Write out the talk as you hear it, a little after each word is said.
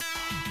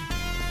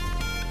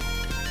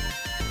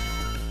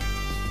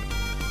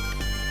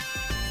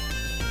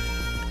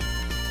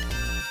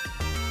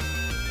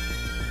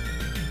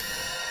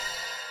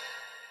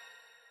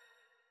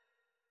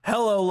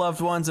Hello,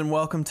 loved ones, and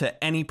welcome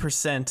to Any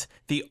Percent,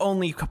 the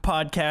only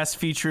podcast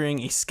featuring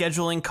a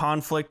scheduling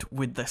conflict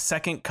with the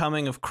second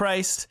coming of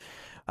Christ.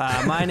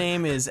 My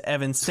name is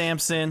Evan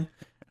Sampson.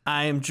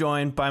 I am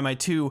joined by my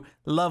two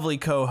lovely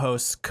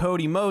co-hosts,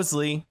 Cody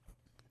Mosley.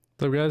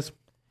 What's up, guys?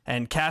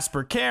 And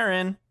Casper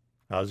Karen.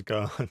 How's it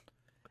going?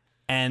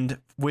 And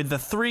with the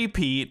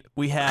three-peat,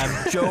 we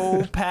have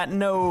Joe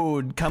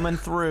Patnode coming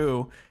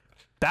through.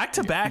 Back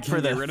to back for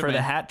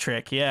the hat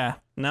trick. Yeah.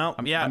 No.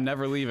 I'm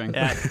never leaving.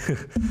 Yeah.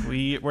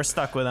 We're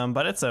stuck with him,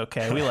 but it's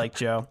okay. We like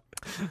Joe.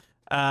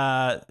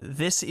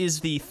 This is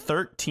the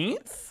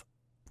 13th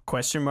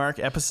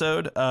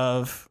episode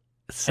of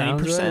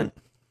Sounds 80%. right.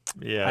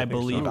 Yeah, I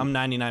believe. so. I'm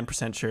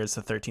 99% sure it's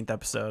the 13th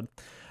episode.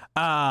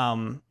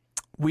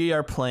 We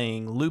are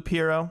playing Loop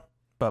Hero,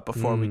 but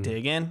before we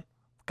dig in,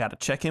 got to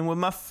check in with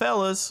my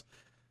fellas.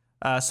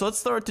 So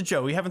let's throw it to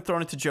Joe. We haven't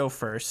thrown it to Joe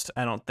first,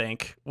 I don't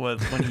think, when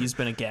he's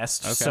been a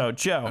guest. Okay. So,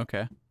 Joe,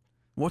 Okay.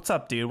 what's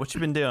up, dude? What you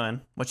been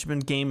doing? What you been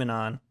gaming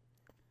on?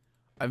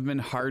 I've been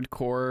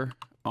hardcore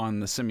on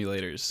the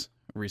simulators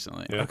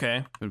recently. Yeah. Okay.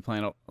 I've been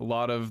playing a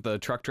lot of the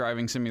truck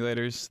driving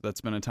simulators. That's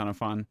been a ton of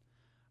fun.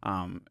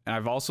 And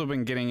I've also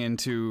been getting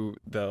into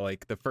the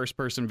first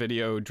person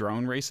video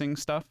drone racing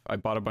stuff. I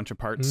bought a bunch of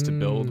parts to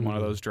build one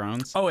of those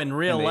drones. Oh, in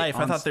real And life,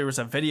 I thought there was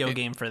a video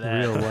game for that.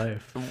 Real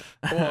life.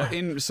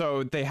 Well,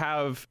 so they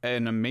have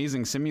an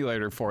amazing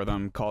simulator for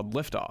them called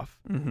Liftoff.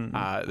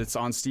 It's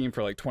on Steam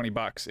for like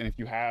 $20, and if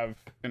you have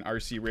an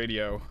RC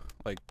radio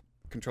like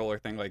controller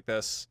thing like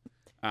this,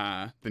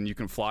 then you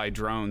can fly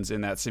drones in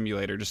that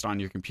simulator just on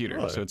your computer.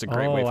 Oh. So it's a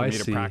great way for I me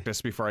see. to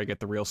practice before I get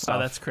the real stuff.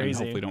 that's crazy.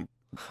 And hopefully don't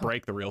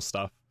break the real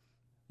stuff.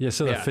 Yeah,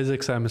 so the Yeah.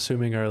 physics, I'm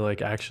assuming, are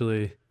like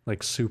actually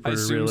like super I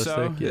assume realistic.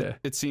 so. Yeah.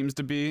 It seems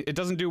to be. It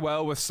doesn't do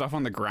well with stuff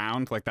on the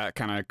ground, like that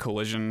kind of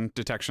collision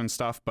detection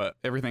stuff, but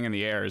everything in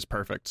the air is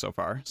perfect so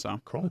far.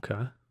 So Cool.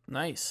 Okay.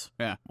 Nice.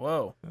 Yeah.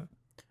 Whoa.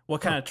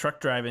 What kind of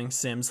truck driving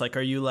sims? Like,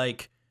 are you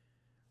like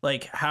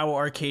how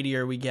arcadey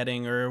are we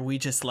getting? Or are we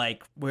just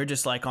like, we're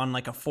just like on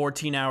like a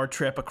 14-hour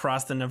trip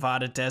across the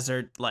Nevada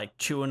desert, like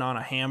chewing on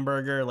a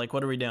hamburger? Like,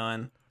 what are we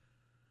doing?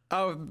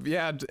 Oh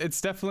yeah, it's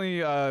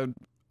definitely a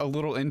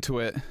little into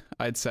it,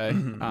 I'd say.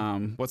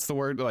 What's the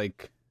word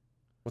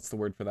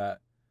for that?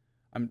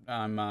 I'm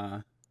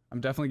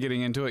definitely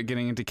getting into it,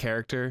 getting into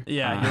character.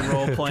 Yeah, you're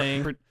role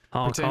playing.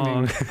 Hong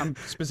Pretending Kong. I'm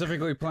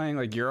specifically playing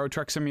like Euro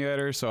Truck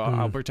Simulator, so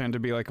I'll pretend to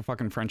be like a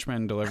fucking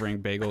Frenchman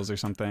delivering bagels or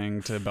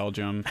something to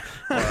Belgium,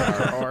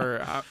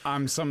 or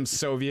I'm some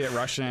Soviet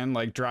Russian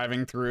like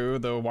driving through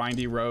the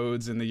windy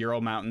roads in the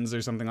Ural Mountains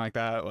or something like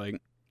that. Like,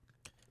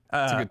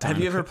 it's a good time.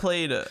 Have you ever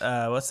played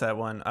what's that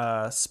one?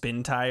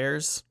 Spin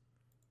Tires.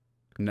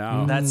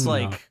 no, That's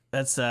No.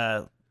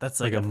 that's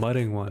like a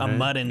mudding one. a right?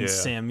 mudding Yeah.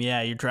 sim.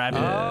 Yeah, you're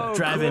driving Oh,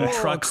 driving cool,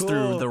 trucks cool.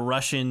 through the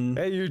Russian.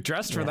 Hey, you're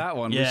dressed for that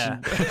one. We Yeah.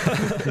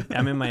 should-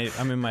 I'm in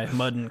my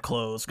mudding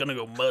clothes. Gonna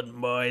go mudding,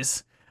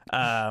 boys.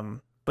 But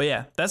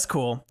yeah, that's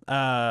cool.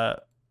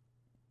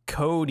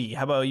 Cody,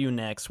 how about you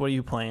next? What are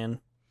you playing?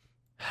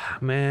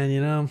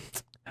 Man,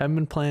 haven't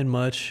been playing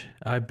much.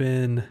 I've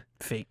been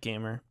Fake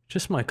gamer.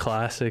 just my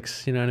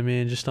classics, you know what I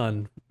mean? Just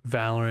on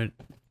Valorant.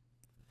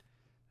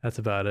 That's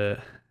about it.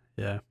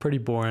 Yeah, pretty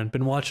boring.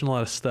 Been watching a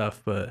lot of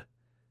stuff, but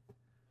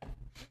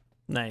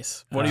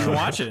Nice. What are you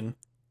watching?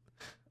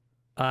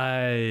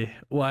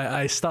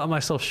 I stopped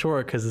myself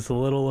short because it's a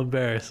little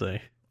embarrassing.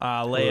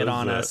 Lay it What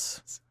on is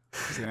us.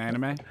 Is it an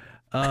anime?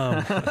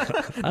 I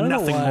don't know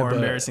Nothing why, more but,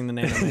 embarrassing than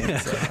anime.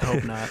 So I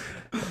hope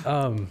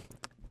not.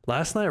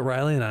 Last night,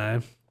 Riley and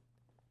I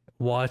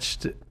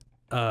watched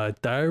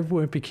Diary of a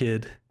Wimpy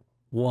Kid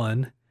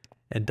 1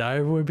 and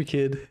Diary of a Wimpy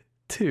Kid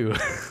 2.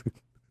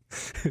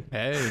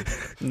 Hey,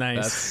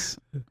 Nice.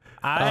 that's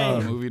I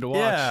a movie to watch.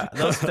 yeah,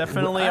 those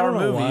definitely I are don't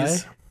know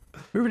movies.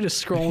 why. We were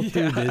just scrolling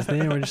through Disney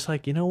and we're just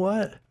like, you know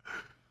what?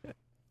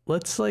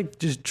 Let's like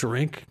just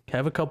drink,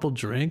 have a couple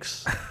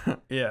drinks,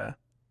 Yeah.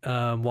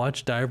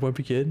 watch Diary of a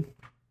Wimpy Kid.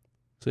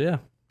 So yeah.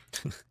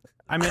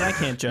 I mean, I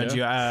can't judge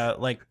you.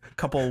 Like a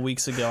couple of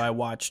weeks ago, I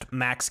watched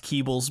Max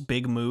Keeble's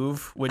Big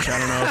Move, which I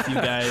don't know if you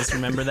guys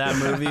remember that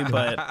movie,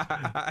 but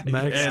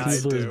Max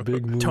It's- Keebler's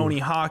big move. Tony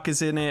Hawk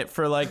is in it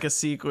for like a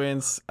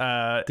sequence.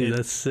 Dude,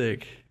 that's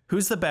sick.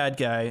 Who's the bad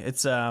guy?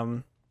 It's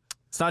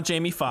not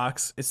Jamie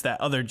Foxx. It's that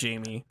other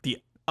Jamie, the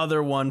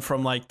other one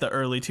from like the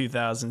early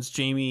 2000s,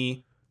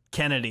 Jamie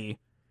Kennedy.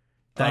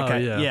 That Oh, guy.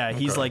 yeah. Yeah,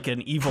 he's Okay. like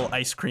an evil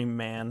ice cream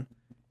man.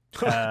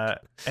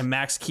 And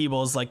Max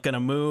Keeble is like gonna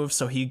move,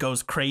 so he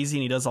goes crazy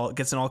and he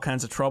gets in all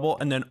kinds of trouble.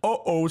 And then,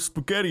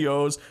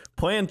 SpaghettiOs,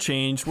 plan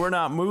changed, we're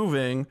not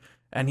moving,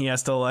 and he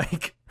has to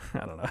like,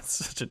 I don't know,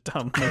 it's such a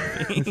dumb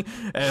movie.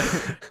 I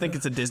think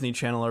it's a Disney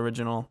Channel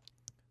original.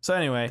 So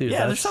anyway, Dude,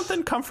 yeah, there's that's-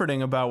 something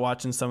comforting about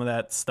watching some of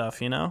that stuff,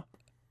 you know.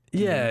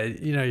 Yeah,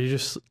 you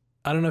just,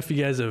 I don't know if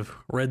you guys have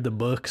read the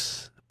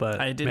books, but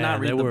I did man, not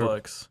read they the were,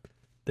 books.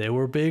 They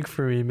were big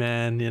for me,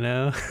 man,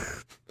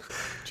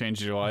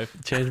 Changed your life.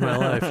 Changed my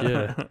life,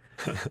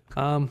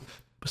 yeah.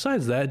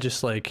 Besides that,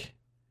 just like,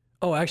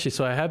 oh, actually,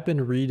 so I have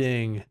been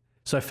reading.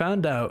 So I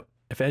found out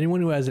if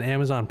anyone who has an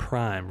Amazon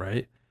Prime,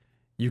 right,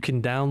 you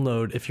can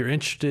download, if you're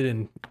interested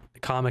in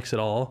comics at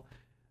all,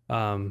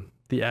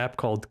 the app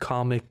called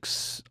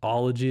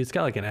Comixology. It's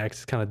got like an X.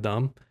 It's kind of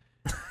dumb,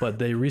 but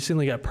they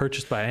recently got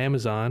purchased by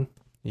Amazon.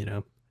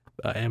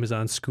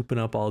 Amazon scooping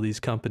up all these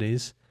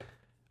companies.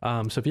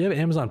 So if you have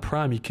Amazon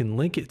Prime, you can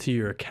link it to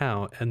your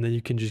account, and then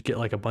you can just get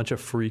like a bunch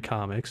of free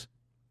comics.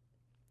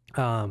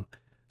 So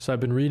I've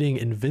been reading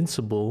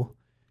Invincible,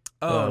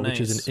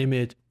 which is an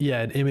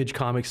image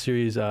comic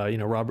series.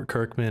 Robert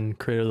Kirkman,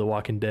 creator of The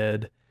Walking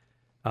Dead.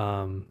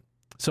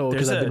 So There's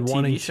because I've been a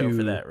wanting TV show to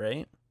for that,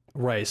 right?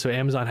 Right. So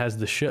Amazon has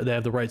the show. They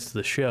have the rights to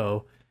the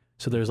show.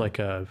 So there's like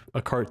a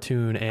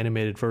cartoon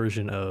animated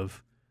version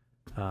of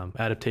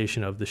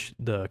adaptation of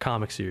the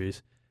comic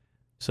series.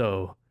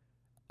 So,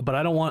 but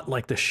I don't want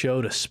like the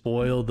show to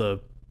spoil the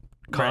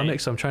comics.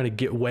 Right. So I'm trying to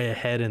get way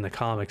ahead in the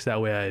comics. That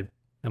way I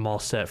am all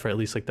set for at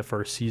least like the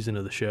first season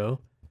of the show.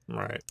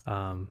 Right.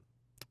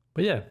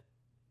 But yeah,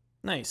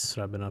 Nice. that's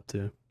what I've been up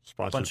to.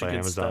 Sponsored Bunch by of good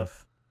Amazon.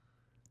 stuff.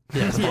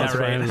 Yeah, sponsored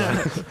by right.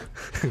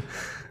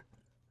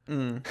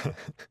 Amazon.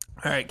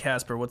 All right,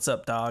 Casper, what's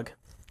up, dog?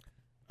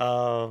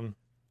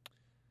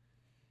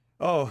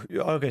 Oh,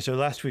 okay. So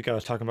last week I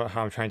was talking about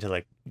how I'm trying to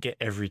like get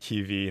every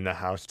TV in the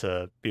house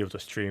to be able to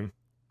stream.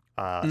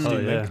 Steam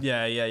Link.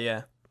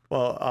 Yeah.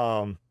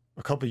 Well,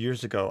 a couple of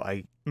years ago,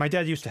 my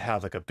dad used to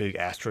have like a big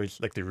asteroids,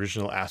 like the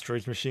original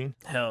asteroids machine,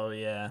 Hell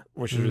yeah.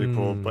 which is really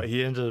cool. But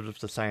he ended up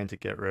deciding to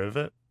get rid of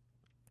it,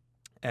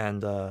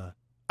 and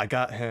I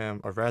got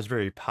him a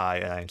Raspberry Pi,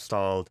 and I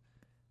installed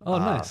Oh,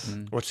 nice.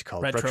 what's it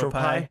called?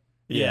 RetroPie?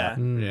 Yeah.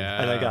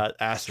 Yeah. And I got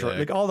Astro, sick.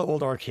 like all the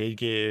old arcade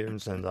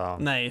games and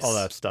Nice. all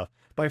that stuff.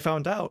 But I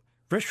found out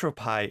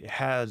RetroPie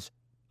has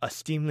a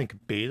Steam Link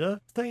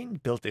beta thing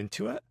built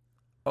into it.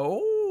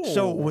 Oh.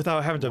 So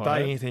without having to buy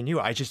What? anything new,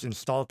 I just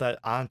installed that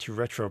onto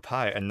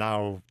RetroPie, and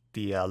now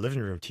the living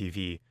room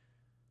TV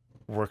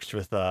works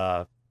with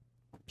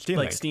Steam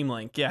like Link. Steam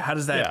Link. Yeah. How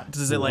does that? Yeah.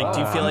 Does it like? Do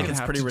you feel Wow. like I'm it's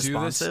gonna pretty have to do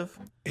this. responsive?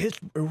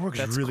 It works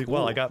That's really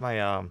well. I cool. got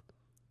my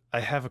I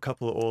have a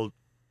couple of old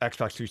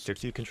Xbox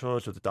 360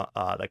 controllers with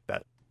like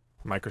that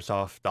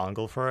Microsoft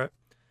dongle for it.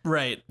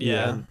 Right.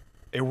 Yeah. And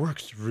it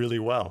works really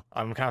well.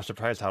 I'm kind of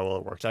surprised how well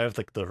it works. I have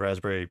like the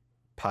Raspberry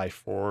Pi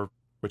 4,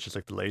 which is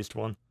like the latest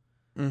one.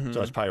 Mhm. So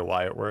that's probably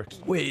why it works.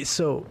 Wait,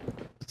 so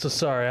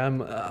sorry, I'm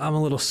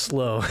a little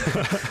slow.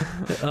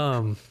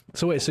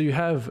 So wait,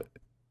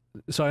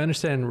 so I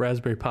understand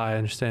Raspberry Pi, I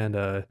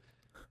understand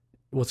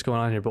what's going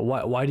on here, but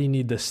why do you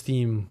need the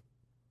Steam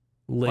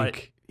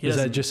Link? He Is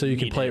that doesn't just so you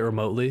can need play it. it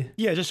remotely?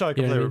 Yeah, just so I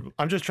can You know play. what I mean?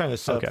 I'm just trying to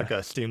set Okay. up like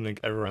a Steam Link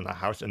everywhere in the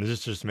house, and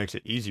this just makes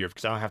it easier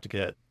because I don't have to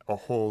get a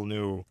whole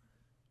new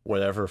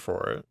whatever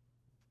for it.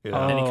 You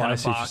know? Any Oh, kind I of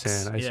see what you're box. saying.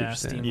 I see what yeah. you're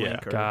saying. Steam Yeah.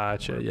 Link or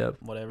Gotcha. Yep.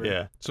 whatever.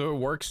 Yeah. So it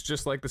works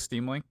just like the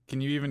Steam Link. Can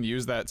you even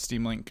use that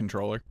Steam Link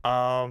controller?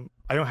 I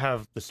don't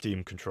have the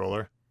Steam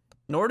controller.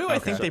 Nor do I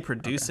Okay. think they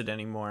produce it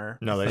anymore.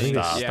 No, I they think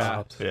it stopped. Yeah.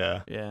 stopped.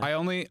 Yeah. Yeah.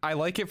 I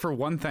like it for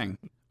one thing.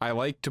 I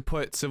like to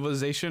put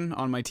Civilization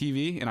on my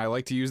TV, and I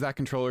like to use that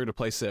controller to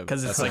play Civ.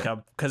 Because it's That's like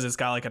it. because it's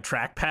got like a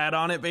trackpad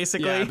on it,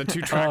 basically. Yeah, the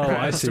two Oh, I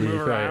trackpads see, to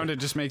move right. around. It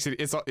just makes it.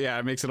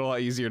 It makes it a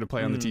lot easier to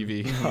play on the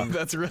TV.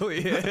 That's really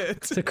it.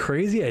 It's a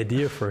crazy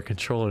idea for a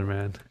controller,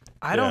 man.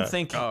 I don't Yeah.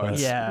 think. Oh, it's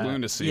yeah.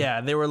 lunacy.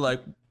 Yeah, they were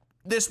like,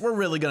 we're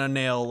really gonna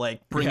nail like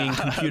bringing Yeah.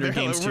 computer They're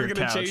games like, to we're your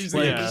gonna couch. change the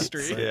Like,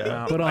 industry. Yeah.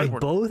 no, But on we're-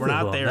 both we're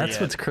not of them, there that's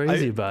yet. what's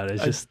crazy about it.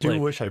 It's I just do like,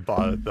 wish I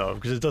bought it though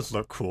because it does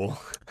look cool.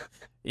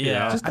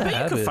 Yeah, Just I to bet you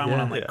have could it, find one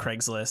yeah. on like Yeah.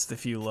 Craigslist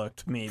if you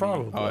looked. Maybe.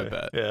 Probably. Oh, I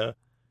bet. Yeah.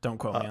 Don't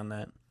quote me on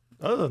that.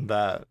 Other than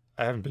that,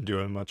 I haven't been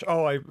doing much.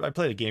 Oh, I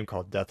played a game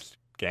called Death's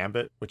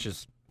Gambit, which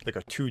is like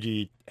a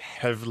 2D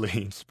heavily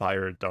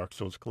inspired Dark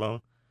Souls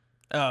clone.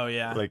 Oh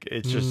yeah. Like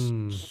it's just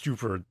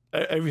super.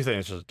 Everything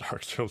is just a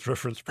Dark Souls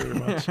reference pretty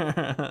much.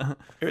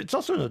 It's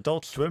also an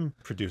Adult Swim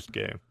produced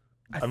game.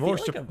 I I'm feel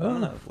always like I'm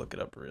gonna look it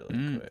up really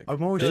quick.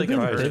 I'm always feel like I've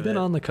surprised. heard they've of been it.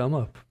 on the come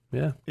up.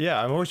 Yeah.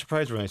 Yeah, I'm always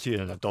surprised when I see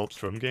an Adult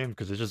Swim game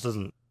because it just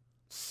doesn't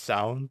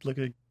sound like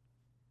a.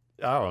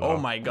 I don't know. Oh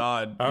my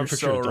god, I don't you're picture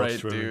so Adult right,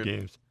 Swim dude.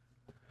 games.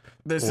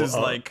 This Well, is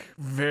like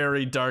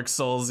very Dark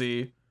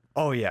Soulsy.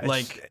 Oh yeah, it's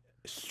Like-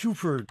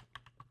 super.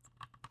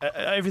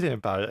 Everything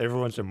about it.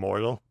 Everyone's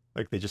immortal.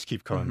 Like they just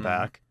keep coming Mhm.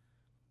 back,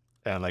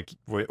 and like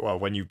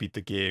when you beat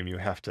the game, you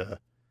have to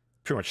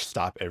pretty much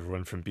stop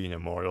everyone from being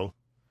immortal.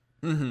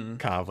 Mm-hmm.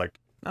 Kind of like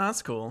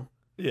That's cool.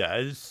 yeah,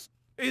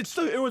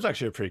 it was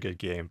actually a pretty good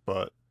game,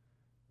 but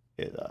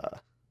it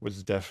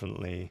was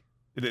definitely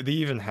they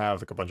even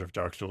have like a bunch of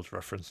Dark Souls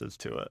references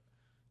to it.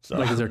 So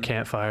Like, is there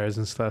campfires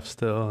and stuff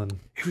still? And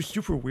it was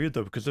super weird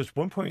though because there's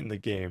one point in the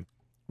game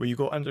where you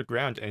go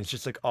underground and it's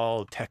just like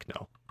all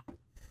techno.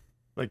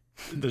 Like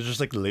there's just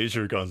like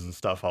laser guns and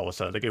stuff all of a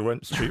sudden. Like it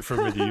went straight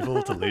from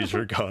medieval to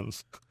laser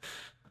guns.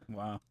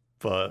 Wow.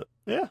 But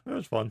yeah, it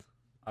was fun.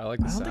 I like.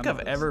 The I don't sound think of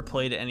I've this. ever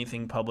played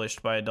anything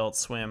published by Adult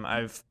Swim.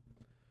 I've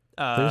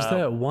there's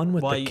that one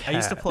with well, the cat. I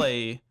used to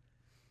play.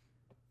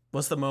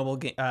 What's the mobile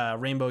game?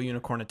 Rainbow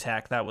Unicorn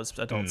Attack. That was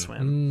Adult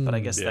Swim, but I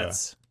guess yeah.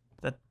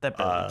 that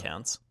barely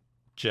counts.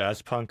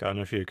 Jazz Punk. I don't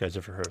know if you guys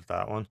ever heard of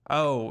that one.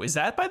 Oh, is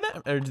that by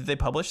them, or did they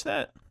publish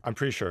that? I'm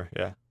pretty sure.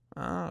 Yeah.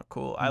 Oh,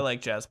 cool. I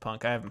like Jazz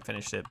Punk. I haven't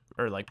finished it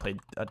or like played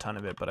a ton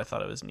of it, but I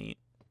thought it was neat.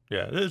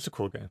 Yeah, it's a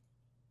cool game.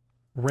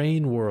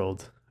 Rain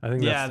World. I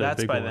think Yeah, their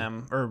that's big by one.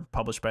 them or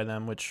published by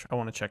them, which I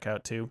want to check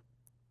out too.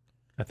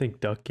 I think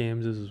Duck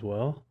Games is as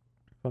well,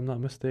 if I'm not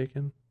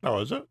mistaken. Oh,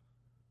 is it?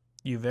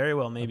 You very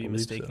well may be believe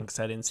mistaken so. because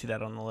I didn't see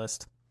that on the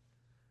list.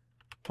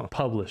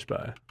 Published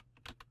by.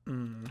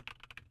 Mm.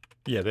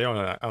 Yeah, they don't.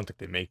 I don't think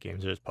they make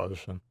games. They just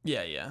publish them.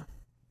 Yeah.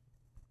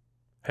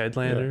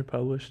 Headlander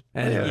published.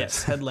 Yeah. Anyways.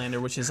 Yes,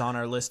 Headlander, which is on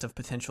our list of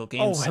potential Oh,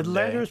 games. someday.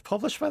 Headlander is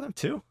published by them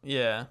too.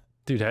 Yeah.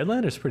 Dude,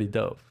 Headlander's pretty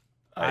dope.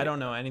 I don't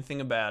know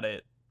anything about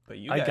it, but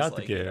you I guys got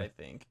the like it, game. I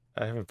think.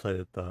 I haven't played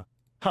it though.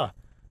 Huh?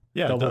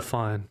 Yeah. Double the-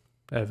 Fine,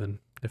 Evan,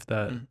 if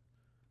that Mm.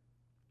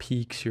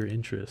 piques your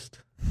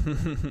interest.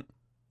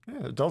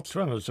 yeah, Adult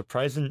Swim is a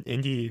surprising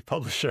indie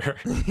publisher.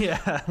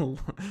 Yeah.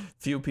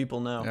 Few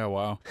people know. Oh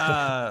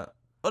wow.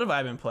 What have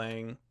I been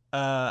playing?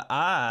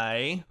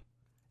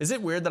 Is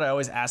it weird that I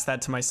always ask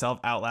that to myself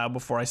out loud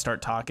before I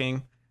start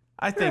talking?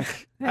 I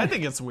think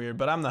it's weird,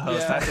 but I'm the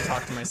host. I have to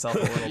talk to myself a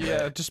little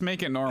Yeah, bit. just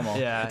make it normal.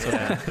 Yeah.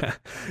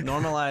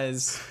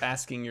 Normalize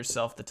asking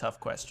yourself the tough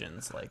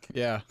questions. Like,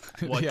 Yeah.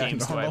 What yeah,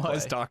 games do I normalize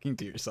play? talking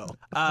to yourself.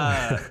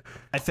 I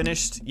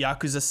finished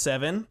Yakuza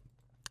 7,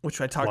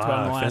 which I talked about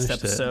in the Wow, I last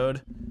finished it.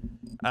 episode.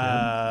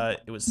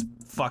 It was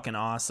fucking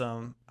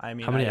awesome. I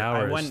mean, How many I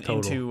hours went total?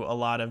 into a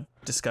lot of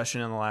discussion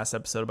in the last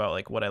episode about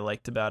like what I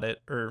liked about it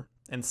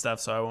and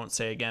stuff, so I won't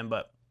say again,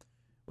 but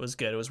it was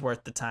good. It was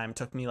worth the time. It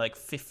took me like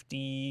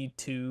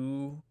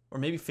 52 or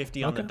maybe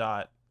 50 on the Okay.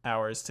 dot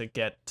hours to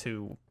get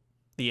to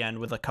the end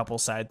with a couple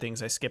side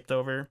things I skipped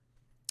over.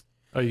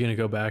 Are you gonna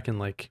go back and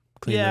like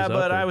clean Yeah, those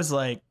up? but or- I was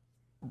like,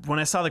 when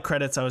I saw the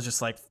credits, I was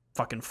just like,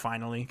 fucking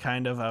finally,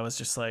 kind of. I was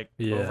just like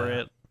over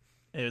Yeah.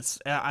 it.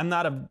 I'm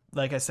not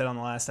like I said on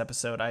the last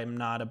episode, I'm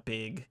not a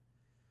big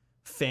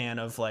fan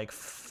of like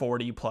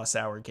 40 plus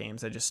hour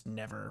games. I just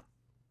never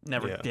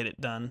Yeah. get it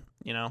done,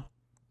 you know?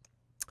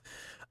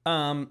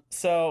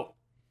 So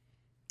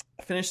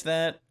I finished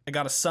that. I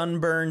got a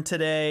sunburn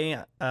today.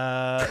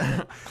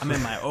 I'm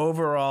in my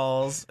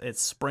overalls.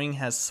 Spring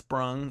has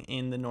sprung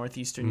in the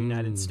northeastern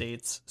United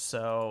States,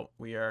 so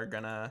we are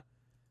gonna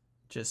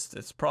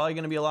it's probably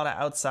gonna be a lot of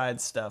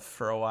outside stuff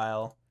for a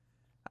while.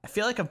 I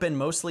feel like I've been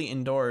mostly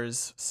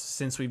indoors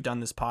since we've done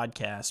this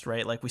podcast,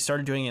 right? Like we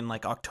started doing it in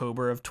like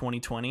October of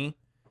 2020.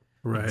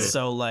 right.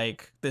 So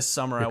like this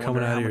summer, You're I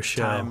coming wonder out how of your much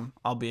shell. time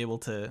I'll be able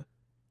to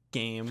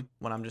game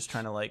when I'm just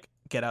trying to like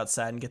get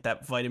outside and get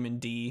that vitamin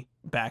D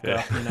back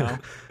up, you know?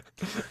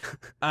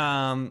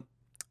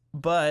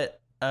 But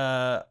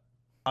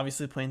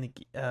obviously playing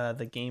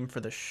the game for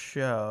the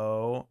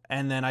show,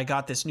 and then I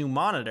got this new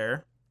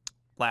monitor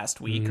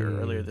last week or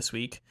earlier this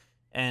week,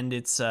 and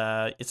it's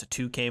a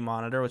 2K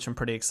monitor, which I'm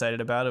pretty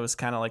excited about. It was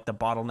kind of like the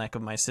bottleneck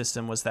of my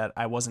system was that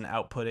I wasn't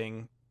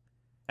outputting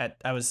I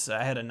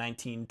had a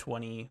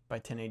 1920 by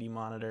 1080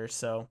 monitor,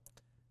 so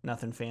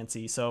nothing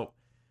fancy. So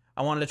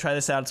I wanted to try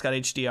this out. It's got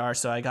HDR,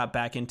 so I got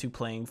back into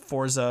playing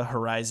Forza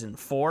Horizon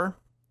 4,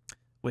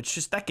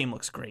 which that game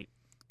looks great.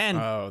 And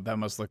Oh, that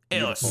must look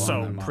it looks beautiful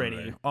so on the pretty.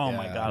 monitor. Oh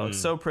my Yeah. god, it looks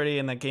so pretty,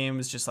 and that game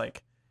is just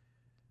like,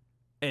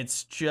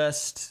 it's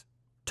just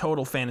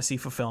total fantasy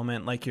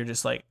fulfillment. Like you're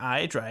just like,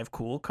 I drive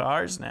cool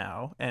cars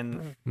now,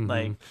 and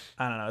like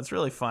I don't know, it's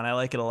really fun. I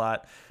like it a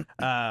lot.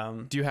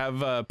 Do you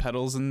have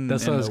pedals in,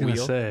 That's in what I was the gonna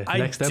wheel? say. I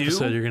Next do.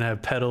 episode, you're gonna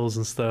have pedals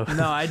and stuff.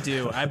 No, I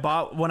do. I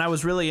bought when I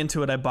was really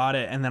into it. I bought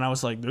it, and then I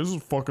was like, "This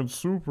is fucking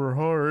super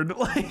hard.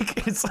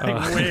 Like it's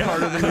like way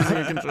harder than using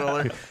a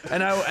controller."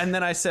 And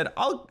then I said,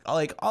 "I'll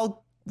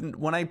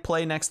when I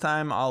play next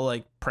time, I'll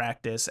like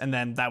practice." And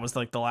then that was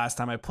like the last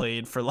time I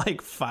played for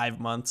like 5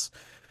 months.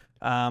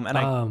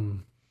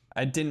 And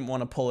I didn't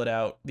want to pull it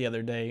out the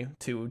other day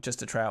just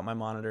to try out my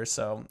monitor,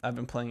 so I've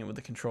been playing it with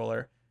the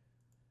controller.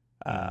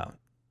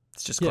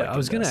 It's just yeah, I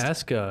was gonna collecting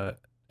dust. ask,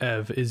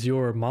 Ev, is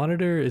your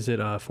monitor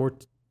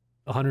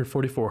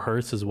 144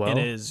 hertz as well?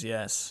 It is,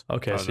 yes.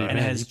 Okay, Oh, so nice. And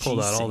it man, has you pulled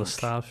out all the G-Sync.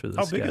 stops for this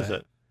How big guy. is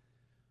it?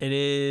 It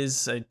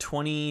is a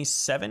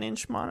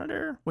 27-inch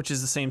monitor, which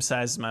is the same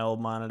size as my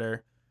old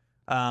monitor.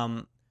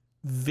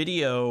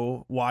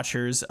 Video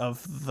watchers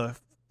of the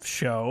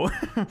show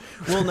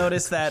will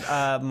notice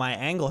that my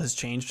angle has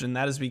changed, and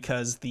that is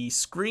because the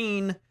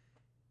screen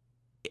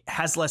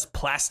has less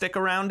plastic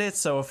around it.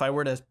 So if I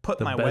were to put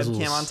The my bezels.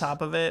 webcam on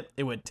top of it,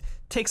 it would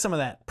take some of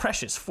that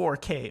precious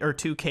 4K or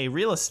 2K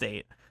real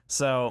estate.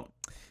 So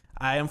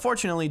I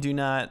unfortunately do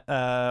not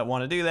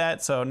want to do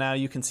that. So now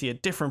you can see a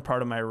different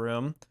part of my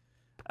room,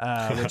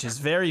 which is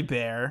very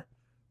bare.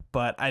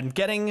 But I'm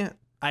getting.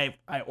 I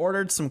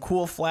ordered some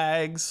cool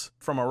flags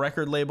from a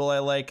record label I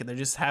like, and they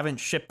just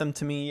haven't shipped them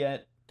to me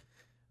yet.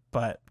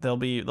 But there'll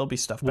be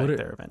stuff back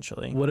there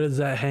eventually. What is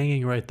that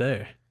hanging right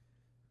there?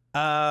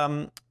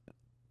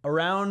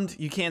 Around,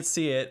 you can't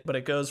see it, but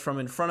it goes from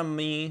in front of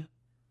me,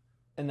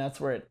 and that's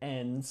where it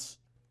ends.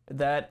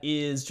 That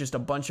is just a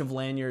bunch of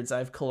lanyards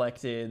I've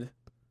collected.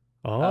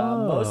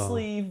 Oh,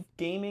 Mostly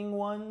gaming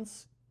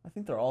ones. I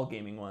think they're all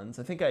gaming ones.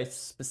 I think I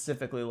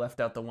specifically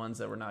left out the ones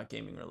that were not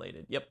gaming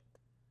related. Yep.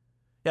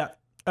 Yeah.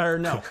 Or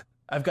no.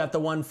 I've got the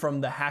one from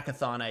the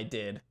hackathon I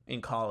did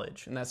in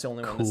college, and that's the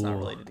only one that's not Cool.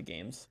 related to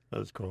games.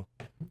 That's cool.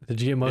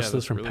 Did you get most Yeah, of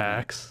those that's from really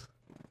PAX?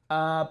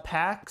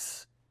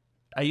 PAX.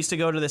 I used to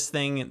go to this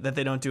thing that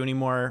they don't do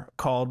anymore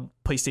called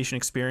PlayStation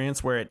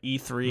Experience, where at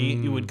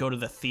E3 you would go to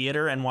the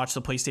theater and watch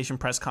the PlayStation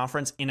press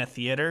conference in a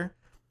theater.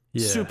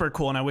 Yeah. Super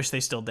cool, and I wish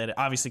they still did it.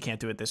 Obviously, can't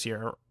do it this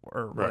year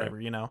or Right.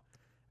 whatever, you know.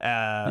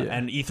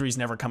 And E3's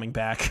never coming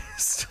back,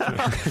 so,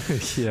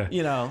 Yeah.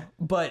 you know.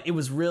 But it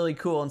was really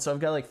cool, and so I've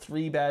got like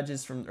 3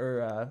 badges from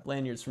or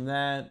lanyards from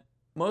that.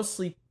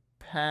 Mostly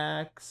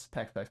PAX.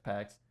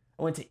 I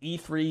went to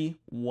E3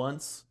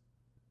 once,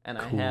 and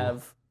I Cool.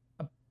 have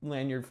a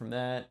lanyard from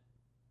that.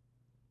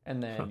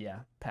 And then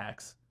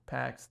PAX.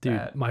 Dude,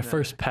 that, my and then-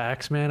 first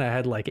PAX, man, I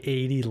had like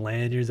 80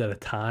 lanyards at a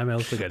time. I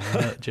was like a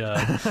nut job.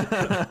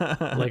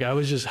 Like I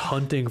was just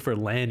hunting for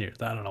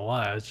lanyards. I don't know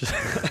why. I was just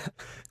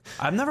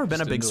I've never been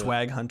a big into it.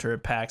 swag hunter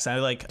at PAX. I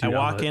Dude, I I'm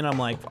walk a- in, I'm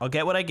like, I'll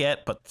get what I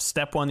get, but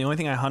step one, the only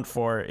thing I hunt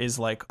for is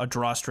like a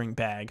drawstring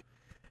bag.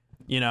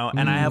 You know,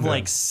 and I have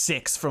like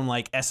 6 from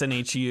like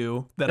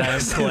SNHU that I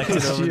have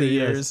collected over the SNHU, yes.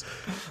 years,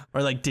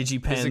 or like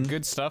DigiPen. Is it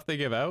good stuff they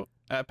give out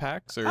at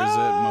PAX, or is it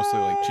mostly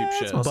like cheap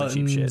shit? mostly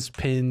cheap buttons, shit.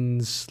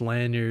 pins,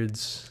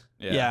 lanyards.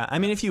 Yeah, I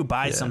mean, if you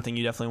buy Yeah. something,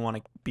 you definitely want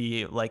to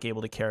be like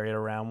able to carry it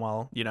around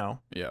while you know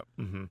Yeah.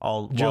 Mm-hmm.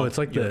 all. Joe, while it's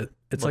like you're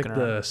the looking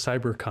around.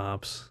 cyber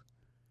comps.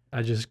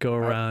 I just go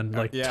around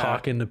like yeah.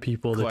 talking to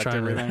people. They're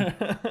Collect trying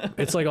everything. to.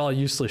 It's like all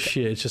useless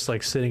shit. It's just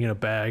like sitting in a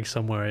bag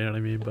somewhere. You know what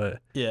I mean?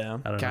 But Yeah.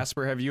 I don't know.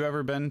 Casper, have you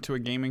ever been to a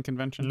gaming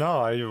convention? No,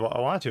 I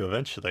want to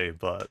eventually,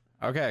 but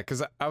Okay,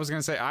 because I was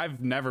gonna say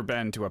I've never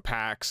been to a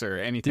PAX or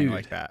anything Dude.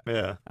 like that.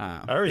 yeah,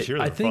 Uh, I always hear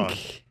I they're think fun.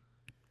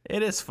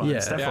 It is fun.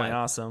 It's Yeah. definitely Yeah.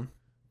 awesome.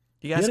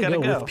 You you guys gotta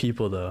gotta go go. with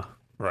people though.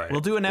 Right. We'll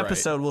do an Right,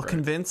 episode. We'll right.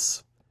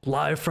 convince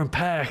Live from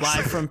PAX.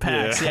 live from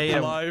PAX. Yeah, yeah,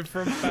 Live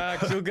from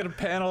PAX, you'll get a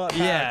panel at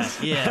yeah,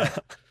 PAX. yeah.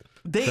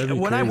 They That'd be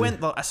when I crazy.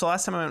 went, so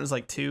last time I went was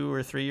like 2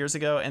 or 3 years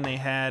ago, and they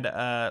had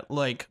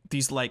like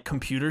these like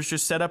computers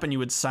just set up, and you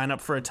would sign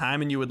up for a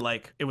time, and you would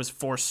like it was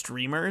for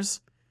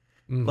streamers,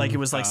 Mhm. like it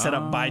was like set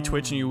up by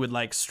Twitch, and you Oh. would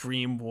like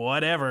stream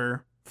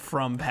whatever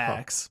from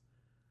PAX.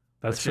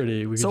 That's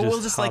pretty. We could So just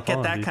we'll just like hop get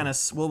on, that dude. kind of.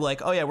 We'll be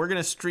like, oh yeah, we're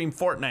gonna stream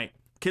Fortnite.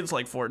 Kids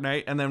like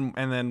Fortnite, and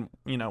then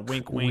you know,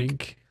 wink,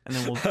 wink, and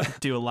then we'll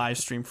do a live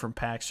stream from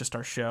PAX, just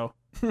our show.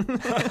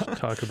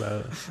 Talk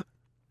about it.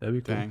 That'd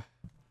be cool. Dang.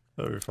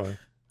 That'd be fun.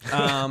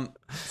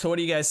 So what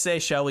do you guys say?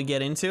 Shall we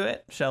get into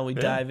it? Shall we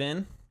dive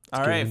in?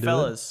 All get right, into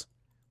fellas,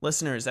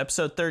 listeners,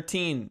 episode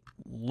 13,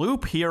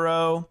 Loop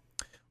Hero.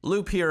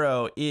 Loop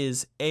Hero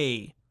is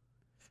a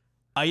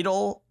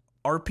idle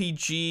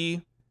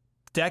RPG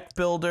deck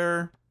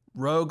builder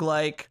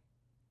roguelike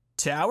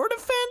tower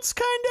defense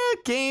kind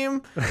of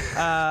game.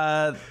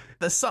 A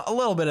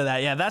little bit of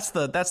that. Yeah, that's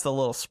the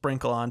little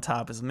sprinkle on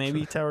top is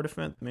maybe tower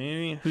defense,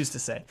 maybe. Who's to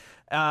say?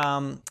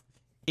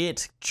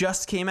 It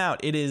just came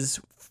out. It is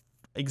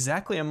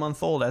exactly a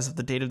month old as of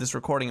the date of this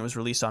recording. It was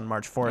released on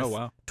March 4th, Oh,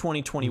 wow.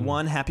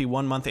 2021. Happy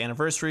 1 month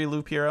anniversary,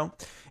 Loop Hero.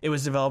 It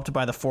was developed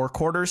by the Four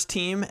Quarters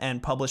team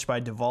and published by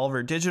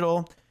Devolver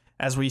Digital.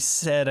 As we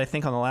said, I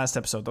think on the last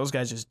episode, those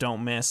guys just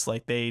don't miss.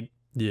 Like they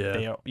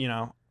you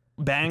know,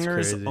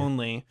 bangers crazy.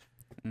 only.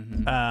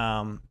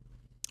 Mhm.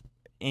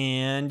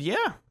 And yeah,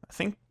 I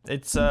think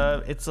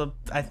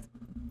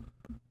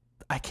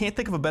I can't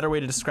think of a better way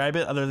to describe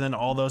it other than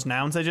all those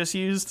nouns I just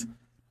used.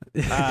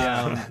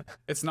 Yeah.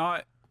 It's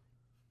not.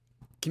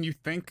 Can you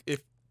think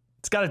if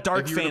It's got a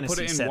dark if you were to fantasy put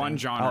it in setting. one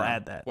genre? I'll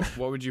add that.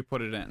 What would you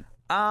put it in?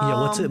 Yeah,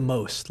 what's it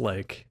most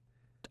like?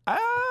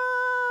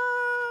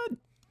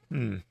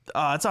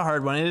 It's a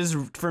hard one. It is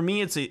for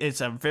me.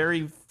 It's a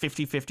very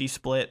 50-50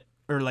 split,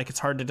 or like it's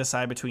hard to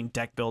decide between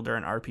deck builder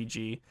and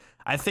RPG.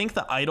 I think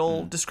the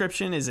idle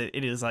description is it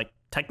is like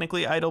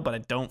technically idle, but I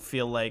don't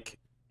feel like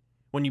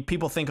when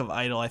people think of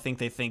idle, I think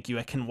they think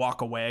you can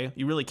walk away.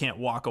 You really can't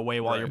walk away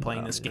while you're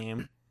playing this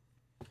game.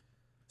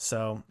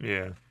 So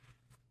Yeah.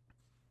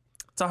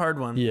 it's a hard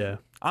one. Yeah.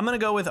 I'm gonna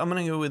go with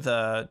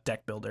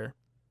deck builder.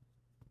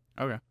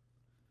 Okay.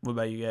 What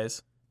about you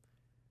guys?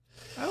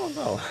 I don't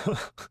know.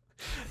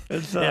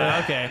 It's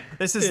Yeah, okay.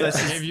 This is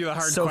I gave you the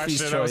hard Sophie's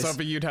question. I was choice.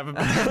 hoping you'd have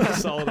a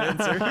solid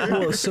answer.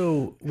 Well,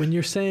 so when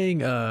you're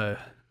saying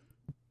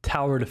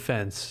tower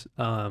defense,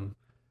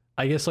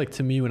 I guess like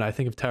to me when I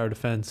think of tower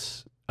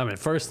defense, I mean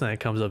first thing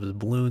that comes up is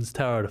Bloons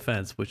Tower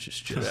Defense, which is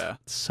just Yeah.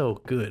 so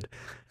good.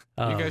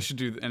 You guys should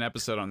do an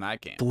episode on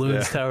that game. Bloons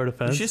Yeah. Tower You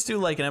Defense. should just do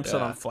like an episode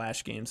Yeah. on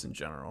Flash games in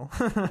general.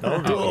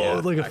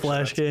 Oh, like a Actually,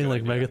 flash that's a game,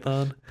 good like idea.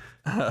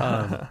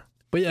 Megathon.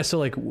 But yeah, so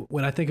like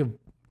when I think of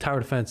tower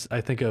defense,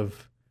 I think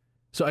of.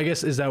 So I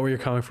guess is that where you're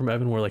coming from,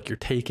 Evan? Where like you're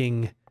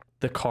taking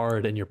the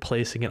card and you're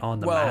placing it on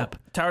the Well, map.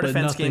 tower but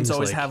defense games nothing's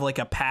always like- have like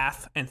a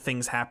path and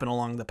things happen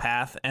along the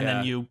path, and Yeah.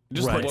 then you It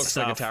just put looks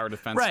stuff. like a tower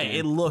defense Right, game.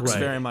 it looks Right.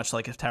 very much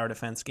like a tower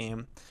defense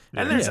game.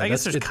 Yeah. And there's, I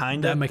guess that's- there's it's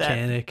kind that of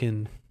mechanic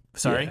and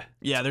Sorry, yeah.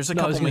 yeah. There's a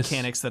No, I was couple gonna s-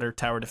 mechanics that are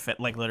tower defense,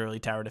 like literally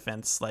tower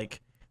defense,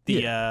 like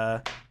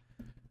the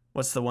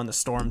what's the one, the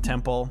Storm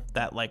Temple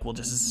that like will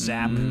just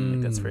zap.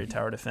 Like that's very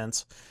tower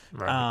defense.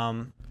 Right.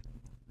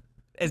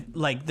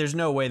 like there's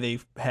no way they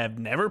have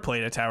never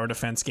played a tower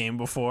defense game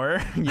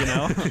before, you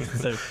know,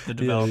 the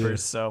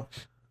developers. So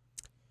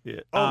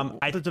Yeah.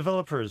 the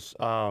developers.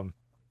 What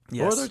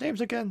yes. were their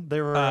names again?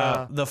 They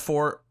were The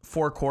four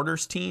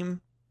quarters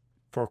team.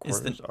 Four is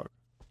Quarters.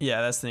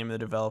 Yeah, that's the name of the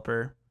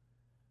developer.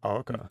 Oh,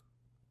 okay.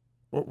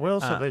 What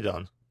else have they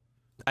done?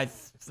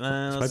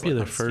 Might be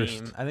their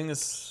first. I think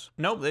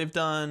nope, they've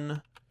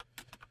done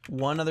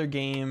one other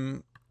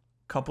game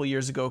a couple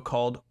years ago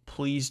called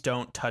Please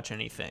Don't Touch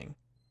Anything,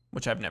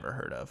 which I've never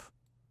heard of.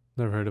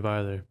 Never heard of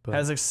either. But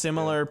Has a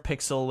similar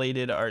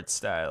pixelated art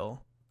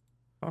style,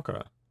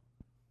 Okay.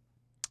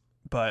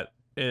 but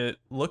it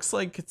looks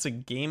like it's a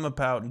game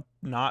about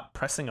not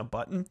pressing a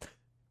button.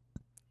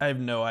 I have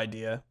no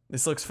idea.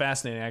 This looks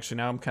fascinating, actually.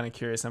 Now I'm kind of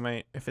curious. I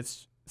might, if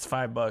it's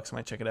 $5, I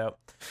might check it out.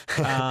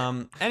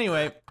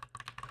 Anyway,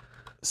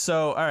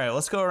 so all right,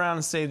 let's go around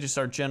and say just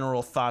our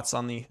general thoughts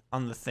on the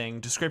thing.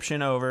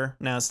 Description over.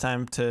 Now it's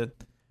time to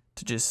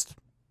just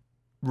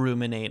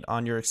ruminate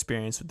on your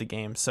experience with the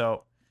game.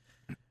 So,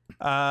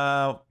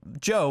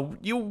 Joe,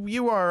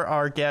 you are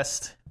our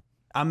guest.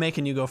 I'm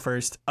making you go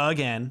first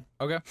again.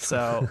 Okay.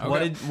 So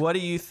what do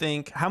you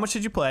think? How much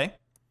did you play?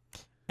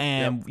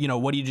 And you know,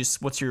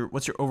 what's your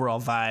overall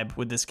vibe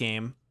with this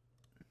game?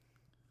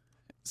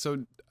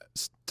 So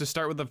to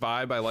start with the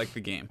vibe, I like the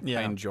game. Yeah.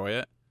 I enjoy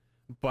it,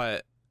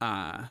 but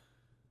I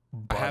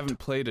haven't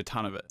played a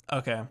ton of it.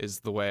 Okay.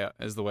 Is the way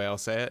I'll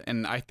say it.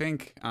 And I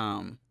think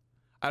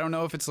I don't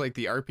know if it's like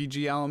the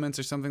RPG elements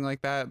or something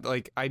like that.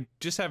 Like I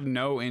just have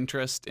no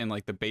interest in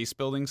like the base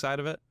building side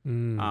of it.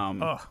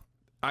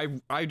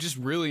 I just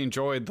really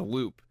enjoyed the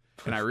loop.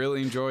 And I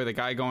really enjoy the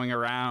guy going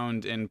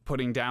around and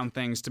putting down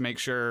things to make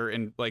sure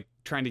and like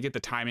trying to get the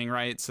timing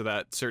right so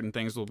that certain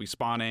things will be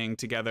spawning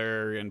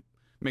together and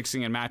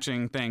mixing and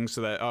matching things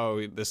so that,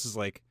 oh, this is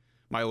like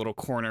my little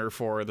corner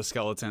for the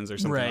skeletons or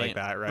something like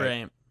that,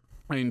 right?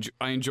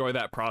 I enjoy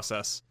that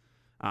process.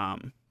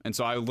 And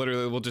so I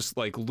literally will just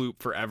like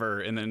loop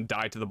forever and then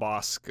die to the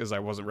boss because I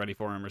wasn't ready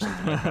for him or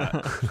something like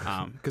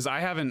that. Because I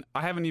haven't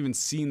even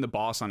seen the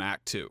boss on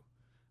Act 2.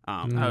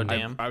 Oh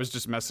damn! I was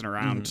just messing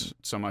around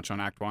so much on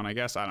Act 1, I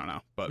guess. I don't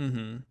know, but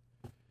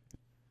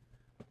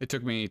it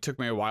took me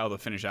a while to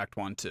finish Act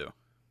 1 too.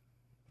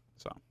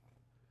 So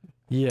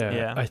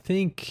yeah. I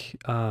think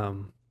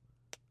but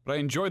I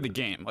enjoyed the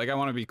game. Like I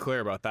want to be clear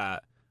about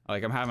that.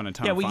 Like I'm having a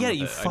ton of fun. Yeah, we get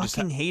it. with You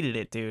fucking hated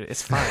it, dude.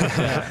 It's fine.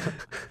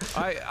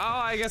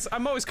 I guess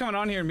I'm always coming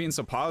on here and being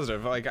so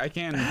positive. Like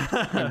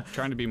I'm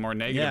trying to be more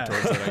negative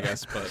towards it, I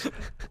guess. But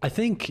I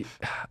think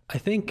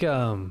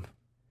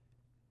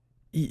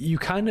you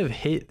kind of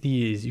hit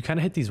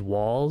these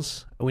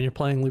walls when you're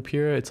playing Loop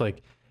Hero. It's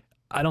like,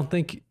 I don't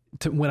think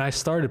when I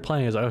started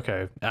playing, I was like,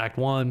 okay, Act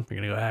 1, we're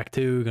going to go Act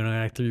 2, we're going to go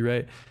Act 3,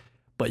 right?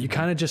 But you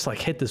kind of just like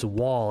hit this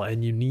wall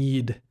and you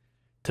need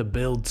to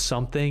build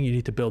something. You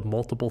need to build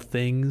multiple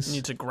things. You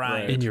need to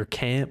grind in your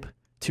camp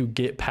to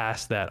get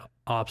past that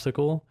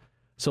obstacle.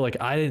 So like,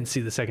 I didn't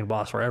see the second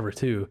boss forever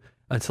too,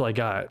 until I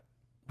got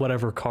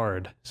whatever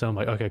card. So I'm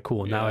like, okay,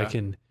 cool. Now I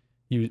can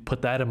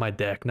put that in my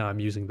deck. Now I'm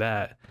using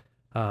that.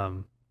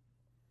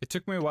 It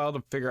took me a while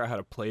to figure out how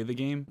to play the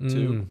game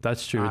too.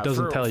 That's true. It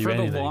doesn't tell you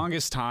anything. For the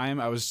longest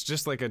time, I was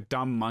just like a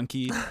dumb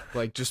monkey,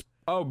 like just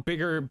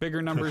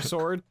bigger number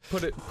sword.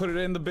 Put it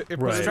in the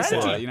right.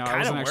 Strategy. You know,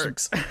 kind of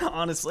works,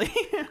 honestly.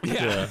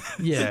 Yeah.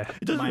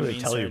 It doesn't really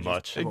tell you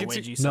much. It gets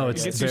you, no,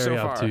 it's gets you very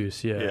so far.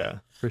 obtuse. Yeah,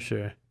 for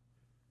sure.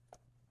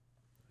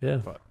 Yeah.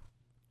 But,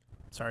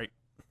 sorry,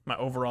 my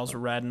overalls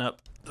were radding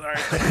up. Sorry.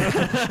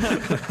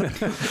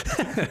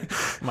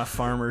 my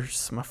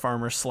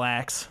farmer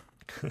slacks.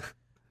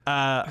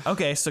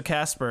 Okay, so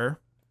Casper,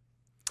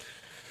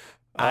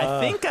 I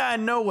think I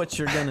know what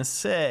you're gonna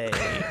say.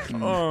 But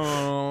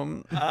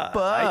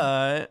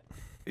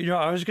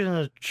I was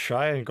gonna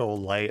try and go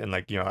light and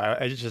like,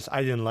 I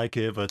didn't like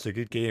it, but it's a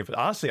good game. But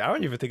honestly, I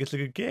don't even think it's a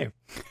good game.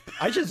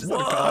 I'm thinking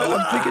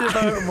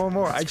about it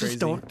more. I just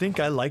don't think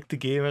I like the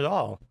game at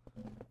all.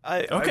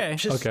 Okay.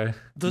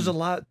 There's a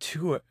lot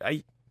to it.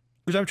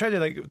 Because I'm trying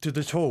to through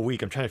this whole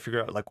week, I'm trying to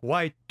figure out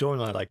why don't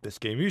I like this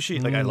game? Usually,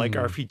 I like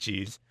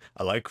RPGs,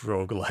 I like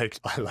roguelikes,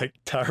 I like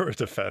tower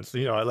defense.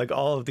 I like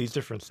all of these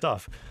different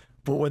stuff.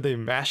 But when they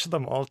mash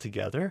them all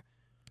together,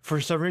 for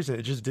some reason,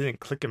 it just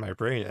didn't click in my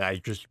brain, and I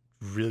just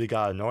really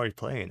got annoyed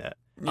playing it.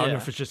 I don't know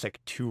if it's just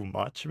too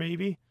much,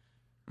 maybe.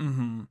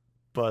 Mm-hmm.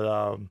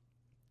 But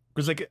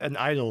because an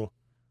idle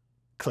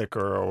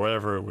clicker or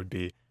whatever it would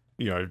be,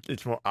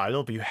 it's more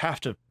idle, but you have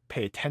to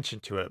pay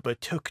attention to it. But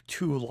it took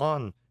too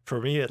long, for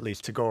me at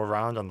least, to go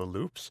around on the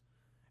loops.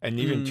 And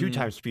even 2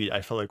 times speed,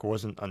 I felt like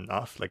wasn't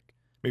enough. Like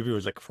maybe it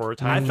was 4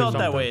 times. I felt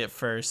that way at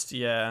first.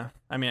 Yeah.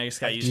 I mean, I just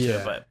got used to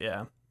it, but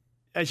yeah.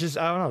 It's just,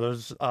 I don't know.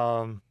 There's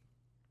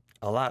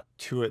a lot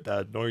to it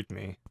that annoyed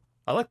me.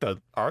 I like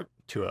the art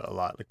to it a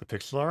lot, like the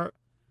pixel art.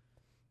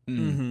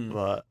 Mm-hmm.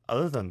 But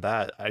other than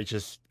that, I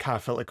just kind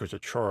of felt like it was a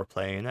chore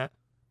playing it.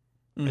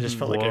 I just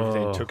felt like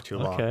everything took too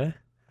long. Okay.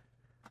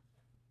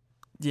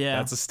 Yeah,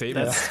 that's a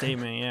statement. That's a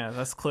statement. Yeah,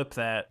 let's clip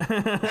that.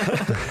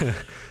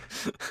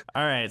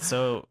 All right,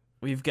 so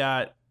we've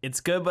got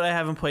It's good, but I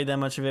haven't played that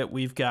much of it.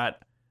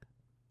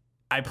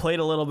 I played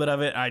a little bit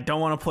of it. I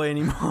don't want to play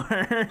anymore.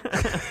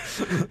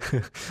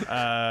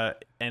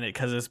 And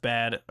because it's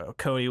bad.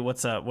 Cody,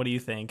 what's up? What do you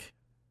think?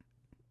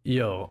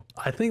 Yo,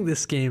 I think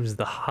this game's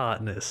the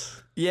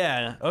hotness.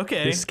 Yeah.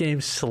 Okay. This game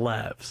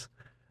slaps.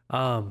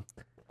 Well,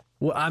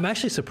 I'm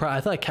actually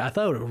surprised. I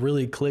thought it would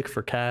really click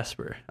for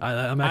Casper.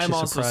 I'm actually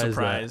also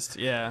surprised.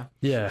 Yeah.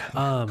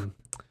 Yeah.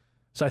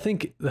 So I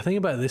think the thing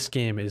about this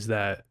game is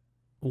that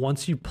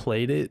once you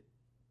played it,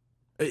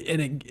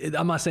 and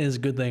I'm not saying it's a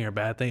good thing or a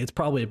bad thing. It's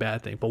probably a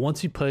bad thing. But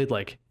once you played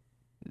like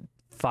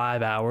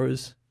 5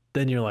 hours,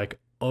 then you're like,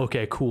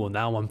 okay, cool.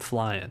 Now I'm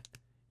flying.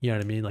 You know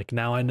what I mean? Like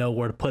now I know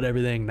where to put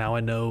everything. Now I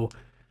know,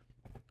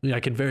 I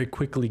can very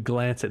quickly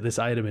glance at this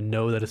item and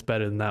know that it's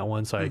better than that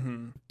one. So I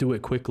do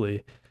it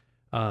quickly.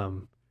 But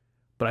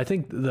I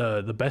think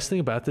the best thing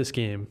about this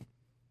game,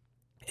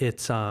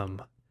 it's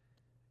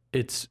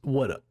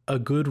what a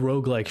good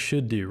roguelike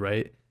should do,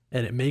 right?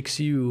 And it makes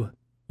you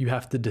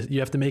have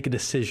to make a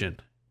decision,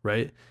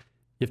 right?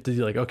 You have to be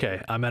like,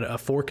 okay, I'm at a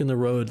fork in the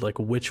road. Like,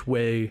 which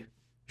way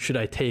should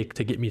I take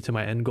to get me to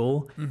my end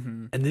goal?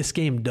 And this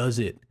game does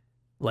it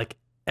like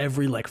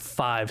every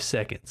 5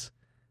 seconds.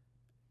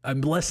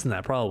 I'm less than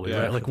that probably,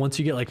 right? Like once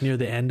you get like near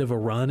the end of a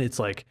run, it's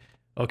like,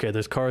 okay,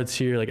 there's cards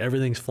here. Like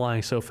everything's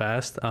flying so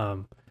fast.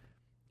 And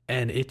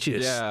it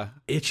just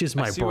itches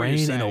my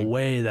brain in a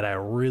way that I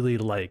really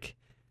like.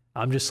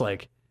 I'm just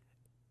like,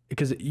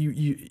 because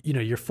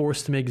you're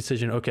forced to make a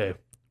decision. Okay,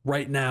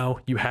 right now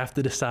you have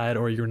to decide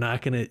or you're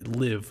not going to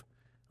live.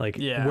 Like,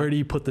 where do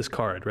you put this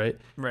card, right?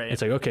 Right.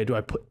 It's like, okay, do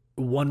I put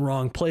one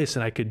wrong place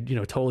and I could,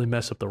 totally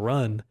mess up the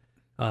run?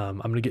 I'm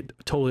going to get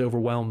totally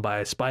overwhelmed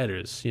by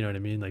spiders. You know what I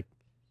mean? Like,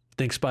 you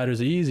think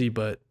spiders are easy,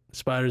 but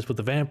spiders with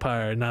a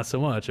vampire, not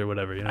so much or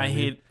whatever. You know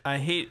I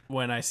hate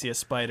when I see a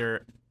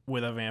spider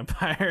with a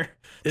vampire.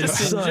 It Just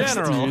sucks,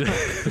 in general. dude.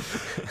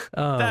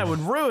 That would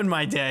ruin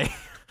my day.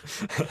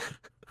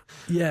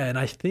 Yeah, and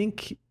I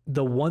think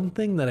the one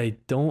thing that I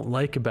don't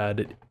like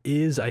about it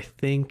is I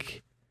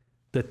think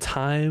the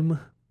time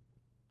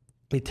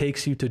it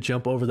takes you to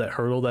jump over that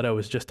hurdle that I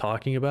was just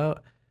talking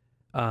about.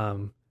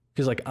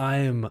 Because like I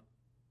am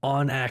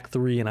on Act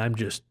 3 and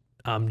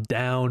I'm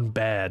down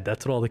bad.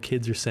 That's what all the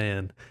kids are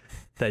saying,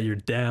 that you're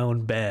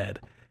down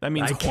bad. That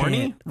means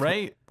horny,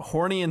 right?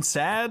 Horny and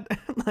sad.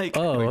 Like,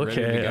 oh, like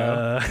okay.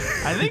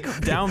 I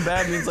think down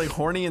bad means like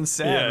horny and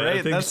sad, right?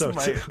 I think so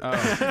too.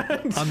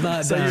 I'm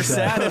not. So down you're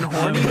sad bad. and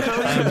horny.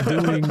 I'm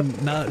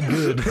doing not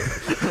good.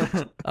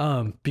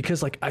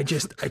 Because like I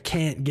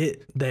can't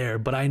get there,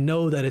 but I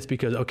know that it's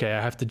because okay,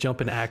 I have to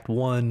jump in Act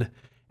 1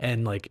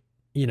 and like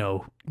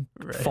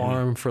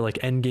farm for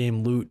like end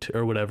game loot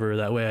or whatever.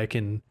 That way I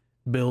can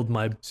build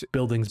my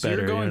buildings So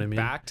better. you're going you know what I mean?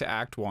 back to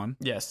Act 1?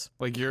 Yes.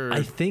 Like you're...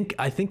 I think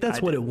that's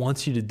what it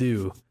wants you to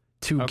do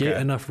to get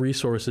enough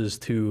resources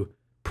to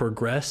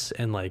progress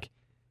and like,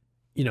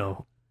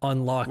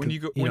 unlock. When you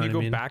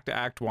go back to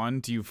Act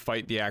 1, do you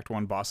fight the Act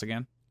 1 boss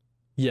again?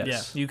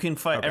 Yes. Yeah. You can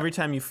fight every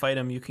time you fight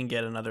him. You can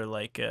get another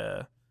like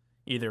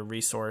either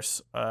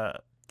resource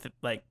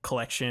like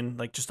collection,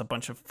 like just a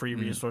bunch of free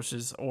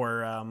resources,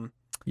 or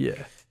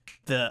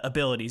the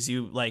abilities.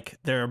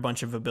 There are a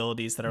bunch of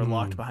abilities that are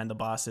locked behind the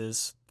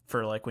bosses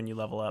for like when you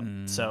level up.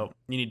 So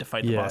you need to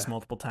fight the boss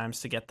multiple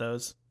times to get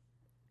those.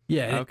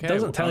 Yeah, it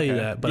doesn't tell you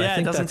that, but I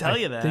think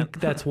I think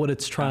that's what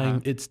it's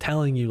trying. It's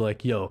telling you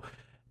like, yo,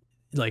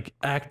 like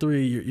Act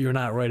 3, you're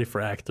not ready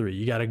for Act 3.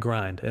 You got to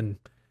grind, and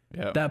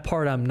that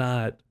part I'm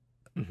not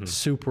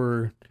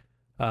super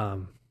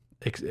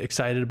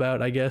excited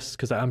about, I guess,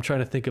 because I'm trying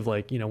to think of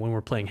like when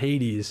we're playing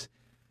Hades.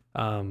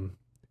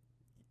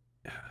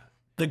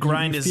 The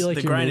grind is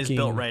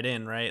built right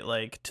in, right?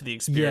 Like to the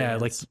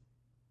experience.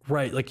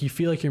 Yeah, like you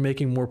feel like you're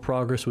making more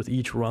progress with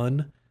each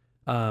run.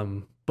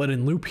 But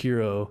in Loop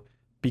Hero,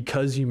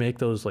 because you make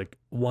those like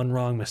one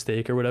wrong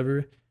mistake or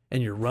whatever,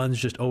 and your run's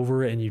just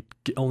over and you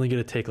only get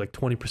to take like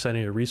 20% of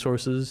your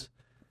resources.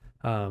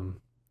 And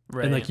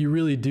like you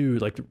really do,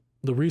 like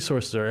the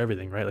resources are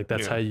everything, right? Like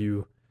that's how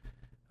you,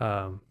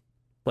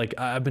 like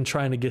I've been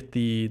trying to get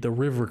the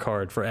river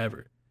card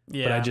forever,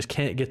 but I just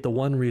can't get the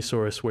one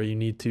resource where you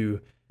need to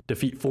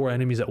defeat 4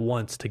 enemies at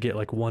once to get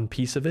like one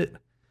piece of it.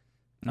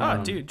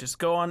 Dude, just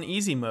go on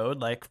easy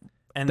mode,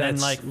 and then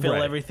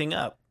fill everything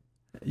up.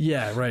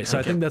 Yeah, right. So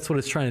I think that's what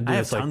it's trying to do. I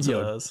have it's tons like,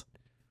 of those.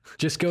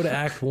 Just go to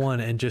Act 1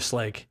 and just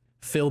like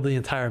fill the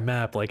entire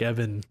map like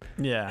Evan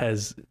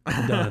has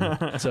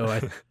done. So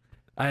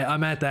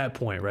I'm at that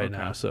point right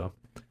now. So,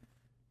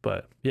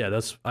 but yeah,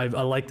 I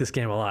like this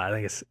game a lot.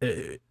 I think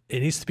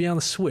it needs to be on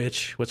the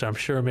Switch, which I'm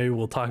sure maybe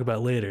we'll talk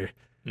about later.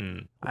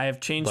 I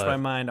have changed my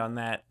mind on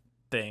that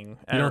thing.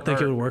 You don't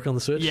think it would work on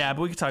the Switch? Yeah,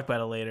 but we could talk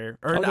about it later.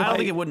 Or I don't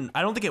think it wouldn't.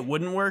 I don't think it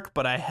wouldn't work,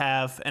 but I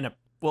have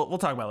we'll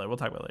talk about it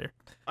later.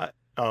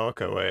 Oh,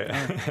 okay, wait.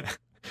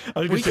 I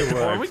was going to say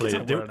where I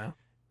played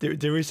it.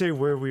 Did we say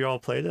where we all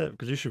played it?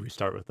 Because usually we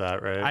start with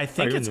that, right? I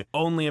think it's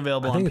only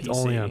available on PC. It's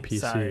only on PC.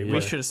 Sorry, we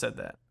should have said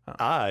that.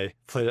 I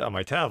played it on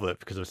my tablet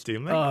because of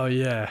Steam Link. Oh,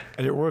 yeah.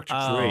 And it worked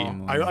great.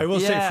 I will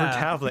say for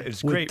tablet,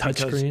 it's With great because...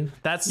 touchscreen?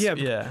 That's,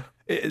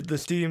 The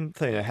Steam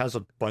thing, it has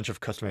a bunch of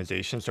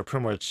customization, so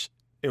pretty much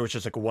it was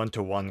just like a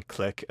 1-to-1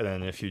 click, and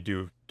then if you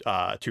do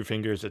 2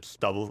 fingers, it's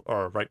double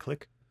or right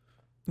click,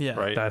 Yeah.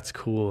 right? That's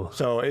cool.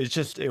 So it's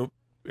just it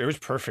was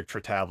perfect for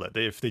tablet.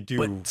 If they do,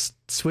 But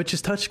Switch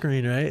is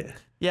touchscreen, right?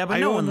 Yeah, but I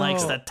no don't one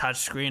likes know. that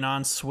touchscreen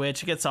on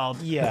Switch. It gets all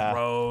Yeah.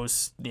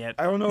 gross. Yeah.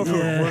 I don't know if it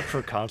Yeah. would work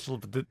for console,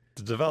 but the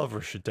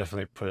developer should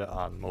definitely put it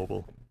on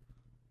mobile.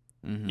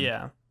 Mhm.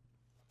 Yeah.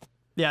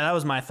 Yeah, that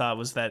was my thought,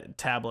 was that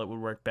tablet would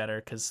work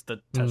better because the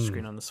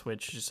touchscreen on the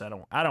Switch, just I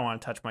don't want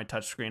to touch my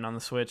touchscreen on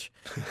the Switch.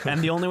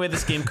 And the only way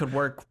this game could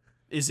work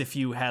is if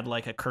you had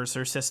like a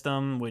cursor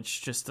system,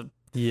 which just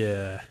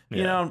Yeah.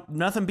 you know,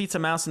 nothing beats a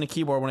mouse and a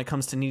keyboard when it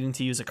comes to needing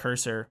to use a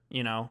cursor.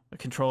 You know, a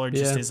controller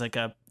just Yeah. is like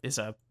a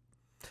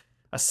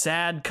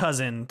sad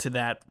cousin to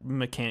that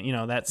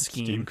that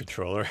scheme. Steam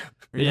controller.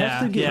 They'd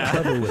have to get yeah.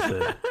 clever with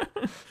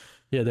it.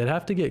 Yeah, they'd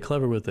have to get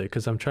clever with it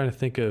because I'm trying to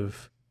think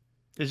of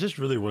It just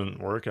really wouldn't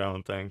work, I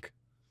don't think.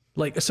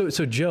 like so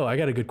Joe, I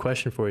got a good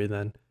question for you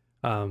then.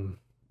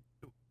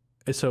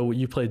 So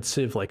you played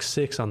Civ like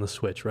 6 on the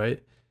Switch,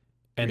 right?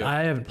 And Yeah.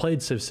 I haven't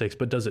played Civ 6,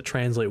 but does it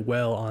translate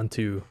well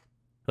onto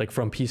like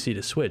from PC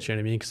to Switch? You know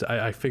what I mean? Because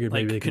I figured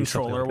maybe Like they could do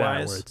something like that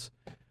controller-wise? where it's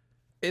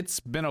It's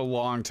been a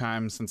long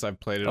time since I've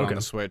played it on Okay.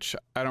 the Switch.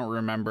 I don't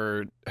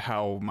remember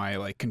how my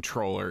like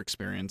controller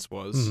experience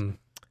was. Mhm.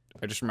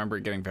 I just remember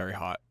it getting very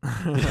hot.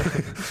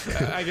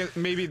 I guess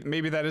maybe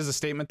that is a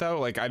statement though.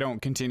 Like I don't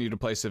continue to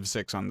play Civ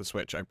 6 on the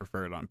Switch. I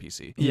prefer it on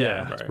PC.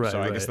 Yeah. right, so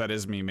I right. guess that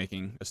is me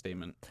making a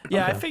statement.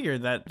 Yeah, I Okay.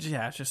 figured that.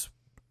 Yeah,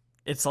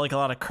 it's like a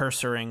lot of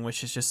cursoring,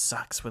 which is just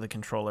sucks with a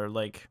controller.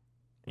 Like,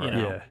 you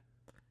know, Yeah.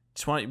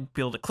 just want to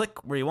be able to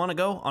click where you want to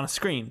go on a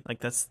screen. Like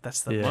that's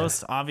the Yeah.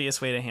 most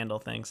obvious way to handle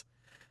things.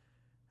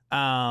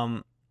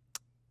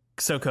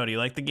 So Cody, you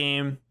like the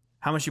game?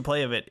 How much you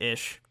play of it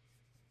ish?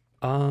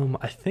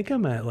 I think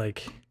I'm at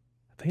like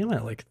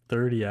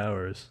 30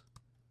 hours.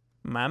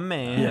 My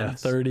man. Yeah,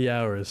 30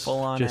 hours. Full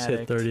on Just hit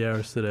addict. 30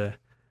 hours today.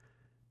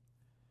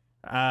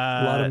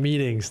 A lot of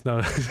meetings.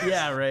 No.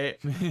 Yeah, right.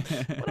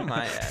 What am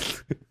I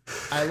at?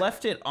 I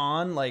left it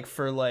on like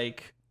for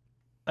like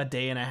a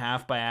day and a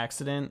half by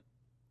accident.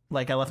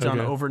 Like I left it on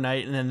Okay.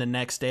 overnight, and then the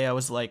next day I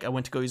was like, I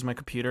went to go use my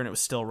computer and it was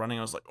still running.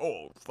 I was like,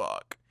 oh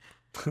fuck.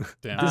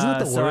 Damn. Isn't it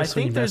the So I worst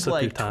when you think there's mess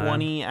up your like time?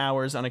 20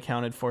 hours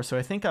unaccounted for. So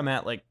I think I'm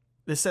at like,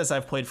 this says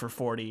I've played for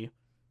 40.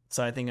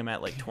 So I think I'm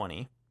at like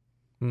 20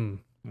 Hmm.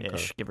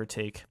 ish, give or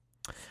take.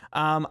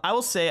 I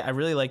will say I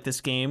really like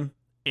this game.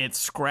 It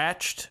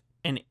scratched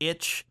an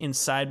itch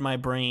inside my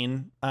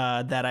brain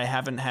that I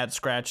haven't had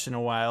scratched in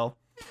a while.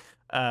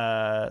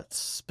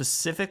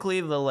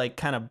 Specifically the like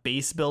kind of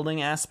base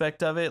building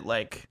aspect of it,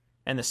 like,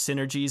 and the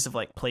synergies of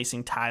like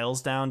placing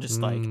tiles down, just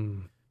like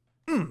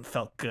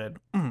felt good.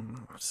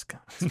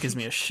 It gives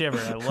me a shiver.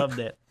 I loved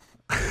it.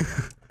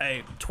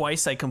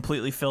 Twice I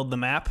completely filled the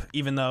map,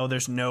 even though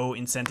there's no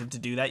incentive to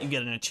do that. You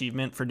get an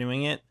achievement for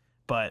doing it,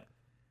 but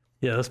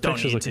Yeah, those Don't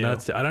pictures need look to.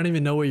 nuts. I don't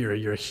even know where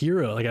you're a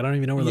hero. Like I don't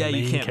even know where the yeah,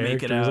 main you can't make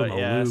character it is out. on the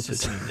Yeah,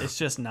 loop. it's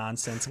just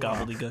nonsense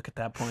gobbledygook at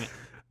that point.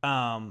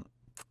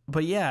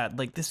 But yeah,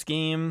 like this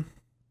game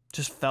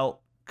just felt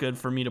good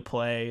for me to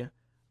play.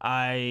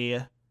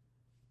 I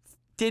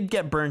did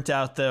get burnt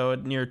out though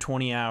at near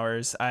 20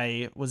 hours.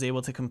 I was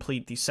able to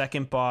complete the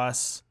second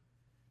boss,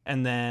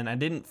 and then I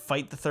didn't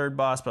fight the third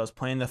boss, but I was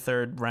playing the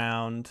third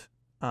round.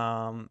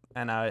 And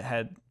I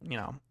had,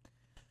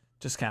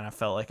 just kind of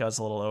felt like I was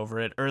a little over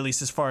it, or at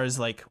least as far as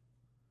like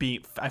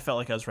I felt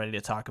like I was ready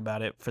to talk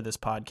about it for this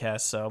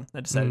podcast, so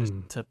I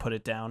decided to put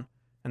it down,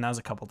 and that was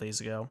a couple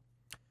days ago.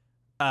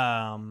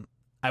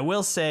 I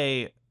will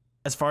say,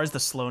 as far as the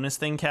slowness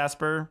thing,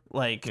 Casper,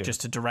 like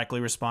just to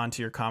directly respond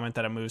to your comment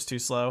that it moves too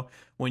slow,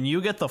 when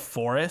you get the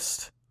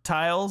forest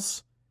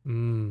tiles,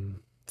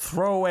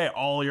 throw away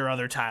all your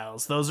other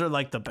tiles. Those are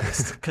like the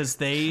best because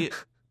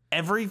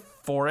every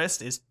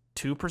forest is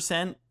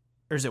 2%,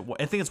 or is it?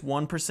 I think it's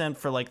 1%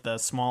 for like the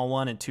small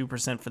one and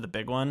 2% for the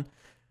big one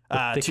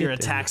to your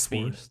attack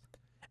speed.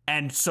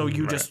 And so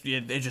you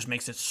it just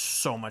makes it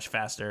so much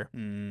faster.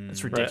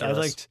 It's ridiculous. Right. I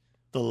liked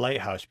the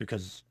lighthouse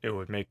because it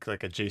would make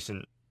like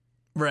adjacent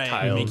Right,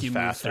 tiles make you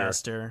faster. move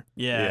faster.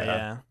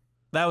 Yeah.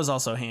 That was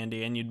also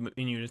handy, and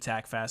you'd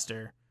attack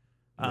faster.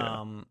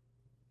 Yeah.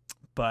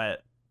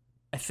 But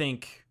I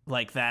think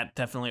like that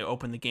definitely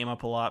opened the game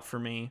up a lot for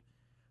me.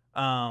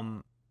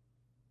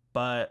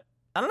 But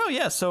I don't know.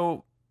 Yeah,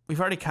 so we've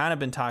already kind of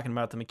been talking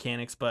about the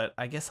mechanics, but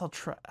I guess I'll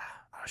try.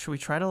 Should we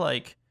try to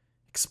like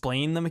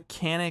explain the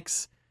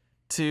mechanics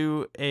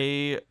to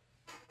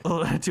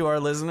our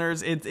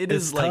listeners? It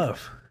is like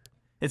tough.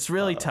 it's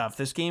really tough.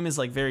 This game is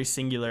like very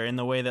singular in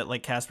the way that,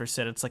 like Casper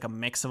said, it's like a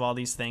mix of all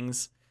these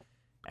things,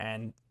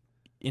 and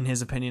in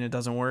his opinion, it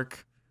doesn't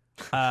work.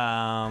 It's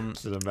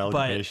an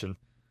amalgamation.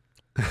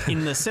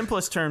 In the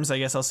simplest terms, I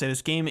guess I'll say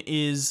this game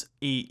is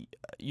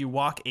you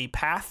walk a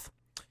path,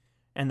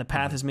 and the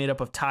path is made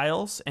up of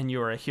tiles, and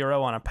you're a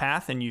hero on a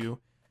path, and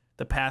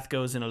the path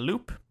goes in a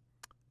loop.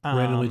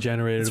 Randomly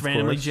generated. It's of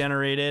randomly course.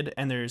 generated,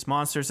 and there's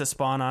monsters that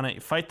spawn on it. You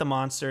fight the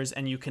monsters,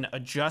 and you can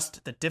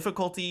adjust the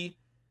difficulty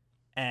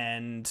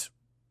and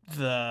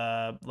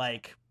the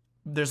like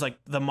there's like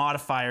the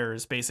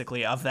modifiers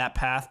basically of that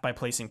path by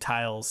placing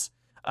tiles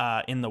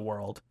in the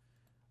world.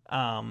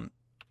 And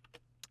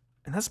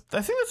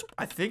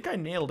I think I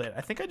nailed it.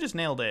 I think I just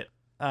nailed it.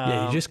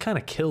 Yeah, you just kind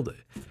of killed it.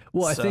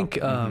 Well, I think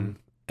an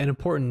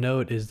important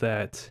note is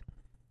that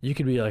you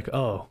could be like,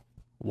 oh,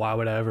 why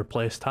would I ever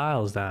place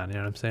tiles down? You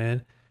know what I'm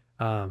saying?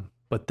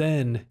 But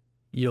then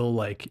you'll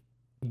like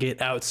get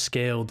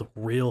outscaled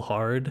real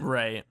hard.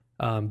 Right.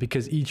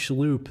 Because each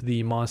loop,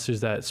 the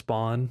monsters that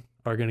spawn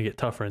are going to get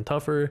tougher and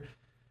tougher.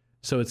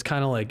 So it's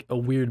kind of like a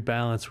weird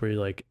balance where you're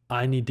like,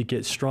 I need to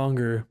get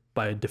stronger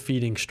by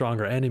defeating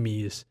stronger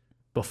enemies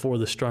before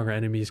the stronger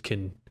enemies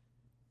can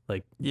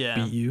like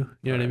beat you.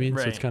 You know what I mean?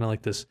 Right. So it's kind of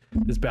like this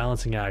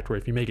balancing act where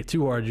if you make it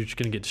too hard, you're just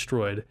going to get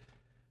destroyed.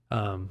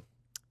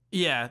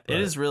 Yeah, it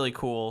is really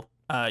cool.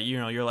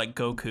 You're like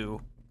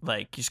Goku.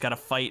 Like, you just gotta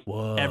fight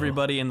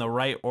everybody in the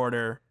right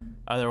order,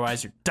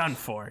 otherwise you're done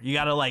for. You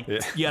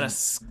gotta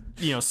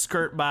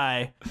skirt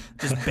by,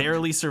 just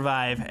barely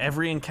survive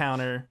every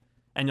encounter,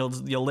 and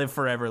you'll live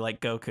forever like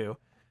Goku.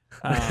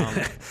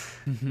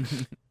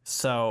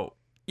 So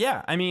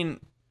yeah, I mean,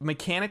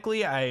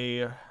 mechanically,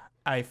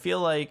 I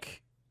feel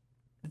like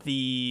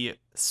the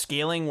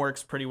scaling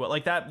works pretty well.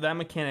 Like that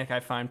mechanic I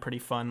find pretty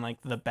fun, like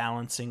the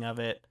balancing of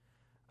it.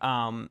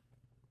 Yeah,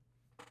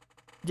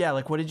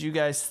 like what did you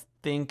guys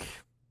think?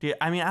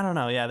 I mean, I don't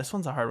know. Yeah, this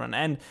one's a hard one.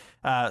 And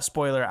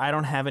spoiler, I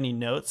don't have any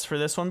notes for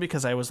this one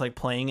because I was like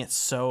playing it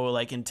so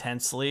like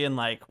intensely and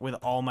like with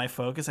all my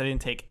focus. I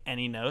didn't take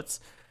any notes.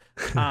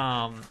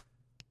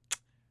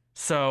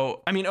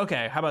 So, I mean,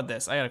 okay, how about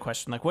this? I got a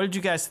question. Like, what did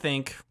you guys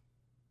think?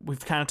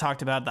 We've kind of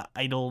talked about the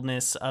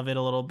idleness of it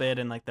a little bit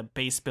and like the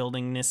base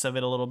buildingness of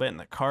it a little bit and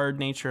the card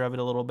nature of it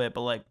a little bit.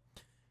 But like,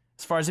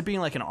 as far as it being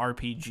like an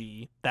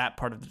RPG, that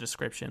part of the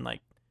description,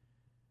 like,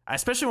 I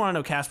especially want to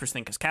know Casper's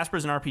thing because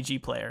Casper's an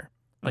RPG player.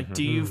 Like,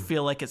 do you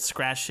feel like it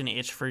scratched an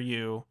itch for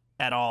you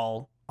at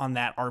all on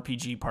that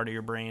RPG part of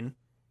your brain?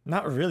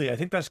 Not really. I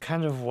think that's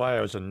kind of why I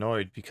was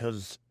annoyed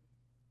because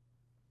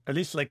at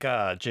least like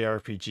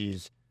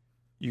JRPGs,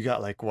 you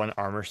got like one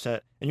armor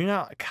set and you're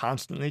not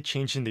constantly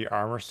changing the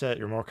armor set.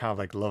 You're more kind of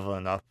like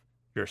leveling up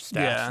your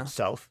stats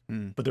itself.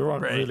 But there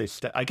weren't really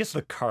I guess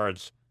the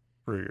cards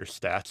were your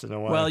stats in a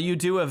way. Well, you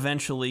do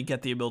eventually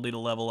get the ability to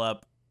level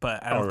up,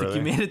 but I don't think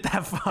you made it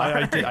that far.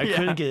 I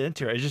couldn't get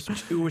into it.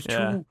 It was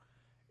too...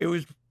 It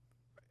was,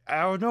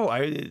 I don't know,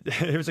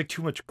 it was like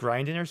too much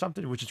grinding or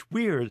something, which is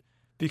weird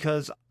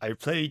because I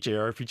play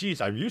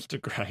JRPGs. I'm used to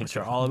grinding. Which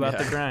are all about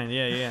the grind.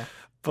 Yeah.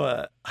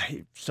 But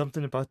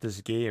something about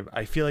this game,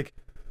 I feel like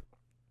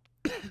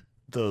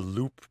the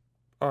loop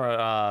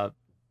or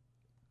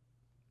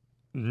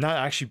not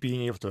actually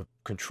being able to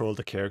control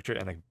the character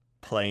and like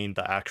playing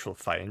the actual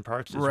fighting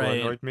parts is what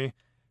annoyed me.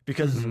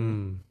 Because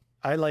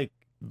I like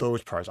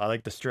those parts. I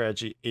like the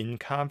strategy in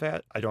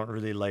combat. I don't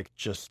really like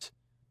just...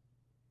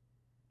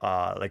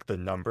 like the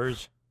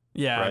numbers.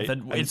 Yeah, right?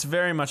 It's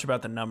very much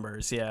about the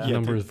numbers. Yeah,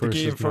 numbers the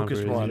versus game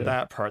focused more on numbers,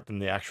 that part than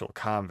the actual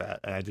combat,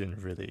 and I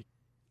didn't really.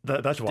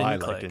 That's what I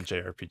liked in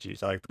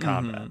JRPGs. I like the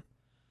combat.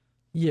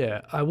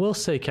 Yeah, I will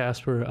say,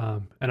 Casper,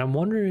 and I'm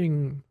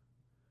wondering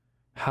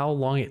how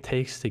long it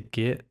takes to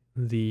get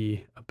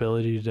the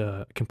ability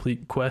to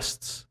complete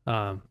quests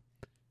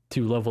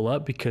to level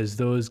up, because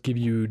those give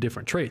you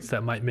different traits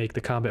that might make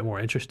the combat more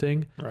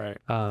interesting, right?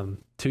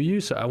 To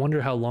you. So I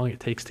wonder how long it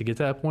takes to get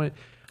to that point.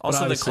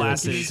 Also, the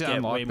classes you get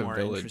unlock way the more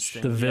village.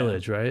 interesting. The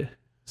village, right?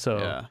 So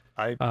yeah.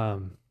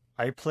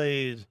 I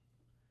played,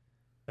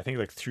 I think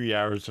like 3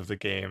 hours of the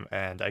game,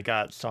 and I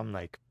got some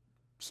like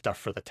stuff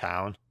for the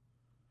town.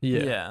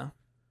 Yeah.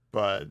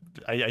 But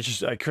I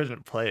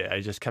couldn't play it. I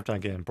just kept on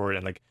getting bored,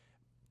 and like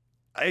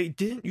I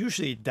didn't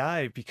usually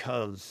die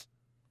because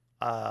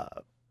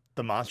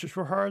the monsters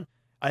were hard.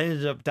 I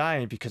ended up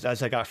dying because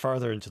as I got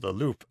farther into the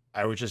loop,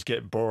 I would just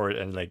get bored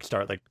and like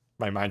start like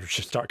my mind would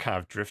just start kind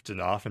of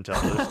drifting off into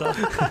other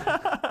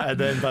stuff. And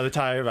then by the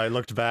time I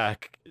looked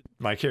back,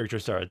 my character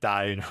started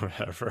dying or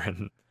whatever,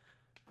 and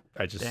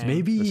I just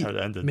that's how it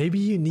ended. Maybe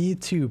you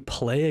need to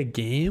play a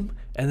game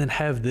and then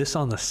have this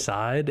on the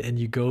side, and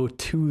you go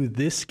to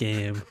this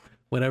game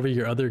whenever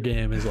your other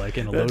game is like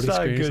in a loading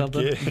screen or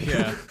something.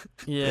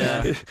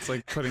 Yeah. It's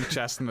like putting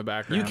chess in the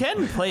background. You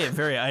can play it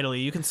very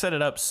idly. You can set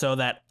it up so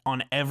that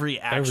on every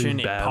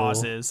action it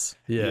pauses.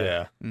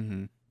 Yeah.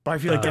 Mm-hmm. But I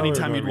feel like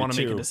anytime you'd want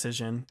to make a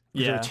decision.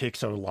 Yeah. It would take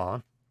so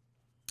long.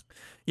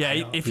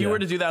 Yeah, if you were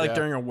to do that like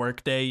during a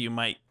work day, you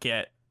might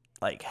get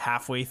like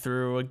halfway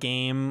through a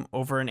game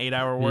over an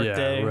 8-hour work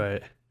day. Yeah,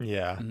 right.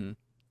 Yeah. Mm-hmm.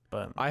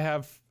 But I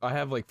have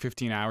like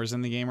 15 hours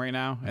in the game right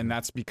now, and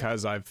that's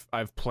because I've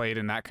played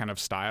in that kind of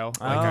style.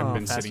 Like I've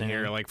been sitting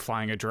here like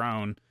flying a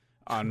drone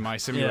on my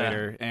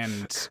simulator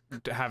and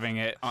having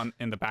it on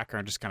in the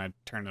background, just kind of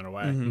turning it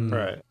away. Mm-hmm.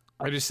 Right.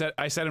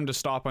 I set him to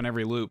stop on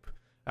every loop.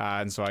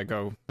 And so I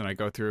go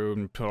through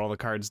and put all the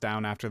cards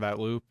down after that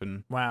loop,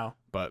 and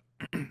but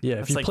yeah,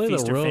 if you like play the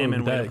feast or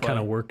famine rogue, way to that play. kind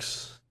of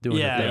works. Doing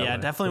it that way.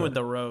 Definitely with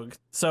the rogue.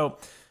 So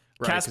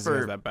Right, 'cause he has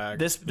Casper, that bag.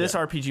 this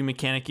RPG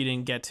mechanic you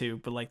didn't get to,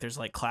 but like there's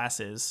like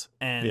classes,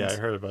 and Yeah, I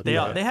heard about they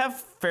that. they have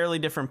fairly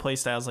different play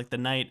styles. Like the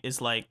knight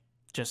is like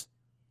just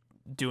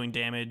doing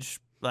damage,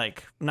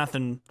 like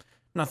nothing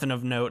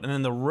of note, and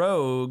then the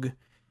rogue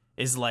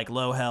is like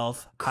low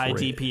health, high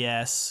Crit.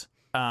 DPS,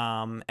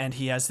 and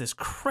he has this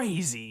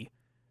crazy.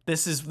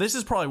 This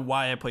is probably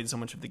why I played so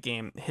much of the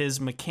game. His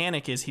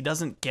mechanic is he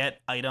doesn't get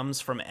items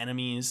from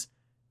enemies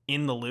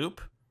in the loop.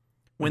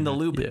 When the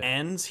loop Yeah.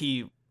 ends,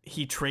 he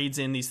trades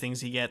in these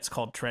things he gets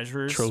called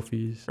treasures,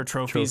 Trophies.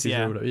 trophies,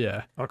 yeah. or whatever.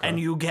 Yeah. Okay. And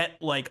you get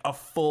like a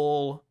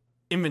full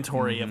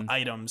inventory Mm-hmm. of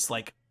items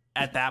like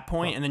at that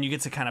point, and then you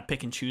get to kind of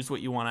pick and choose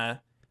what you want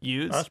to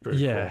use. That's pretty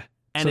Yeah. cool.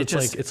 And so it it's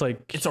just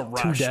like it's a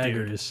rush, two dude.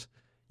 daggers.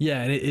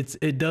 Yeah, and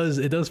it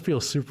does feel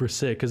super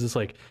sick because it's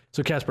like,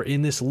 so Casper,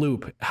 in this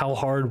loop, how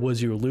hard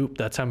was your loop?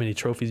 That's how many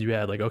trophies you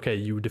had. Like, okay,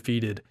 you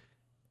defeated,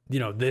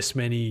 this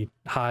many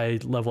high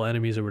level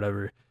enemies or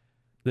whatever.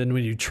 Then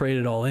when you trade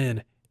it all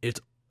in,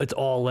 it's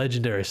all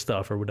legendary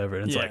stuff or whatever.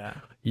 And it's like, Yeah.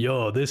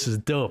 yo, this is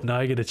dope. Now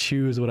I get to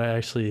choose what I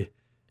actually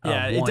Yeah,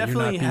 want. it You're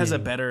definitely not has a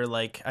being- better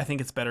like. I think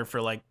it's better for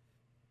like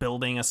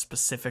building a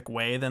specific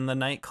way than the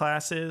knight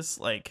classes.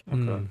 Like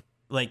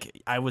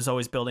I was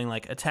always building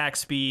like attack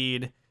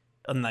speed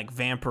and like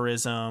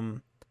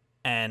vampirism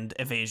and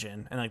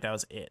evasion, and like that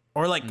was it.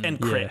 Or like and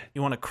crit. Yeah.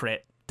 You want to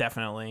crit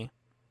definitely,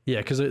 Yeah,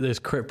 because there's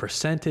crit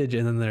percentage,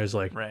 and then there's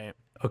like, right?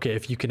 okay,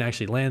 if you can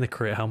actually land the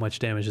crit, how much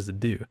damage does it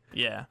do?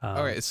 Yeah.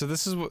 Okay, so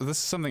this is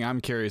something I'm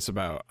curious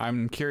about.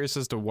 I'm curious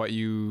as to what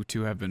you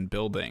two have been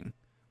building.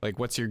 Like,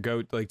 what's your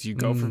go? Like, do you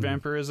go for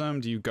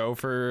vampirism? Do you go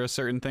for a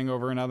certain thing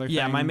over another?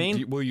 Yeah, thing? my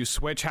main- Will you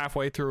switch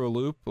halfway through a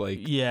loop? Like,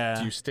 Yeah.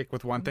 do you stick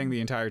with one thing the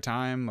entire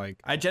time? Like,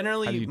 I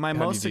generally How do you- my how do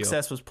you most deal?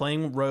 success was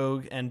playing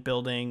rogue and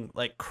building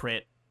like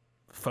crit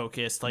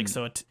focused. Hmm. Like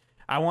so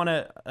I want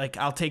to like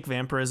I'll take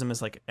vampirism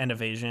as like an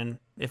evasion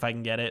if I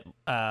can get it.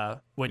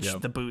 Which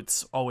Yep. the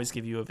boots always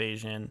give you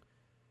evasion.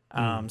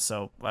 Hmm.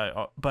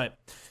 But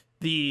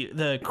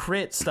the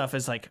crit stuff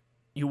is like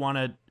you want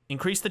to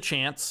increase the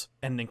chance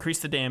and increase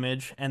the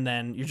damage, and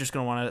then you're just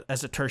going to want to,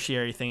 as a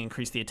tertiary thing,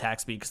 increase the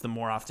attack speed, because the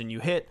more often you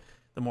hit,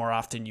 the more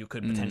often you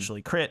could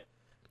potentially crit.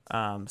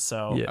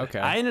 So Yeah. okay.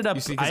 I ended up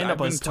You see, 'cause I ended I've up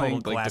been as total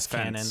playing, like, glass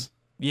cannon. defense.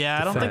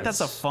 Yeah, I don't think that's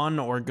a Defense. fun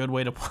or good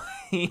way to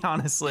play,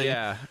 honestly.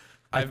 Yeah.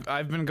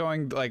 I've been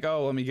going like,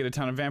 oh, let me get a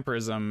ton of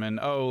vampirism, and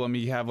oh, let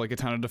me have like a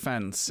ton of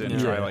defense, and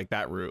try Yeah. like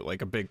that route,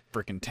 like a big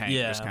freaking tank,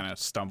 Yeah. just kind of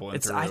stumbling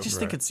It's through. I just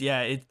think it's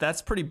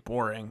that's pretty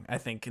boring, I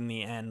think, in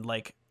the end.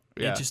 Like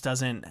Yeah. it just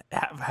doesn't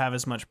have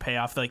as much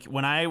payoff. Like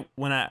when I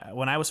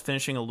was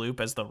finishing a loop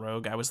as the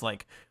rogue, I was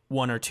like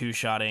 1 or 2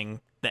 shotting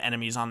the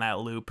enemies on that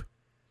loop.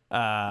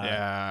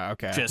 yeah,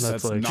 okay. just-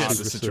 that's That's, like, not the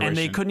super sick. situation. And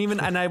they couldn't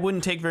even and I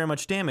wouldn't take very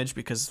much damage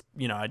because,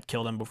 I'd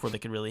kill them before they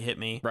could really hit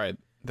me. Right.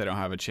 They don't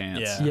have a chance.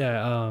 Yeah.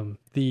 Yeah,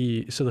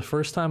 the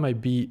first time I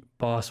beat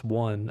boss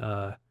 1,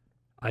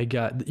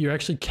 you're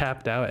actually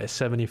capped out at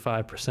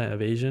 75%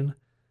 evasion.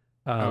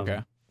 Okay.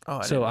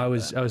 Oh, So I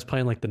was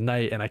playing like the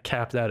knight, and I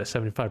capped out at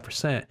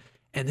 75%,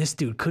 and this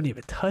dude couldn't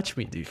even touch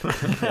me, dude.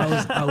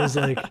 I was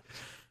like,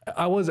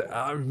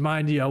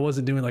 mind you, I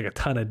wasn't doing like a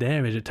ton of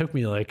damage. It took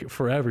me like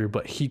forever,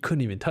 but he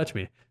couldn't even touch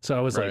me. So I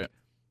was Right.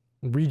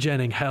 like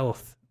regenning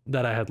health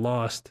that I had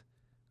lost,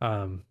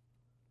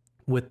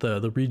 with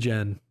the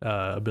regen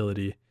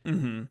ability.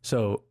 Mm-hmm.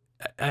 So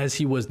as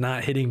he was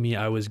not hitting me,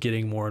 I was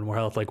getting more and more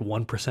health, like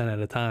 1% at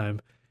a time.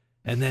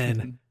 And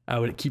then I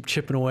would keep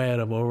chipping away at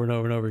him over and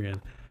over and over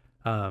again.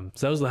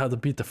 So that was how to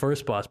beat the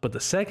first boss. But the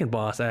second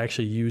boss, I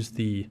actually used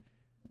the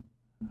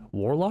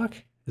Warlock?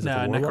 Is it No,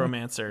 the Warlock?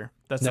 Necromancer.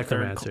 That's the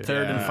Necromancer.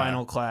 third and Yeah.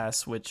 final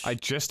class, which I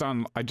just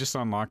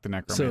unlocked the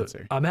So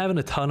necromancer. I'm having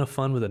a ton of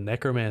fun with a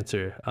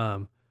Necromancer.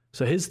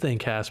 So his thing,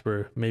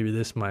 Casper, maybe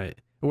this might...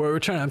 I'm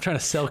trying to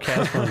sell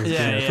Casper on this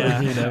game. I feel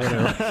like me and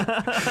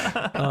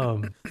Evan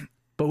are-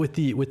 But with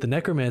the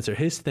Necromancer,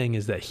 his thing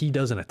is that he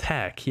doesn't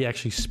attack. He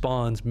actually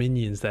spawns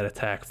minions that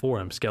attack for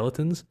him,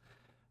 skeletons.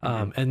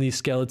 And these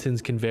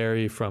skeletons can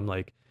vary from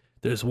like,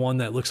 there's one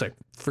that looks like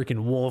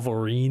freaking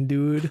Wolverine,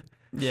 dude.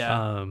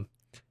 yeah.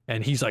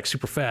 And he's like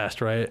super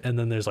fast, right? And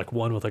then there's like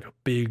one with like a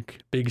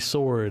big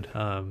sword,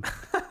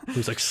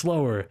 who's like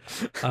slower.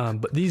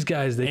 But these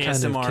guys, they kind of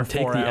ASMR can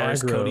take 4 the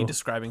hours, Cody aggro.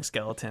 describing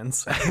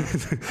skeletons.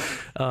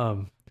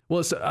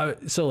 Well,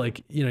 so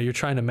like, you're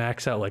trying to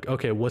max out like,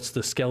 okay, what's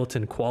the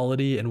skeleton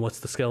quality and what's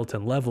the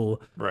skeleton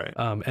level? Right.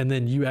 And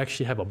then you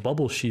actually have a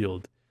bubble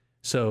shield.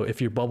 So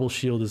if your bubble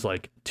shield is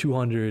like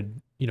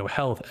 200,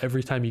 health,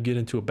 every time you get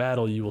into a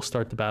battle, you will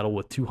start the battle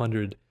with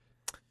 200,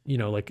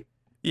 like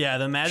Yeah,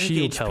 the magic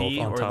Shield HP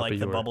health on or top like of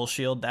the your- bubble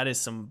shield, that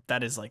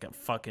is like a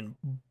fucking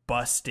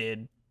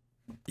busted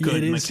Yeah,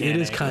 good it is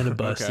mechanic. kind of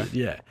busted. Okay.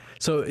 Yeah.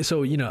 So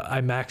when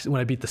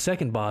I beat the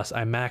second boss,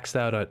 I maxed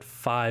out at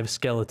 5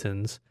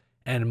 skeletons,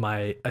 and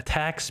my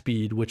attack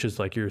speed, which is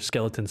like your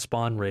skeleton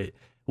spawn rate,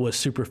 was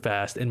super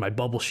fast, and my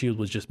bubble shield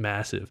was just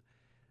massive.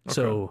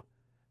 So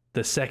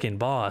the second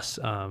boss,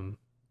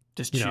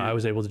 Just I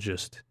was able to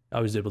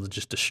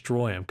just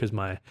destroy him because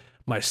my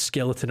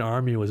skeleton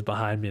army was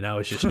behind me, and I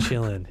was just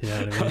chilling. You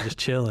know what I mean? Just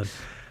chilling.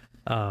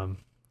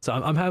 So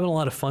I'm having a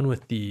lot of fun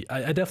with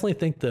I definitely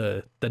think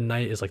the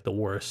knight is like the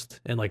worst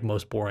and like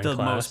most boring The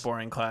class. most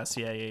boring class.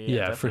 Yeah,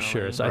 Yeah, for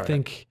sure. definitely. So I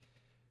think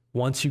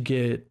once you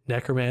get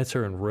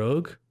necromancer and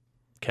rogue,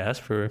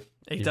 Casper,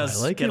 It you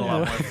does might like get it, a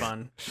lot yeah. more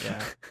fun.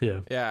 Yeah. Yeah.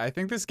 Yeah, I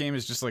think this game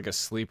is just like a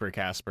sleeper,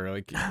 Casper.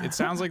 Like, it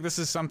sounds like this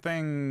is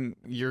something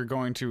you're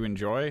going to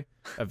enjoy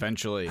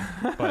eventually.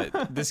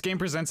 But this game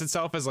presents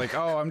itself as like,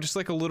 oh, I'm just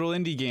like a little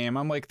indie game.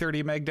 I'm like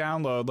 30 meg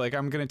download. Like,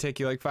 I'm gonna take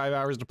you like 5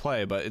 hours to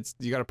play. But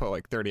you got to put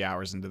like 30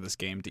 hours into this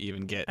game to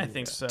even get I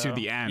think so. to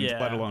the end, Yeah.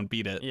 let alone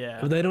beat it. Yeah.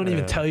 But they don't even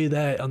Yeah. tell you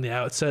that on the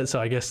outset. So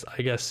I guess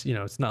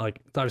it's not like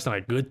it's obviously not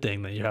a good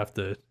thing that you have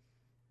to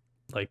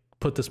like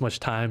put this much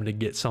time to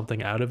get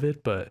something out of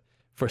it. But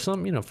for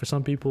some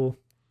people,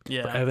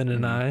 Yeah. for Evan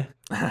and I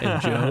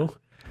and Joe,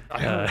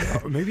 I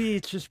don't know. Maybe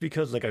it's just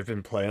because like I've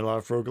been playing a lot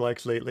of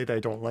roguelikes lately that I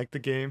don't like the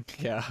game.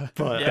 Yeah.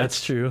 But Yeah.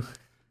 that's true.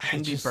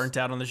 Can be burnt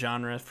out on the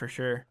genre for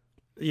sure.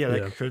 yeah,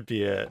 that Yeah. could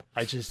be it.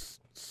 I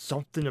just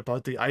something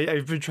about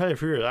I've been trying to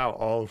figure it out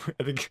all.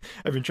 I think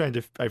I've been trying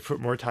to. I put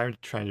more time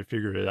trying to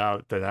figure it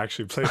out than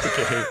actually play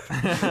the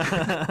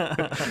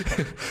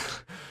game.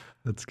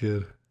 That's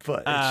good.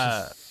 But it's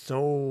just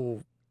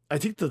so. I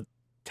think the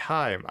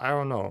time. I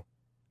don't know.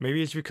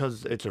 Maybe it's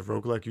because it's a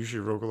roguelike.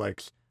 Usually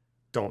roguelikes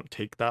don't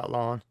take that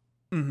long.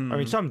 Mhm. I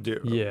mean, some do.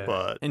 Yeah.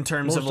 But in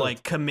terms of most of-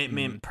 like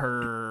commitment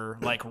per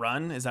like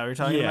run, is that what you're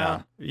talking yeah,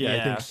 about? yeah,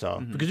 I think so.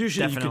 Mhm. Because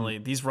usually you can- Definitely.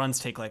 These runs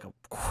take like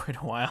quite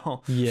a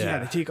while. yeah, Yeah.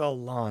 they take a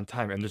long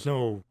time, and there's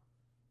no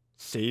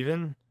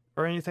saving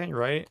or anything,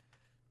 right?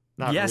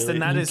 Not Yes, really. then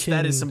that You is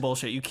can- some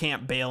bullshit. You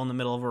can't bail in the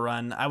middle of a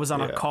run. I was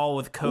on a Yeah. call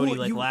with Cody Well,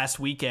 like you- last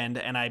weekend,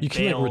 and I You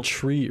can bailed. like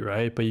retreat,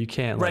 right? But you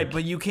can't Right, like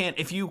but you can't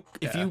if you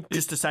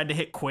just decide to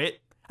hit quit.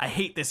 I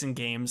hate this in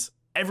games.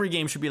 Every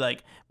game should be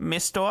like,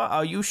 "Mister,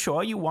 are you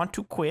sure you want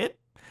to quit?"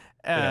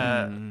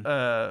 And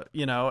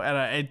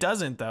it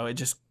doesn't though.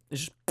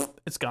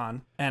 It's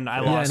gone, and I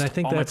lost. yeah, and I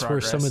think all my that's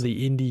where some progress. of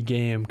the indie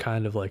game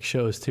kind of like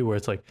shows too, where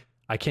it's like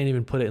I can't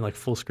even put it in like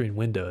full screen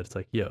window. It's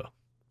like, yo,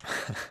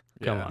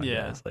 come Yeah. on,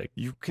 Yeah. guys. Like,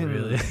 You can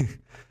really?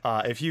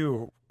 if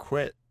you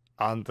quit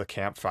on the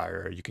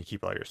campfire, you can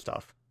keep all your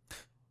stuff.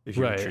 If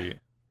you Right. retreat.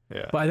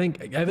 Yeah. But I think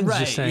Evan's Right,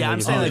 just saying. yeah, like,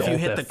 I'm saying you like if you alt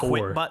hit the F4,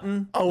 quit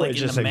button, Oh, like it's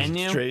in just, the like,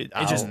 menu, straight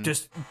it just out.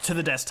 just to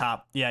the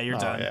desktop. Yeah, you're Oh,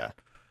 done. yeah.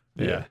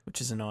 Yeah. Which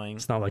is annoying.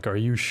 It's not like, are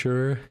you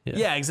sure?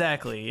 Yeah,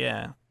 exactly.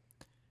 Yeah.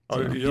 Oh,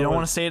 You don't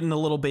want to say it in a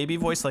little baby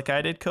voice like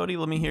I did, Cody?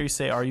 Let me hear you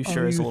say, "Are you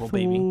sure?" Are as a you little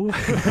baby. fool?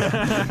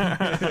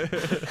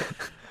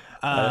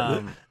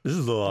 This is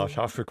a little off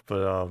topic,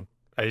 but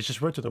I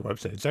just went to the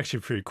website. It's actually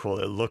pretty cool.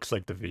 It looks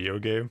like the video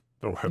game.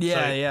 The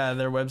website. Yeah,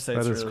 their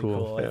website's That is really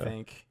cool. cool. I Yeah.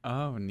 think.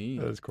 Oh, neat.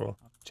 That is cool.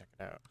 Check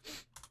it out.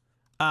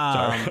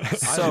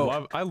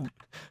 So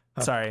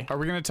sorry. Are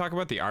we gonna talk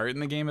about the art in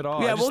the game at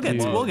all? Yeah, I we'll just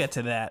get love-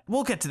 to that.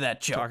 We'll get to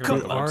that joke. Talking Come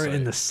about The the on. art website.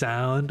 and the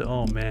sound.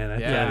 Oh man,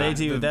 Yeah, they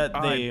do. the-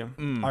 They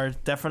mm. are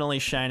definitely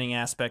shining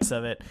aspects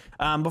of it.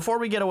 Before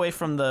we get away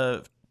from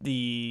the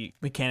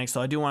mechanics,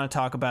 though, I do want to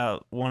talk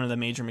about one of the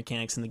major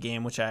mechanics in the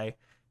game, which I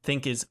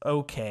think is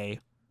okay,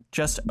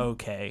 just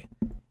okay,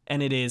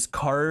 and it is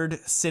card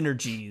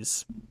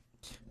synergies.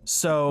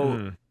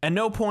 So, at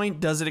no point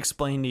does it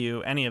explain to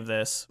you any of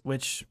this,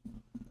 which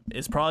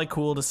is probably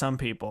cool to some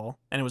people,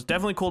 and it was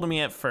definitely cool to me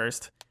at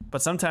first.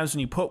 But sometimes when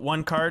you put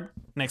one card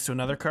next to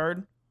another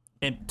card,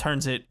 it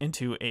turns it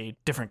into a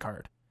different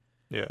card.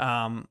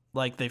 Yeah.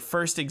 Like the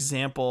first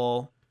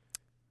example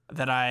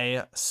that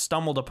I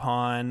stumbled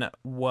upon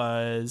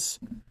was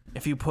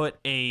if you put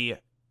a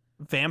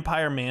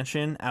vampire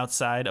mansion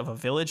outside of a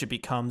village, it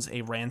becomes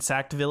a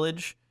ransacked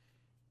village,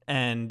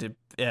 and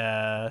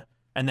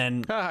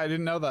then I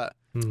didn't know that.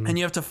 and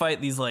you have to fight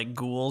these like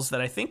ghouls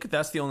that I think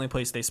that's the only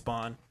place they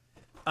spawn.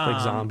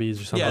 like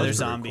zombies or something. Yeah, they're That's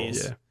pretty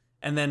zombies. Cool.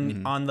 And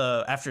then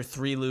after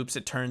 3 loops,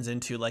 it turns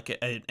into like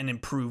an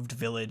improved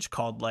village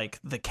called like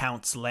the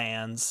Count's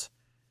Lands.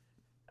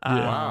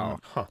 Wow.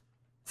 Huh.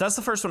 So that's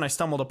the first one I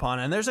stumbled upon,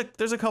 and there's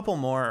a couple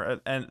more,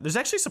 and there's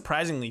actually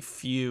surprisingly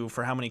few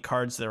for how many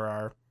cards there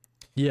are.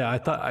 Yeah, I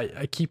thought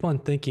I keep on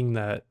thinking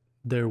that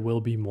there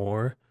will be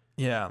more.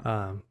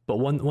 Yeah. But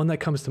one that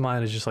comes to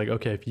mind is just like,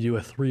 okay, if you do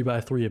a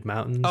 3x3 of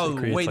mountains. it Oh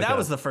creates wait, like that a-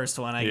 was the first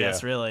one, I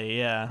guess. Really,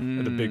 yeah.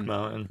 The big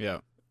mountain. Yeah.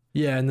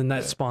 Yeah, and then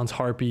that spawns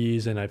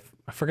harpies, and I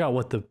forgot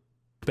what the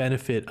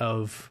benefit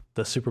of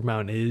the super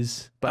mountain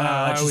is, but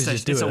I always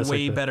just do it's it. a It's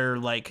way like the- better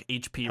like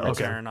HP Okay.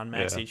 return on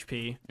max Yeah.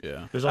 HP.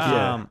 Yeah. There's also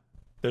Um,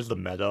 there's the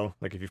meadow.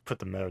 Like if you put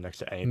the meadow next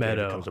to anything,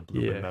 Meadow, it becomes a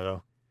blooming yeah.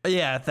 meadow.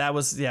 Yeah, that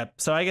was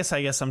So I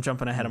guess I'm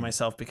jumping ahead of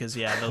myself because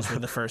those were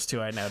the first 2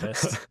 I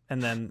noticed,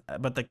 and then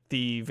but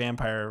the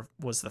vampire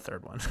was the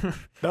third one.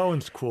 That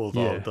one's cool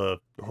though. Yeah. The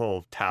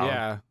whole town.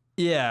 Yeah.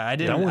 Yeah, I That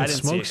didn't. one I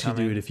didn't see it smokes you,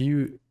 coming. dude. If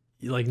you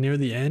like near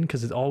the end,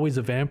 because it's always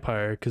a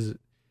vampire. Because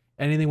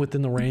anything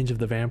within the range of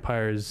the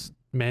vampire's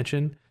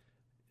mansion,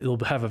 it'll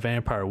have a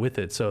vampire with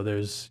it. So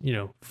there's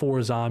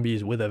 4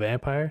 zombies with a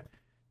vampire.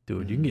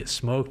 dude, you can get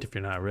smoked if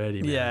you're not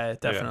ready, man. Yeah,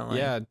 definitely.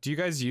 Yeah. Do you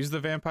guys use the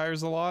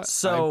vampires a lot?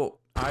 So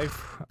I've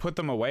put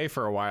them away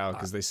for a while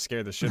because they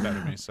scare the shit out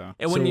of me. So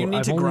and when So you need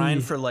I've to grind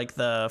only- for like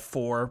the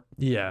four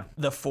Yeah.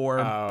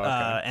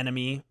 okay.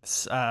 enemy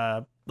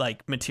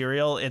like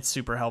material, it's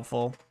super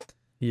helpful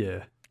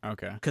Yeah.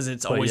 okay. because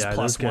it's But always yeah,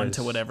 plus those one to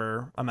guys-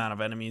 whatever amount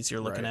of enemies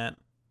you're looking Right. at.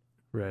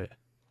 Right.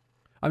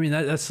 I mean,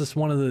 that's just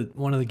one of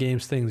the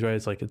game's things, right?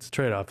 It's like it's a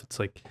trade off. It's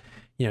like,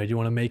 you know, do you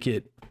want to make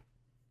it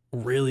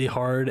really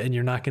hard and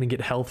you're not going to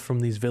get health from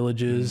these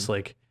villages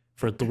like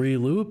for 3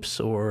 loops,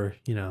 or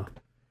you know?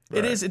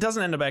 It is. It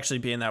doesn't end up actually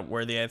being that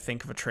worthy, I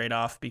think, of a trade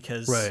off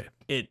because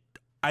Right.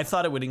 I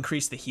thought it would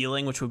increase the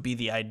healing, which would be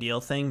the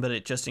ideal thing, but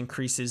it just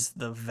increases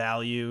the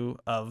value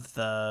of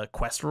the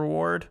quest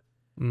reward,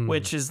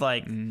 which is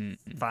like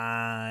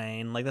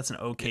fine. Like that's an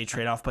okay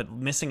trade off, but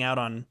missing out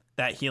on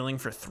that healing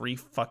for 3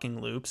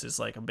 fucking loops is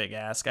like a big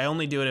ask. I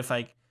only do it if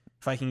I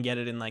can get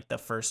it in like the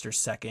first or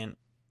second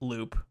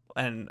loop,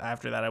 and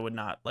after that I would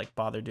not like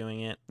bother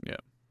doing it. Yeah.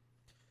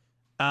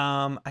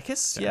 I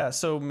guess yeah.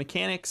 So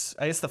mechanics.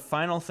 I guess the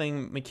final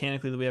thing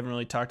mechanically that we haven't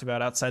really talked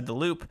about outside the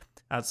loop,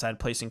 outside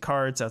placing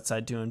cards,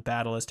 outside doing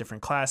battle as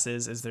different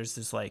classes, is there's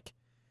this like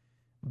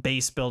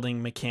base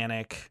building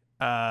mechanic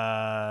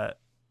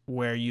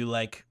where you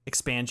like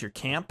expand your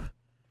camp.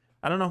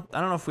 I don't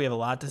know if we have a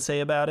lot to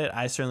say about it.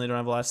 I certainly don't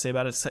have a lot to say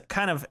about it. It's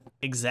kind of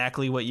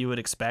exactly what you would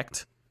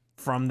expect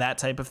from that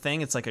type of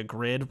thing. It's like a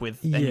grid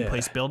with and you Yeah.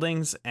 place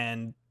buildings,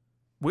 and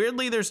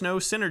weirdly there's no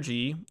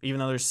synergy, even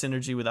though there's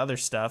synergy with other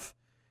stuff.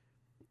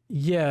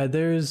 Yeah,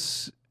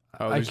 there's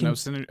Oh, I there's can- no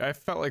synergy. I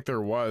felt like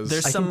there was.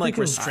 There's I some can like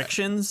think of-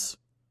 restrictions.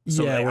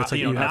 So yeah, like, where it's like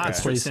you know, have not to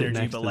strict place it synergy,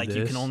 next but to like you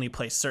can this. only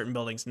place certain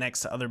buildings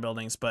next to other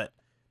buildings, but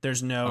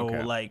there's no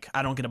Okay. like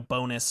I don't get a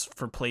bonus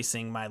for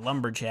placing my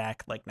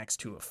lumberjack like next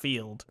to a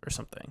field or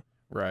something.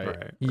 right.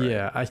 Right.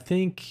 Yeah, I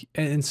think,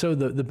 and so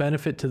the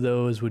benefit to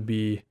those would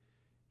be,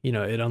 you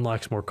know, it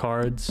unlocks more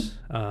cards.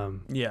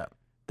 Yeah.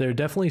 There are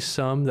definitely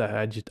some that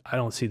I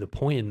don't see the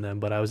point in them,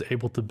 but I was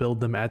able to build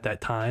them at that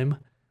time.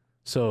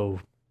 So,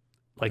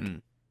 like,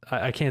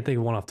 I can't think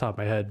of one off the top of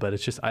my head, but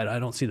it's just I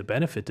don't see the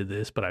benefit to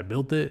this, but I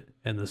built it,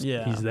 and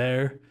Yeah. he's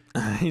there.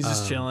 He's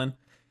just chilling.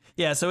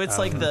 Yeah, so it's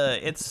like know.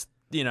 it's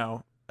you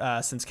know,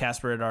 since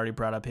Casper had already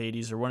brought up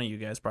Hades, or one of you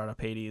guys brought up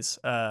Hades,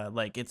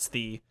 like it's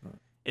the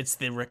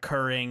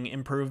recurring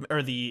improvement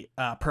or the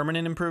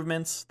permanent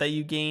improvements that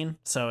you gain.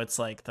 So it's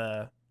like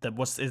the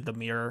what's is the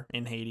mirror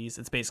in Hades.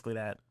 It's basically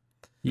that.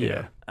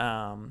 Yeah.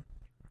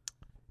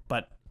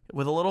 But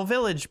with a little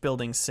village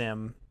building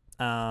sim,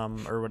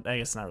 or what, I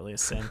guess not really a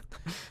sim.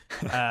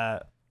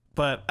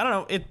 But I don't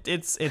know.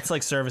 It's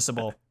like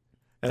serviceable.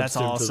 Add That's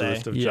sim all I'll to the say.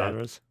 list of Yeah.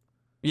 genres.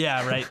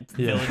 Yeah, right.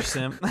 Yeah. Village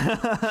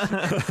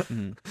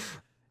sim.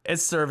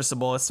 It's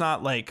serviceable. It's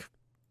not like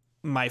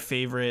my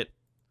favorite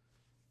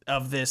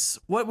of this.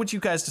 What would you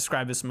guys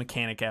describe this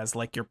mechanic as?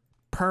 Like your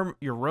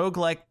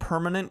roguelike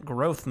permanent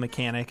growth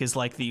mechanic is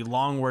like the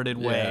long-worded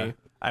way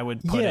I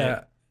would put Yeah.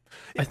 it.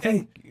 I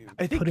think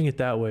I think putting it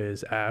that way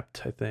is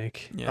apt. I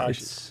think. Yeah.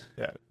 It's,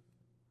 yeah.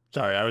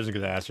 Sorry, I wasn't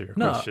gonna answer your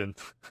No. question.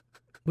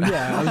 well,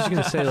 yeah, I was just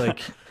gonna say, like,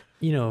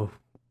 you know,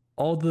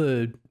 all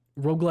the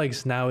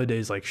roguelikes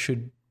nowadays like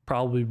should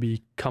probably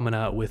be coming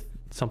out with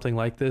something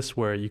like this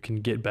where you can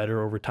get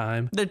better over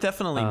time. They're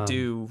definitely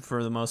do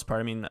for the most part.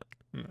 I mean,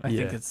 I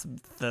think Yeah. it's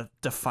the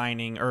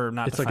defining or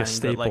not It's like a defining,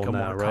 staple but like a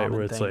now, more right? common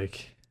Where it's thing.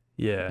 like,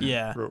 yeah,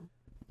 yeah,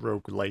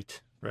 Rogue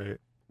light, right?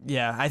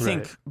 yeah. I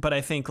think, Right. but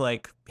I think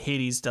like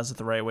Hades does it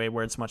the right way,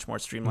 where it's much more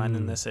streamlined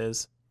than this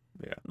is.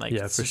 Yeah. Like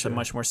Yeah, it's for just sure. a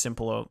much more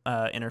simple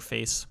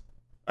interface.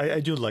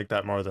 I do like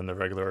that more than the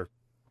regular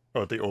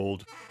or the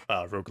old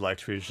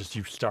roguelikes where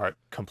you start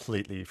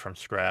completely from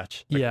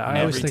scratch. Like, yeah.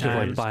 I always Every think of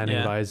time, like Binding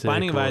of Isaac.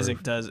 Binding of or Isaac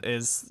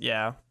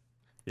yeah.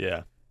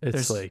 It's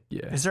there's- like,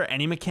 yeah, Is there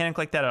any mechanic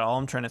like that at all?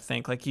 I'm trying to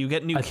think. Like you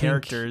get new I think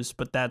characters,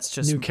 but that's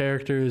just new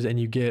characters, and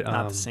you get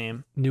not the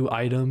same. new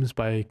items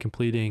by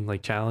completing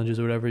like challenges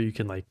or whatever. You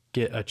can like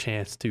get a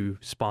chance to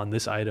spawn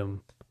this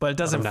item. But it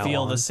doesn't from now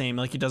feel the on. same.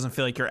 Like it doesn't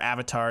feel like your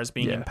avatar is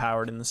being Yeah.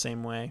 empowered in the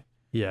same way.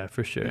 Yeah,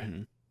 for sure.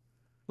 Mm-hmm.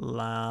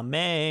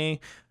 Lame.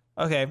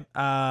 Okay.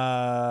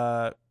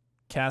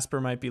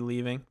 Casper might be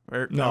leaving.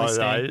 Or No, are we I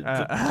staying?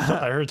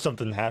 I heard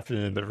something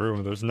happening in the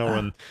room. There's no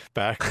one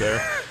back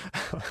there.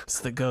 It's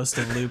the ghost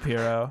of Loop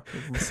Hero.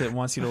 It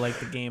wants you to like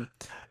the game.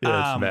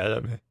 Yeah, it's mad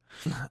at me.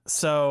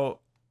 So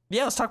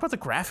yeah, let's talk about the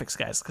graphics,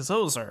 guys, because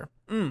those are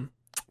Dude,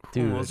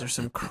 those are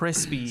some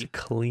crispy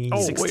clean.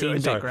 Oh, wait,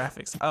 16-bit sorry.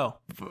 graphics. Oh,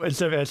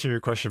 Instead of answering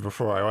your question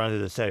before, I wanted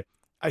to say,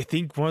 I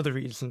think one of the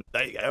reasons,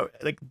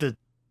 like the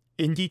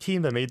indie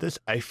team that made this,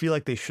 I feel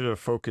like they should have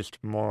focused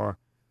more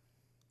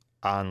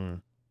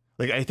on,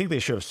 like, I think they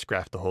should have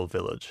scrapped the whole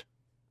village.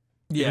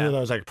 Even yeah. though that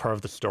was like part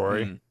of the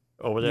story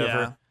or whatever.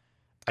 Yeah.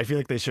 I feel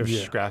like they should have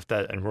Yeah. scrapped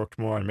that and worked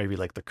more on maybe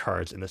like the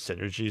cards and the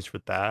synergies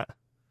with that.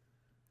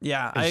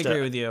 Yeah, I Instead-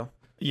 agree with you.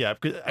 Yeah,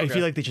 because I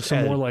feel like they just So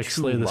added more like too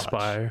Slay the much.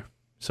 Spire.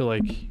 So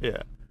like,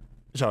 Yeah.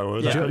 Sorry, what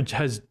was Yeah. that?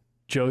 has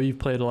Joe, you've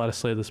played a lot of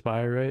Slay the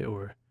Spire, right?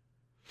 Or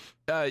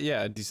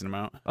Yeah, a decent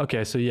amount.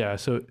 okay, so yeah,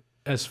 so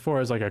as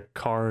far as like a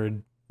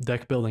card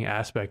deck building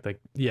aspect, like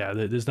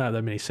there's not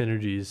that many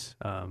synergies.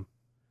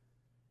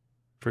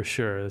 For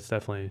sure, it's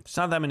definitely It's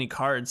not that many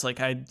cards.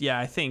 Like I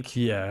think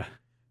you're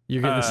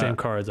getting the same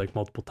cards like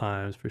multiple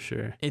times for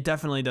sure. it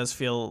definitely does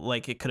feel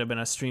like it could have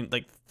been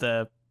like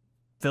the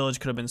village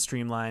could have been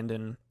streamlined,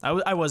 and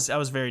I was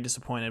very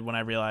disappointed when I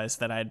realized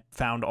that I'd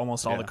found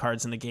almost all the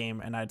cards in the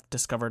game, and I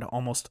discovered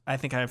I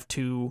think I have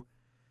 2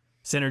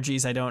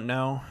 synergies I don't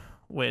know,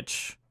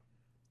 which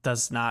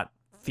does not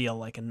feel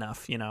like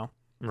enough, you know.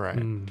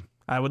 Right.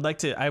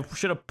 I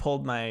should have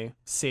pulled my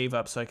save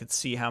up so I could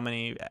see how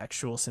many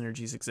actual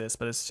synergies exist,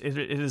 but it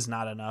is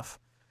not enough.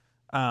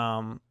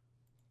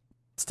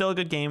 Still a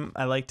good game.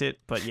 I liked it,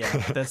 but yeah,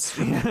 that's.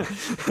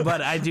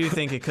 But I do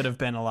think it could have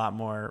been a lot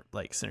more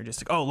like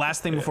synergistic. Oh,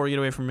 last thing before we get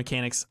away from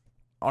mechanics,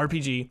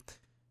 RPG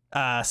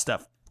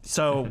stuff.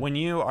 So when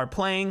you are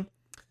playing,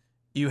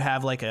 you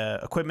have like a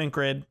equipment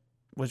grid,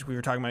 which we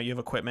were talking about. You have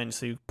equipment,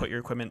 so you put your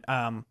equipment.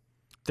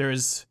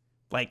 There's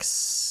like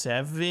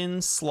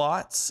 7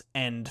 slots,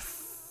 and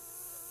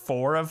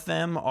 4 of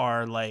them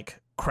are like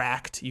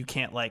cracked. You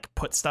can't like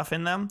put stuff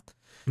in them.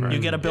 You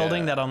get a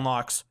building that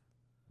unlocks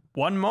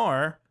 1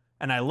 more.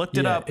 And I looked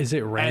it up. Is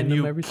it random and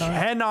you every time?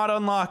 Cannot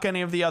unlock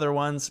any of the other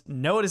ones.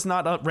 No, it is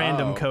not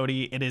random, Oh.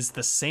 Cody. It is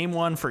the same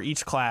one for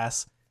each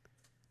class.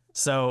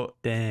 So,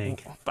 Dang.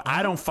 but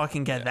I don't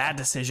fucking get that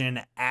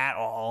decision at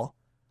all.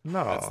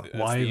 No.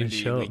 Why the even indie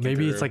show? leaking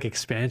Maybe it's through. like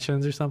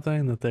expansions or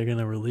something that they're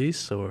gonna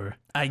release, or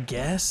I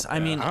guess. I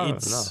mean, I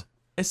don't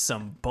it's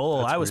some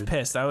bull. That's I was weird.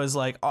 pissed. I was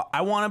like,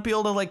 I want to be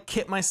able to like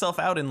kit myself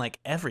out in like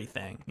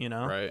everything, you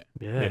know? Right.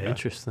 yeah.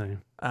 Interesting.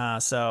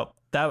 So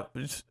that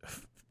was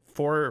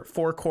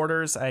 4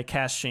 quarters. I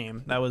cast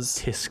shame. That was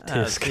Tisk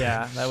tisk.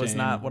 yeah, that was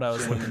not Shame. what I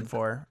was looking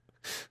for.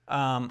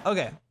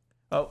 Okay.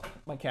 Oh,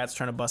 my cat's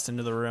trying to bust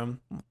into the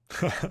room.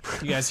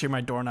 You guys hear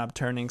my doorknob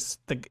turning?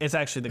 It's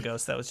actually the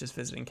ghost that was just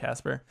visiting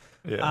Casper.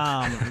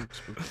 Yeah.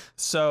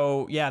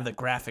 So yeah, the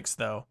graphics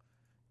though,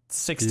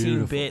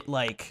 16-bit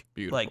like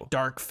Beautiful.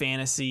 dark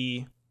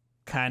fantasy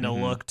kind of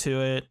look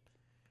to it.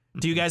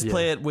 Do you guys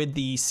play it with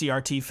the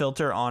CRT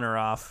filter on or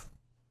off?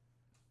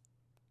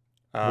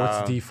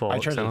 What's default? I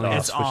turned it I don't know. off.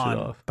 It's switch it on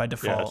off. by Yeah,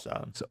 default. it's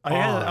on. So I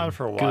had it on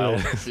for a while,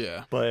 Good.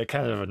 Yeah. but it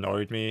kind of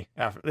annoyed me.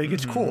 After, like,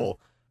 it's cool,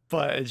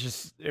 but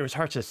it was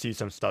hard to see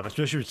some stuff,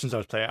 especially since I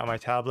was playing it on my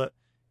tablet.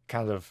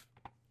 Kind of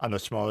on the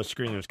smaller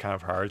screen, it was kind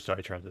of hard, so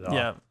I turned it off.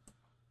 Yeah,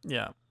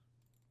 yeah.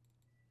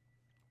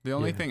 The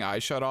only Yeah. thing I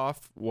shut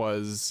off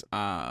was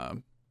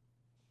the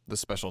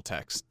special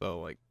text, the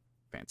like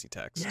fancy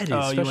text. Yeah, dude, Oh,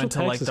 you special went to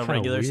text like is the kinda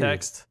regular weird.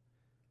 text.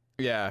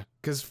 Yeah,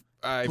 because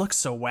Looks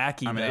so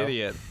wacky. I'm though. an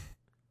idiot.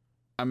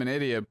 I'm an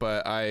idiot,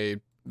 but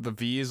the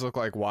V's look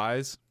like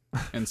Y's,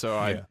 and so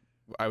Yeah.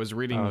 I was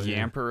reading Oh,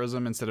 yeah.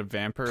 Yampirism instead of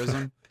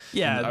vampirism.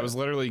 Yeah, And I was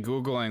literally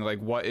Googling like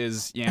what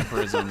is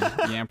Yampirism,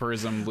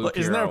 Yampirism, Luke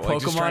isn't there a Hero,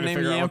 like, just Pokemon trying to named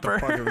figure out what the Yamper?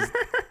 fuck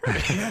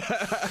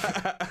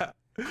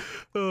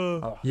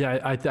it was. Yeah,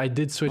 I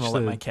did switch I'm gonna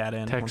let my the cat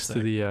in. text One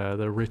to sec.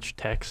 the rich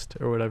text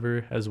or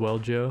whatever as well,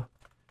 Joe.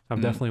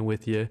 I'm definitely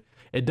with you.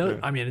 It does. Yeah.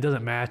 I mean, it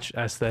doesn't match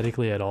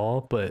aesthetically at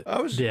all, but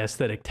I was- the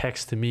aesthetic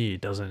text to me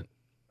doesn't.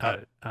 I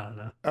don't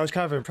know. I was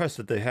kind of impressed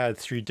that they had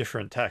 3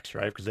 different texts,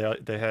 right? Because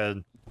they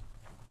had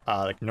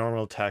like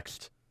normal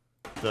text,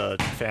 the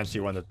fancy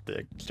one that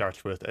it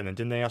starts with, and then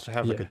didn't they also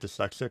have like Yeah. a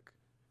dyslexic?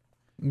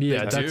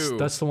 Yeah, They that's do.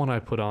 that's the one I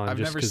put on. I've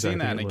just never 'cause I seen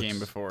think that in it a game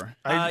looks- before.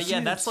 I've yeah, seen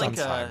it that's like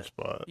sometimes,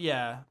 but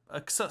Yeah,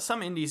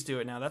 some indies do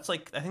it now. That's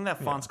like I think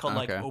that font's called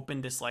like Okay.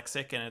 Open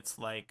Dyslexic, and it's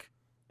like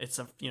it's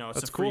a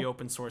That's a free cool.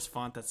 open source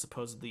font that's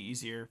supposedly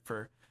easier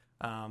for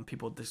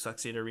people with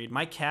dyslexia to read.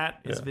 My cat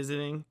is Yeah.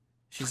 visiting.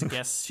 She's a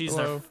guest. She's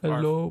Hello. our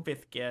Hello.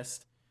 5th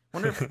guest.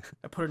 Wonder if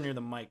I put her near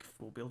the mic, if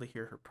we'll be able to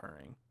hear her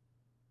purring.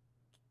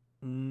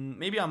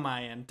 Maybe on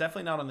my end.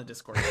 Definitely not on the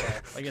Discord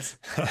call. I guess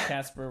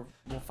Casper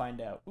will find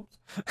out. Oops.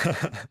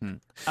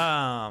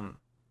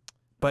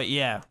 But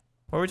yeah,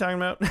 what were we talking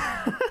about?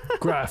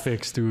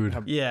 graphics, dude.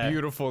 How Yeah.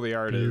 beautiful the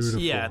art is.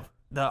 Beautiful. Yeah,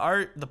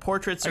 the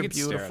portraits I are could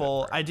stare at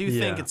beautiful. that I do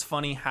think Yeah. it's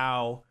funny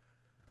how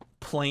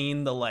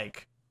plain the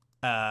like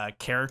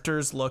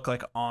characters look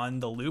like on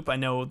the loop. I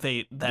know that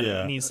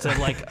Yeah. it needs to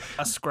like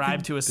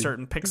ascribe to a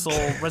certain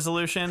pixel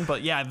resolution,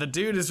 but yeah, the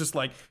dude is just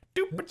like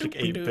like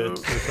 8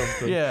 bits or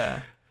something.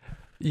 Yeah.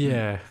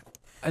 Yeah,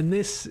 and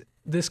this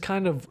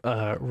kind of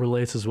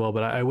relates as well.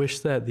 But I wish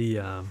that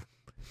the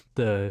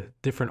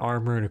different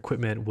armor and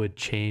equipment would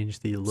change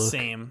the look.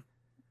 Same.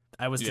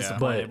 I was Yeah.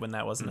 disappointed But- when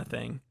that wasn't a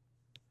thing.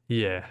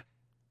 Yeah,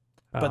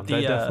 But that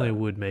the, definitely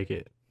would make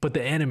it. But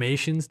the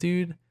animations,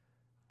 dude,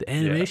 the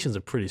animations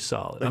are pretty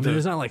solid. I Like mean, the-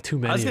 there's not like too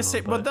many. I was gonna of say,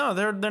 them, but no,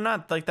 they're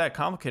not like that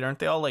complicated, aren't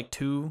they? All like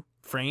 2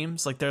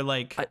 frames, like they're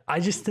like I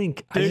just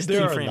think They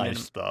are keyframe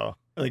nice though.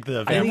 Like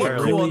the They look vampire.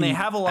 cool, and they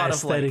have a lot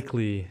of, like-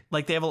 aesthetically.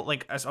 like they have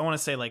like I want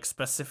to say like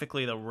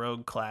specifically the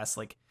rogue class,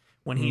 like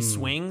when he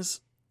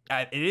swings,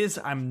 it is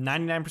I'm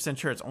 99%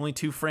 sure it's only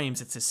 2 frames.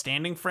 It's his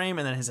standing frame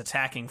and then his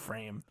attacking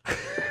frame.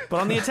 But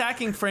on the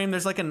attacking frame,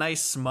 there's like a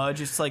nice smudge.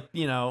 It's like,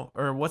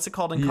 or what's it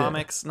called in Yeah.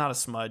 comics? Not a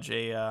smudge,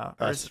 or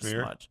is it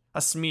smear? smudge.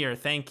 A smear.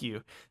 Thank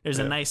you. There's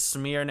a Yeah. nice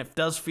smear, and it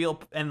does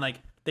feel, and like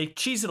they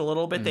cheese it a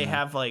little bit. They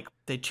have like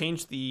they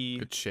changed the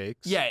It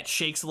shakes. yeah, it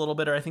shakes a little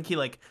bit, or I think he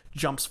like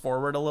jumps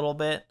forward a little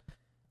bit.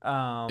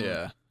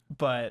 Yeah.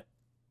 But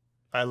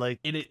I like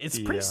it's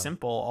the, pretty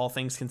simple, all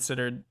things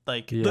considered.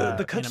 Like Yeah.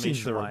 the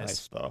cutscenes are animation-wise.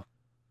 nice though,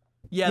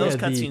 Yeah, those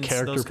the cutscenes,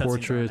 character those cutscenes are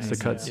portraits, nice,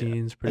 the yeah.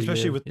 cutscenes, pretty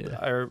especially good.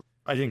 with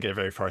I didn't get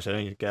very far, so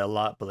I didn't get a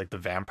lot. But like the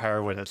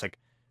vampire when it's like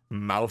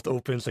mouth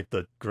opens, like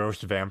the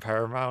gross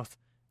vampire mouth.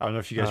 I don't know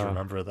if you guys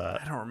remember I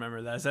that. don't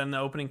remember that. Is that in the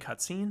opening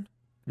cutscene?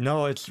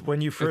 No, it's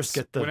when you first It's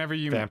get the whenever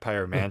you-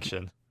 vampire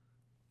mansion.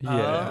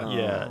 Yeah. Oh.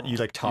 Yeah, you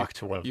like talk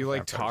to one of You the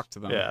like vampires. talk to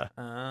them.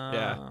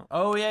 Yeah.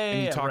 Oh yeah,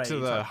 And you talk right. to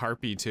the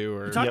harpy too,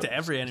 or You talk Yep. to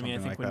every enemy, I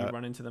Something think, like when that. you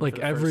run into them. Like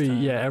for the first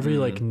time. every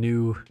like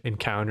new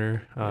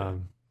encounter,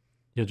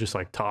 you'll just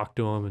like talk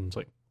to him and it's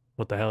like,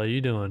 what the hell are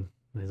you doing?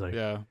 And he's like,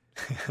 yeah.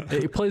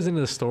 it plays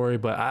into the story,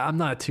 but I'm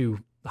not too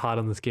hot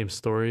on this game's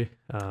story.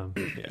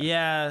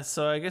 Yeah,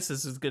 so I guess this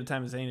is as good a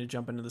time as any to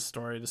jump into the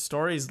story. The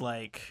story's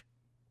like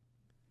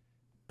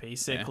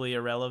basically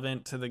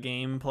irrelevant to the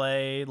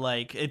gameplay.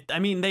 Like it, I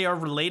mean, they are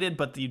related,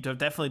 but you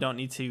definitely don't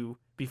need to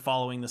be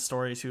following the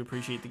story to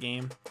appreciate the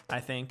game, I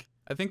think.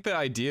 I think the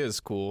idea is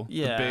cool.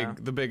 Yeah.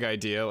 The big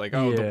idea, like,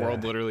 oh, the Yeah.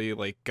 world literally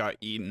like got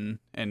eaten,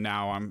 and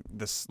now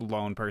this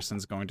lone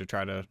person's going to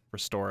try to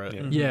restore it.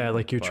 Yeah. Yeah,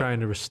 like you're But-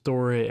 trying to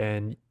restore it,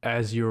 and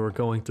as you're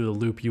going through the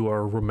loop, you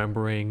are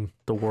remembering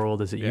the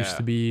world as it used Yeah.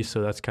 to be.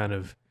 So that's kind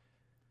of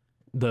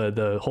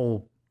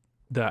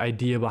the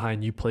idea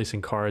behind you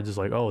placing cards is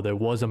like, oh, there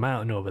was a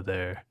mountain over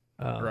there,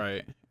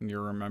 Right. And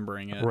you're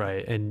remembering it.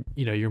 right? And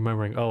you're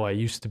remembering, oh, I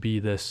used to be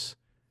this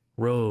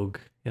rogue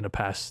in the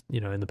past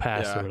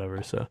Yeah. or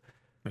whatever. So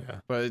Yeah.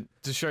 But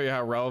to show you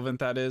how relevant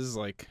that is,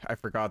 like, I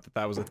forgot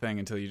that was a thing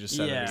until you just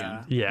said it Yeah.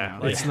 again. yeah,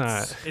 You know? it's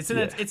not.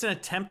 It's an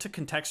attempt to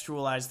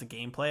contextualize the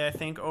gameplay, I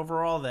think,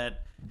 overall,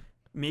 that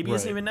maybe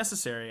isn't Right. even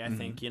necessary, I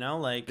think,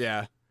 like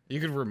Yeah. You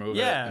could remove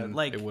Yeah, it. And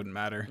like- it wouldn't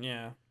matter.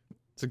 yeah.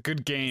 It's a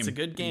good game. It's a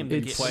good game.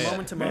 It's- The Play it.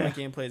 moment-to-moment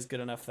gameplay is good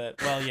enough that,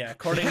 well, yeah,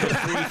 according to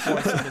 3/4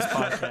 of this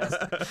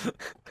podcast.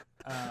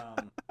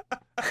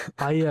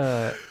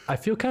 I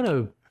feel kind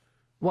of,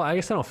 well, I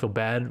guess I don't feel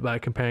bad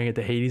about comparing it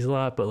to Hades a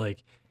lot, but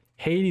like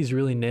Hades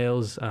really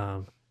nails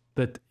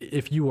that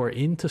if you are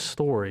into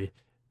story,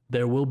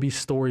 there will be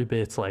story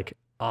bits like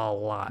a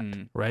lot,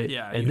 right?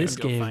 Yeah, In you this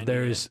can go game, find it.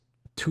 there's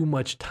too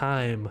much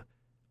time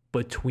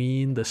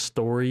between the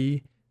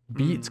story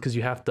beats because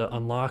you have to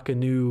unlock a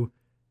new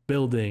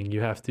building,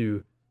 you have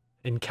to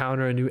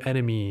encounter a new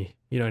enemy.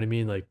 You know what I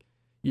mean? Like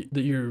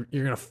you're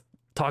gonna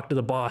talk to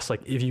the boss,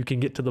 like if you can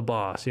get to the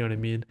boss. You know what I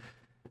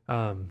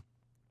mean?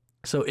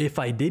 So if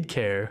I did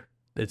care,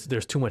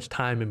 there's too much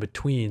time in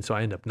between, so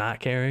I end up not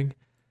caring.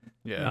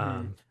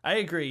 Yeah. I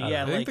agree.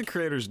 Yeah, I think like the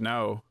creators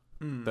know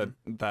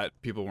that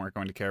people weren't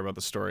going to care about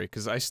the story,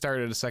 because I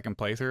started a second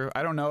playthrough.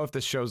 I don't know if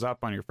this shows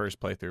up on your first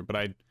playthrough, but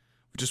I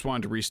just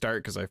wanted to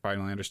restart because I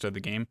finally understood the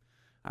game.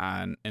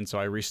 And so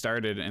I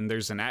restarted, and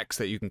there's an X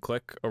that you can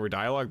click over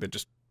dialogue that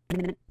just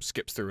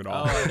skips through it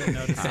all. oh, I didn't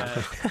notice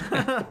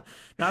that.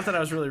 Not that I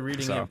was really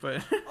reading So. it,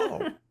 but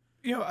Oh,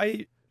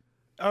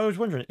 I was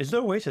wondering, is there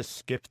a way to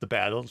skip the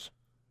battles?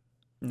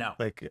 no,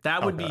 Like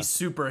that would okay. be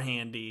super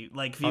handy.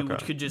 Like if you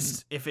Okay. could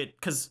just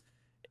because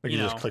Like you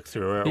you know, just click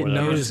through it. It Or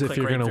whatever. knows just if click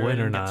you're right gonna through win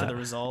it or and get to not. the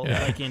result.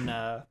 Yeah. Like in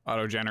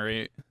Auto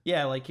generate.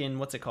 yeah, like in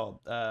what's it called?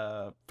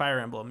 Fire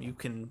Emblem. You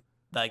can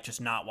like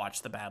just not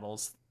watch the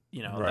battles,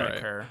 that Right.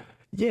 occur.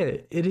 Yeah,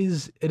 it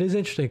is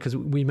interesting because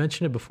we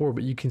mentioned it before,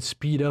 but you can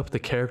speed up the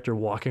character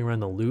walking around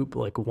the loop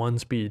like 1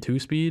 speed, 2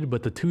 speed,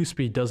 but the 2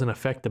 speed doesn't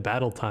affect the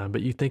battle time,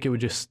 but you think it would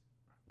just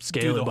Do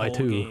scale the it by whole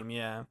 2. game,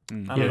 yeah. I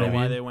You don't know know what I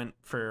why mean? they went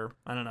for.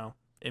 I don't know.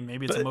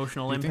 Maybe it's But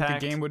emotional Do you think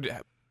impact. the game would?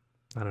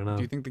 I don't know.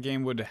 Do you think the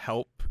game would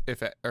help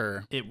if it,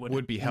 or It would-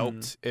 would be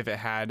helped if it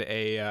had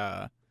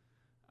a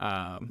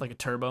like a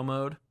turbo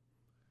mode.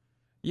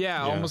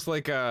 yeah, Yeah. almost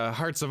like a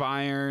Hearts of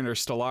Iron or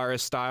Stellaris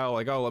style,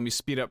 like, oh, let me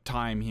speed up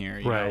time here,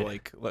 you Right. know,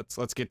 like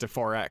let's get to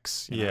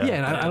 4x. you know? Yeah. Yeah,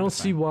 and That I type don't of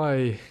see thing. why,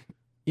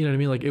 you know what I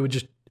mean? Like it would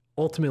just,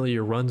 ultimately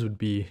your runs would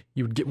be,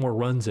 you would get more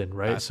runs in,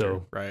 right? Faster,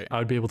 So right. I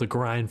would be able to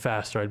grind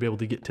faster. I'd be able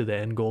to get to the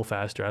end goal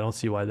faster. I don't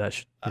see why that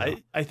should,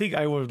 I think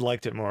I would have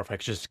liked it more if I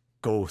could just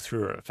go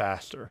through it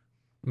faster.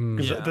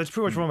 Because Yeah. that's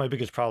pretty much one of my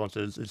biggest problems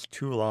is it's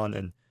too long,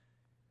 and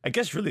I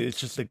guess really it's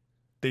just like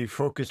they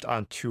focused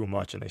on too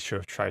much, and they should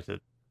have tried to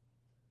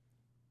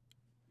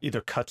either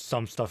cut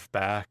some stuff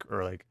back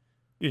or like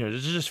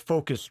just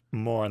focus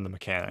more on the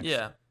mechanics.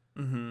 Yeah.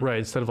 Mm-hmm. right?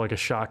 Instead of like a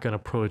shotgun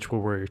approach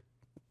where we're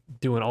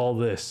doing all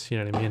this, you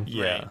know what I mean?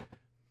 Yeah. Right.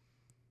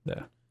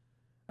 Yeah.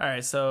 All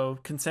right, so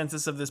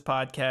consensus of this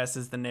podcast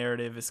is the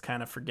narrative is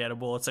kind of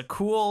forgettable. It's a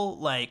cool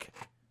like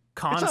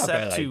concept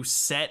bad, to like-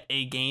 set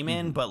a game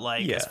in, but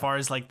like Yeah. as far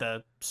as like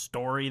the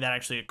story that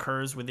actually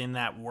occurs within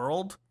that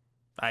world,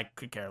 I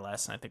could care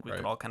less, and I think we could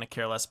Right. all kind of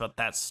care less about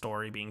that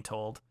story being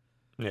told.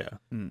 Yeah.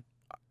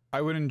 I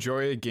would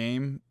enjoy a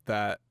game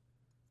that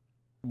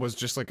was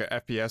just like a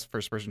FPS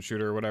first person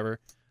shooter or whatever,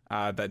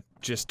 that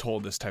just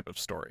told this type of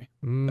story.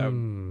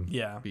 Mm.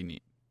 Yeah, Be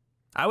neat.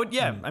 I would.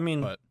 Yeah, I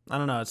mean, but- I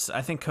don't know.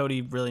 I think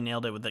Cody really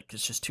nailed it with like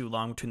it's just too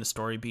long between the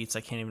story beats.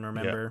 I can't even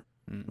remember.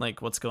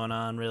 like what's going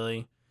on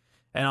really.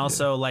 And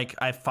also like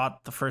I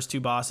fought the first 2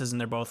 bosses and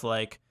they're both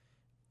like,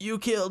 "You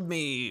killed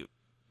me.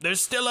 There's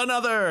still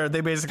another."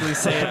 They basically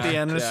say at the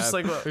end, and it's just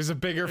like, well, there's a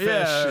bigger fish,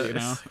 yeah, you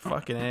know. it's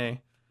fucking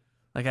A.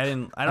 Like I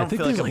don't I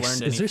think feel like there's I've like,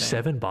 learned is there anything.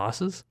 7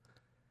 bosses?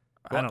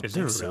 I don't Is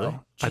think there so. really?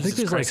 I think Jesus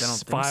there's Christ, I don't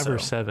like think 5 or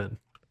so. 7.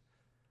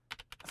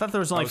 I thought there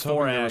was only was 4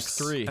 hoping there was acts.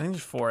 3. I think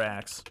there's 4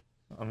 acts.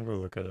 I'm gonna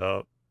look it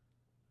up.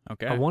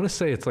 Okay. I want to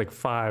say it's like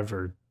 5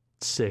 or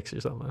 6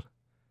 or something.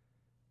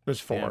 There's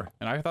 4. Yeah.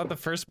 And I thought the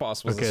first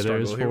boss was Okay, a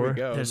there struggle. is Here we 4.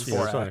 go. There's Yeah,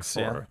 4 there's only acts.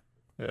 Yeah. 4.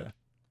 Yeah.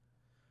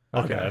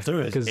 Okay, Okay, if there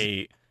was 'cause-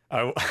 8,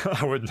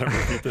 I would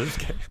never beat this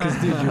game. Because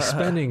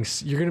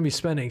dude, you're gonna be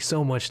spending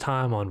so much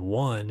time on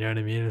one. You know what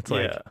I mean? It's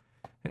like,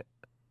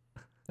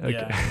 okay,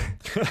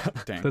 Yeah.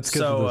 Dang. that's good.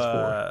 So for those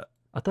 4.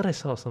 I thought I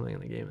saw something in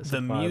the game. That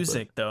said the 5, but-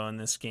 music though in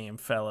this game,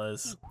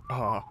 fellas.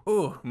 Oh,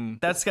 Ooh,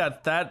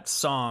 that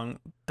song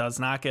does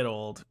not get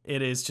old.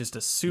 It is just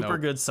a super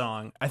Nope. good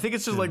song. I think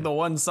it's just like the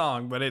one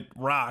song, but it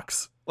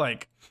rocks.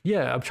 Like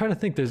Yeah, I'm trying to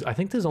think. I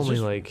think there's only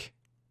just- like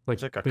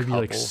There's like a maybe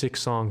like couple.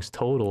 6 songs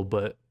total,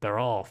 but they're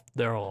all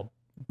banging.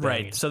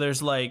 right. So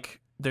there's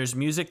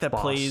music that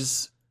Boss.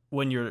 plays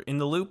when you're in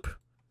the loop,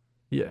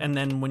 Yeah, and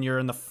then when you're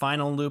in the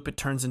final loop, it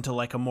turns into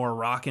like a more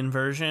rockin'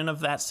 version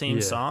of that same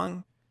Yeah.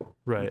 song.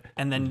 right.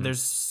 And then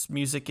there's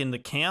music in the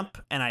camp,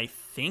 and I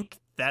think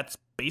that's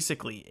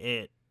basically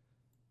it.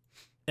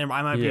 And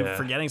I might be Yeah.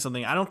 forgetting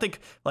something. I don't think,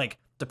 like,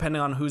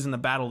 depending on who's in the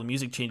battle, the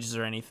music changes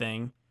or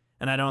anything.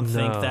 And I don't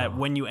think that No.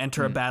 when you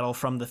enter a battle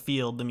from the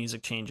field, the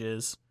music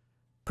changes.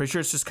 Pretty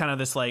sure it's just kind of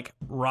this, like,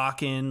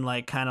 rockin',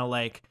 like, kind of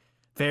like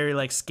very,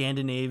 like,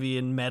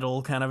 Scandinavian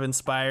metal kind of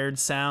inspired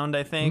sound,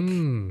 I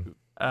think.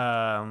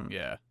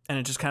 yeah. And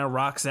it just kind of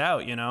rocks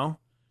out, you know?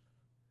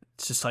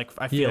 It's just like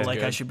I feel Yeah, like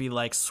I good. should be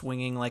like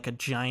swinging like a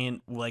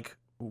giant like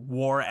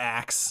war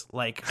axe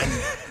like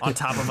and on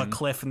top of a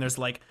cliff, and there's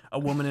like a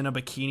woman in a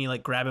bikini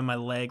like grabbing my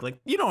leg,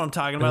 like you know what I'm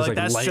talking about. there's, Like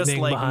like, that's just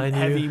lightning like behind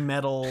you. heavy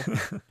metal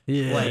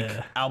Yeah,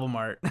 like album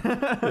art.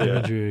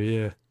 imagery.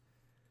 Yeah,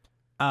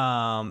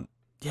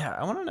 Yeah,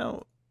 I want to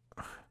know.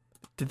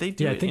 Did they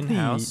do yeah. I it think in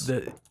house?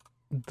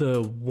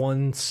 the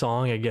one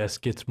song I guess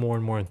gets more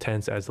and more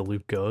intense as the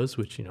loop goes,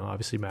 which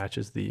obviously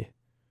matches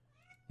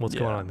what's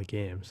going Yeah. on in the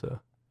game. So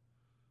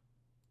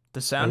The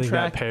I think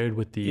that soundtrack paired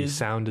with the is-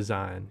 sound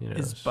design,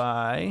 is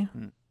by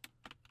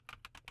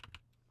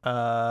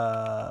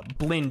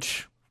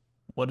Blinch.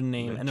 What a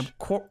name! And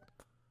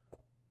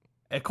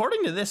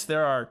according to this,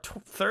 there are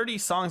 30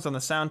 songs on the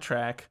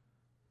soundtrack.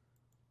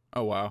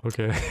 Oh wow.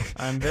 okay.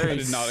 I'm very I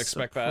did not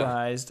expect that.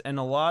 surprised. And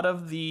a lot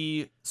of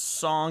the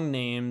song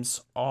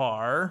names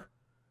are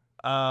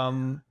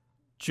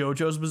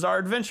JoJo's Bizarre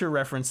Adventure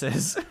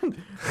references.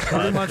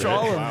 Pretty much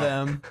all of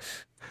them.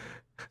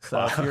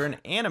 So if you're an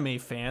anime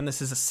fan,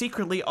 this is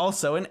secretly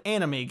also an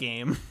anime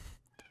game.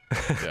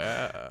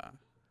 Yeah.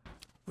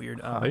 Weird.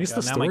 Oh I guess my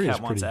the God, now my story is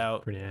cat wants pretty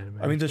out. pretty anime.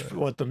 I mean, there's but-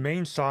 what the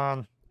main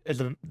song is.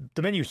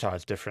 The menu song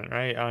is different,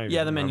 right? I don't even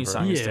Yeah, the menu remember.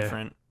 song is Yeah.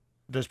 different.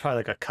 There's probably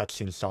like a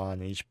cutscene song,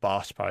 and each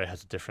boss probably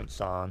has a different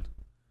song.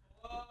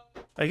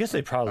 I guess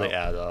they probably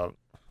add up.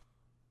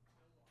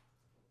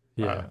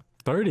 yeah.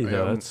 30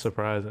 though. Yeah, That's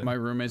surprising. My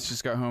roommates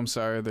just got home.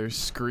 Sorry, they're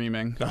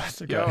screaming.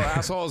 That's okay. Yo,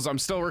 assholes! I'm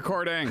still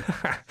recording.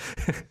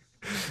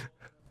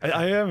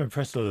 I am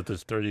impressed though that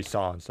there's 30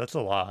 songs. That's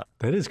a lot.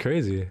 That is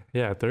crazy.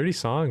 Yeah, 30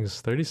 songs.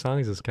 30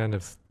 songs is kind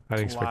of I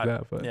didn't It's a expect lot.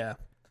 that, but Yeah.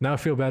 now I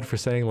feel bad for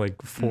saying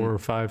like 4 or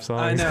 5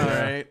 songs. I know,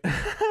 Yeah.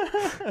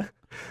 right?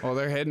 Well,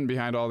 they're hidden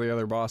behind all the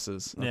other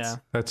bosses. Yeah.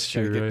 That's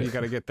You true. gotta, right? you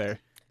gotta get there.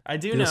 I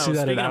do You'll know, see that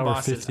at speaking of hour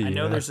bosses, 50, I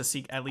know yeah. there's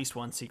at least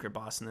one secret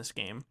boss in this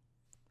game.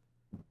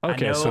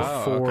 Okay, I know, so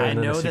Oh, 4 okay. I and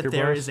then know a that secret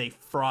there boss? is a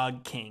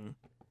Frog King.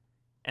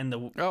 And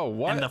the Oh,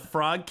 what? And the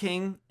Frog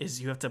King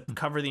is you have to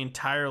cover the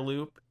entire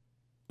loop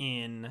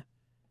in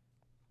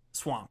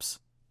swamps.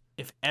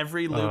 If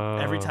every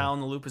tile in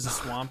the loop is a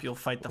swamp, you'll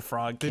fight the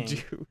Frog King. Did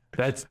you?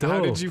 That's dope.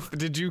 How did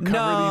you cover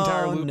the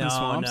entire loop no, in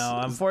swamps?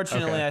 No,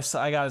 unfortunately, Okay.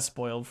 I got it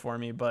spoiled for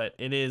me, but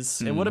it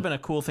would have been a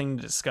cool thing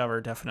to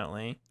discover,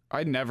 definitely.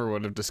 I never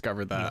would have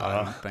discovered that.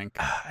 I don't think.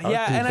 Oh,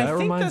 Yeah, dude, and that I think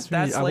reminds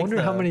that's me. like I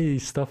wonder how the- many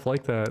stuff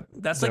like that.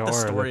 That's there like the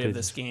are that story they of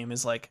this just- game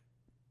is like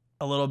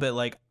a little bit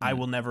like I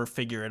will never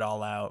figure it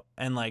all out,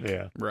 and like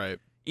Yeah. Right.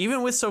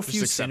 even with so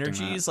few accepting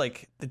synergies,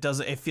 like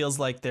it feels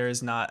like there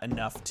is not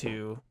enough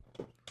to,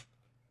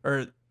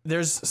 or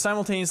there's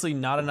simultaneously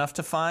not enough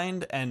to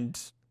find and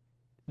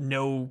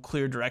no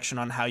clear direction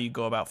on how you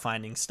go about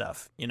finding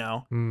stuff. You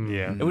know, Mm.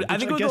 Yeah. I think it would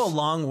Which I go a guess-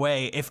 long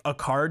way if a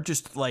card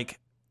just like.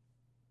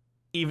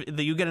 Even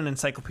you get an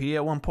encyclopedia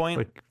at one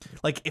point,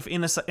 like if in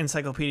the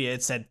encyclopedia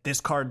it said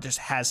this card just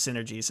has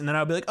synergies, and then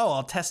I'll be like, oh,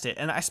 I'll test it,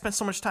 and I spent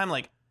so much time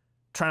like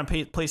trying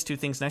to place two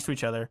things next to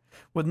each other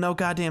with no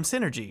goddamn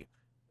synergy,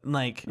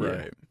 like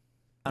Right.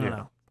 I don't Yeah.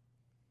 know.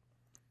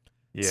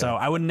 Yeah. So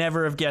I would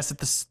never have guessed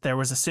that there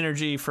was a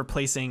synergy for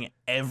placing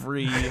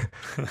every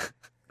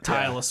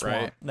tile of swamp.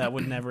 right. That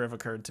would never have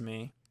occurred to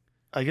me.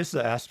 I guess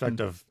the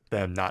aspect of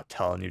them not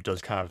telling you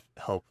does kind of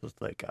help with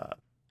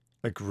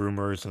like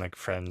rumors and like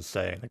friends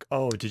saying like,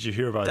 "Oh, did you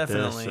hear about this?"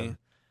 Definitely. And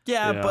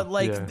Yeah, Yeah, but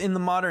like yeah. in the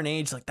modern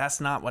age, like that's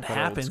not what That old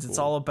happens. It's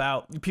school. all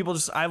about people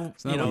just Isn't that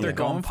what they they're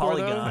go on going for,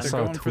 though? Polygon. They're saw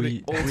a going for the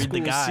tweet. old Read the school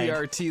guide.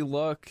 CRT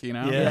look, you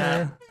know?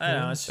 Yeah, I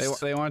know. It's They,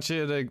 just they want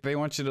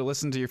you to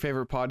listen to your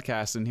favorite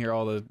podcast and hear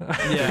all the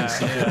yeah.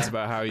 secrets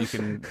about how you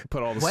can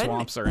put all the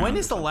swamps around. When or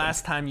is the something.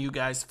 last time you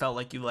guys felt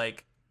like you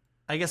like?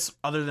 I guess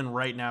other than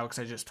right now, because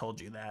I just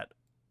told you that.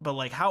 But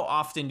like, how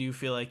often do you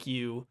feel like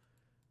you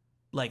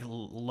like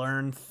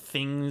learn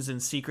things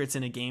and secrets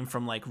in a game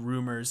from like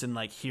rumors and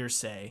like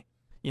hearsay?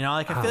 You know,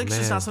 like I feel Oh, like it's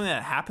just man. not something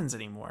that happens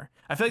anymore.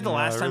 I feel like the No,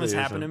 last it time this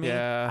really happened to isn't. me,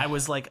 Yeah. I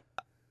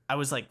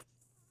was like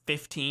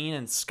 15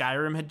 and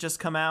Skyrim had just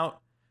come out.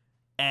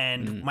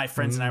 And my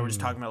friends and I were just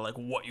talking about like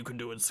what you can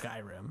do in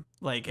Skyrim,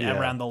 like Yeah.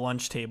 around the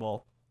lunch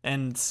table.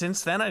 And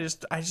since then, I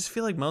just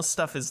feel like most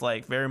stuff is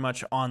like very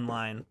much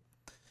online.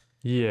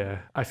 Yeah,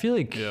 I feel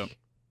like Yeah.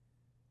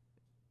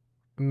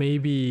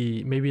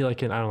 maybe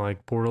like in I don't know,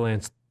 like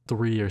Borderlands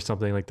 3 or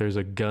something. Like there's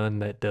a gun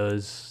that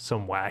does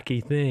some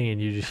wacky thing,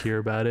 and you just hear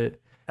about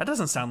it. That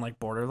doesn't sound like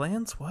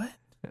Borderlands. What?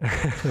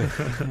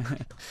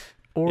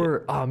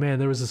 Or oh man,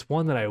 there was this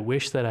one that I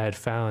wish that I had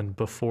found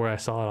before I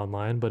saw it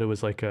online, but it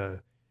was like in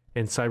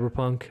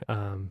Cyberpunk.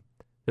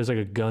 There's like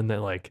a gun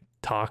that like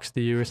talks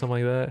to you or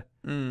something like that.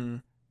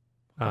 Mm.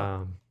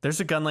 Um, There's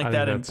a gun like I think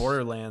that in that's-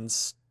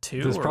 Borderlands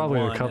 2 There's or probably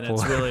a 1, and couple.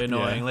 it's really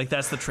annoying. Yeah. Like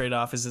that's the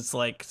trade-off is it's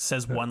like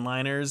says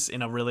one-liners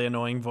in a really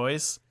annoying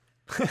voice.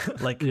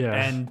 Like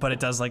Yeah. but it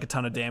does like a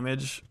ton of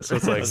damage. so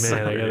it's like, That's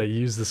man, I weird. gotta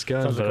use this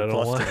gun, Sounds but like I a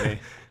don't plus want. to me.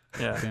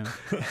 Yeah.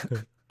 Yeah.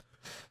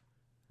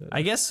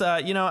 I guess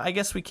I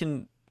guess we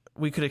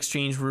could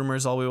exchange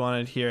rumors all we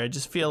wanted here. I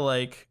just feel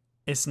like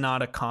it's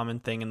not a common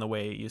thing in the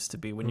way it used to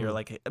be when you're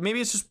like maybe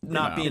it's just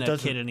not No, being it a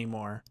doesn't- kid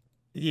anymore.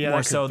 Yeah, More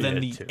that could so be than it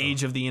the too.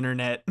 age of the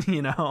internet,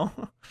 you know?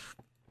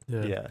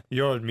 Yeah,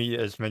 you don't meet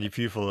as many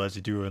people as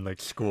you do in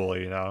like school,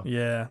 you know.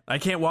 Yeah. I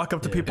can't walk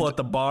up to Yeah. people at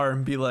the bar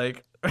and be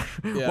like,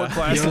 Yeah. what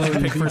class Yo, did you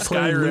pick you for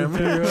playing Loop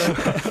Hero?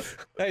 Skyrim?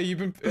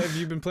 Hey, have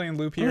you been playing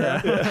Loop Hero?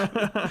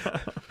 Yeah.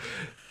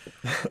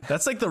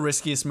 That's like the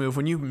riskiest move.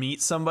 When you meet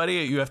somebody,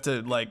 you have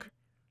to like,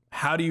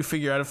 how do you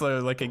figure out if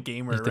they're like a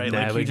gamer, You have to right? Like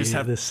you navigate just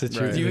have this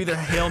situation. you either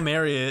Hail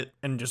Mary it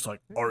and just like,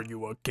 are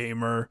you a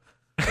gamer?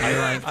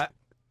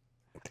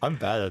 I'm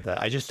bad at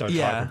that. I just don't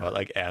Yeah. talk about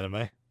like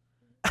anime.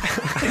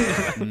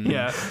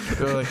 Yeah.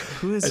 They're like,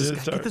 who is I this? just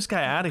Get start- this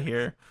guy out of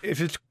here. If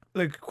it's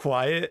like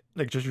quiet,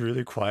 like just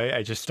really quiet,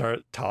 I just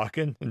start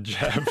talking and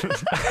jabbing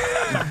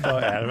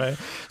about anime.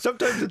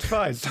 Sometimes it's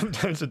fine.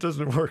 Sometimes it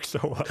doesn't work so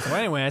well. Well,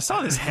 anyway, I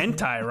saw this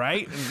hentai,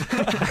 right?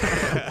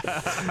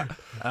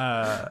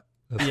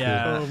 That's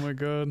yeah. Oh my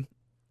god.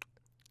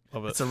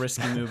 Love it. It's a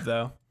risky move,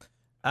 though.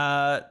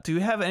 Do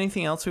we have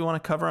anything else we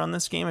want to cover on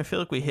this game? I feel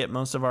like we hit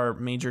most of our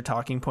major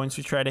talking points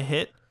we try to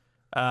hit.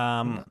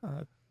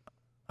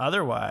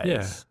 Otherwise,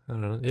 Yeah, I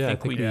don't know. Yeah, I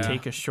think we yeah.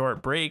 take a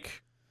short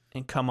break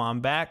and come on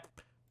back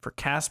for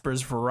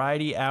Casper's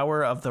Variety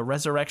Hour of the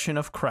Resurrection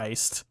of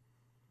Christ.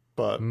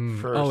 But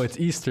first, Oh, it's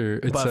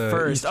Easter. It's But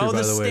first, Easter, the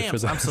by the way.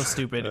 stamps. I'm so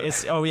stupid.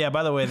 It's yeah.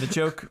 By the way, the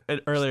joke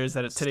earlier is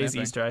that today's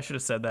Stamping. Easter. I should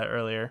have said that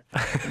earlier.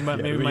 But yeah,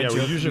 maybe we, my yeah, joke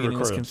we at the usually beginning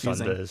was record on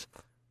confusing. Sundays.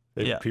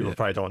 Yeah. People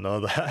probably don't know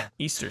that.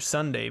 Easter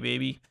Sunday,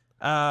 baby.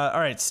 All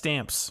right,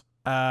 stamps.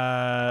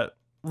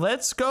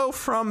 Let's go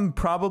from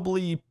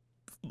probably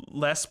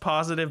less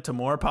positive to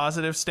more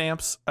positive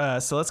stamps.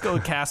 So let's go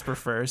with Casper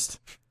first.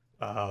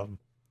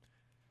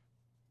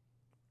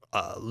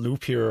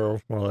 Loop Hero,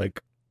 more like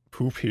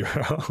Poop Hero.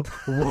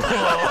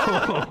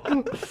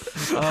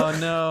 Oh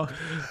no.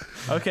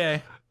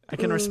 Okay, I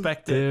can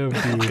respect it.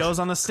 Damn, dude. Goes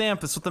on the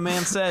stamp. That's what the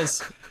man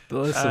says.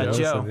 Listen,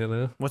 Joe. you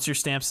know? What's your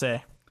stamp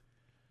say?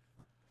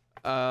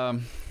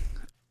 I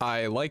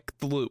like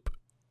the loop.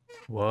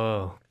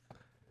 Whoa.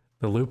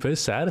 The loop is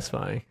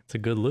satisfying. It's a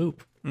good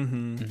loop.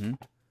 Mm-hmm.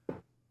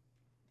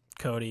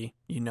 Cody,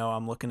 you know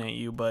I'm looking at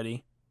you,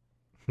 buddy.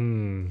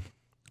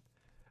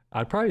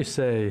 I'd probably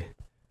say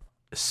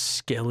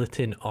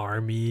skeleton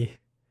army,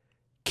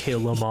 kill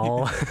them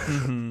all.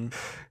 Mm-hmm.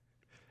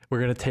 We're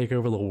gonna take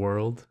over the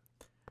world.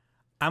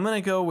 I'm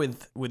gonna go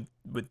with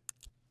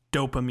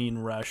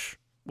dopamine rush,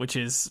 which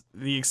is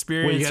the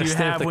experience gotta you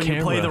stare at have the when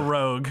you play the camera.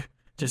 rogue.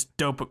 Just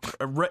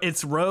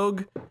it's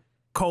rogue,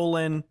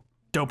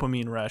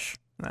 dopamine rush.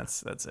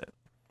 That's it.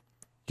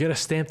 You gotta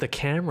stamp the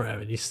camera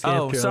and you stamp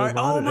Oh, your sorry. other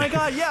Oh monitor. my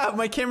god, yeah,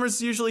 my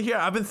camera's usually here.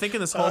 I've been thinking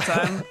this whole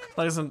time.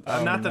 Like,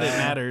 not that it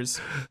matters.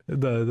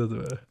 No, it doesn't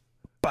matter.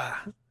 Bah.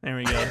 There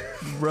we go.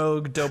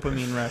 Rogue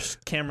dopamine rush.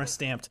 Camera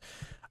stamped.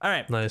 All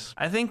right. Nice.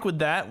 I think with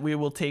that, we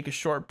will take a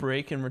short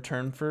break and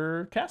return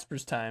for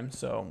Casper's time.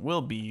 So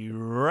we'll be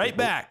right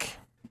back.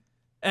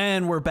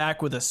 And we're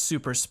back with a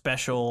super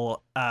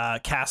special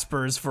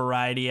Casper's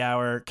Variety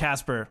Hour.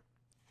 Casper,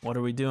 what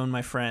are we doing,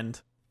 my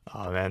friend?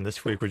 Oh man,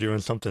 this week we're doing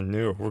something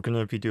new. We're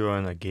gonna be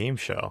doing a game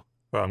show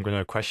where I'm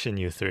gonna question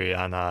you three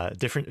on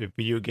different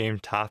video game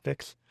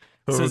topics.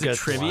 So Whoever is it gets-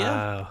 trivia?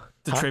 Wow.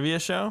 The trivia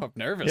show? I'm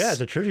nervous. Yeah,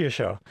 it's a trivia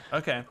show.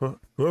 Okay.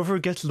 Whoever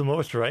gets the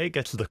most right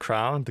gets the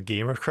crown, the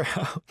gamer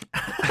crown.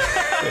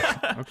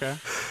 Okay.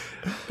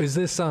 Is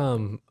this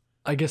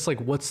I guess like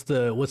what's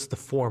the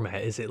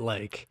format? Is it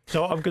like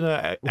So I'm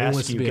gonna who wants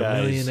ask to you be a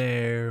guys.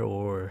 millionaire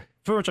or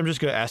Pretty much, I'm just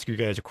gonna ask you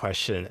guys a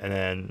question and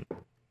then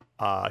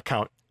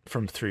count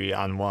from 3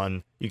 on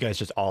 1. You guys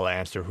just all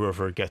answer.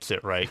 Whoever gets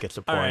it right gets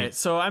a point. All right.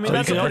 So I mean, So you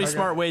that's a can- pretty okay.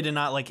 smart way to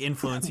not like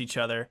influence each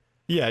other.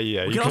 Yeah,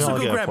 yeah. We you can also all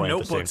go get a grab point at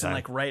the same notebooks and time.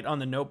 like write on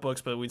the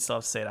notebooks, but we'd still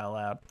have to say it out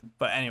loud.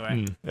 But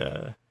anyway.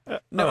 Yeah.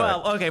 No, All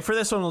right. well, okay. For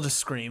this one, we'll just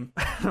scream.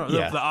 the,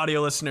 Yeah. the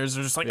audio listeners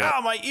are just like, Yeah.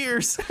 "Oh, my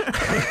ears!"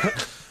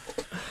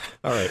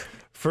 All right.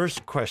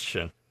 First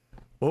question.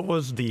 What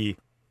was the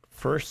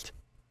first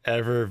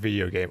ever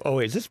video game? Oh,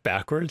 wait, is this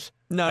backwards?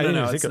 No, I no, didn't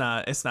no. even It's think of-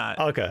 not. It's not.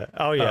 Okay.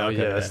 Oh, yeah. Oh,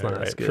 okay, yeah, that's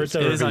not as good. First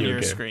It ever is on video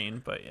your game.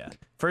 screen, but yeah.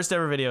 First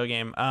ever video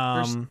game.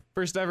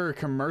 First ever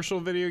commercial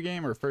video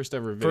game or first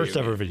ever video First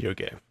ever video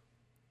game. game?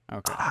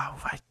 Okay. Oh,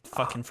 I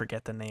fucking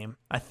forget the name.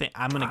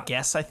 I'm gonna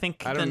guess. I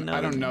think I don't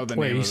know the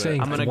wait, name you're of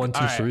saying it. I'm gonna- 1, 2,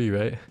 all right. 3,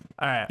 right?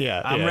 All right.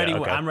 Yeah, I'm yeah, ready.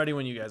 okay. I'm ready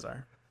when you guys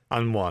are.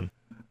 On 1.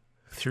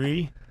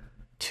 3,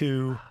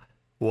 2,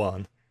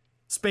 1.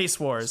 Space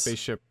Wars.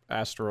 Spaceship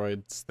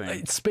asteroids thing.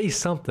 It's space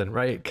something,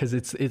 right?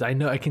 Because I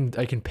know I can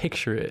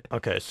picture it.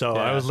 Okay, so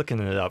I Yeah. was looking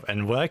it up,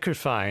 and what I could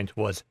find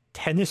was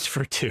Tennis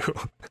for Two.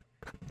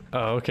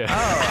 Oh, okay.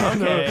 Oh,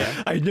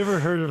 okay. I'd never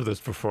heard of this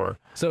before.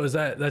 So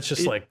that's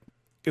just like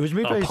It was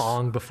made by a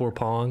Pong before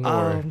Pong,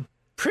 or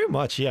pretty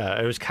much, yeah.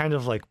 It was kind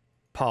of like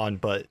Pong,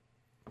 but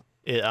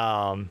it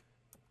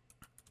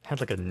had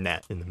like a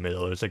net in the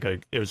middle. It was like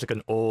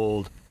an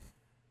old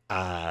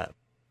what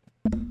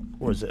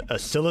was it?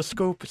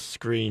 Oscilloscope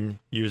screen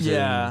using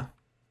Yeah.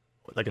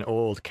 like an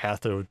old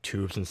cathode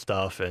tubes and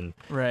stuff, and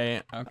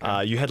Right.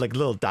 Okay. you had like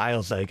little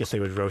dials that I guess they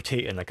would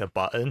rotate in like a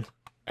button,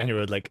 and it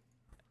would like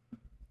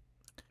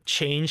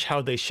change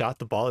how they shot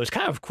the ball. It was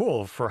kind of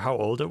cool for how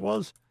old it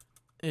was.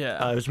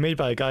 Yeah. It was made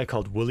by a guy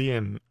called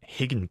William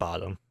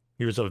Higginbottom.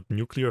 He was a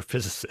nuclear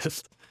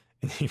physicist,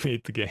 and he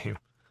made the game.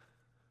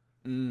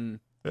 Mm.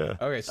 Yeah,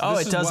 Okay. So Oh,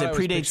 this it is does. what It I was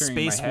predates picturing in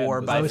my Space head War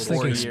was by I like was 4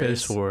 thinking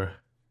years. Space War.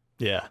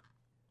 yeah.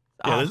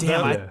 Oh, this-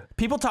 damn. Yeah.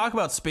 People talk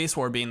about Space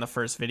War being the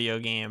first video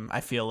game.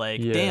 I feel like,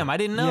 Yeah. damn, I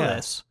didn't know Yeah.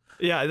 this.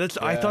 Yeah, that's.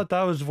 I Yeah. thought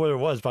that was what it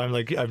was, but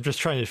I'm just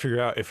trying to figure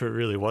out if it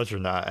really was or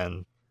not,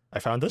 and I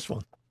found this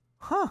one.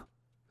 Huh.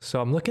 So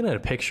I'm looking at a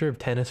picture of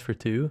Tennis for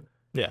Two.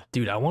 Yeah.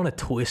 Dude, I want to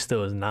twist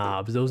those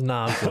knobs. Those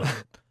knobs look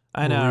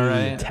I know,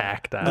 really right?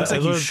 tactile. Looks I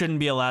like you learned- shouldn't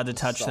be allowed to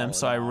touch them,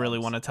 so I Solid really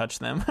knobs. want to touch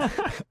them.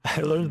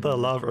 I learned that a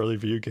lot of early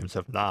video games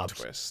have knobs.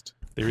 twist.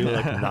 They really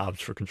like knobs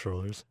for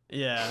controllers.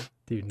 yeah.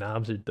 Dude,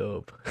 knobs are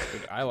dope.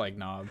 Dude, I like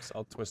knobs.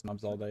 I'll twist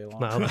knobs all day long.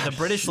 Knobs. The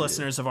British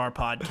listeners of our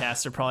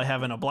podcast are probably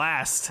having a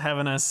blast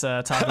having us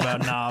talk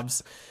about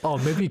knobs. Oh,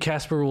 maybe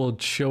Casper will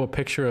show a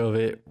picture of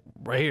it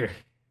right here.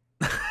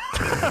 In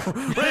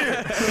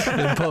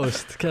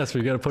post. Casper,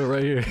 you got to put it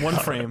right here. One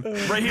frame.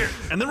 Right here.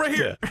 And then right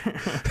here.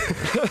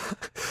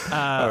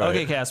 right.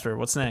 Okay, Casper,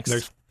 what's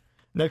next?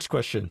 Next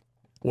question.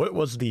 What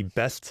was the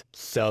best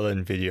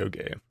selling video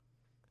game?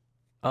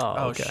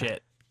 Oh, okay.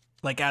 shit.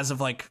 Like, as of,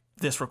 like,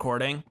 this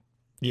recording?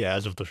 Yeah,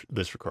 as of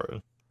this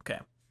recording. Okay.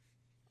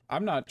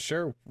 I'm not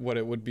sure what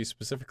it would be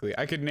specifically.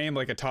 I could name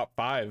like a top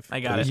 5. I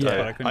got it. Yeah.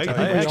 But I couldn't I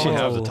tell you. actually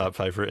have the all- top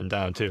 5 written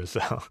down too. So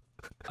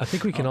I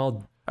think we can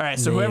all. All right,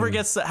 so whoever Name.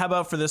 gets how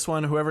about for this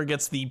one, whoever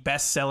gets the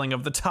best selling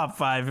of the top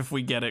 5, if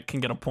we get it, can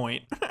get a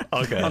point.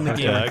 okay, On the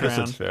okay, gamer I guess crown.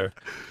 that's fair.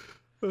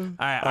 All right,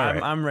 All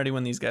right. I'm ready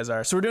when these guys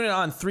are. So we're doing it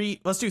on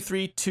 3. Let's do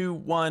 3, 2,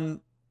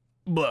 1,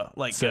 blah.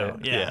 Like, So, go.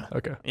 Yeah.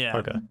 Okay. Yeah.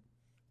 Okay.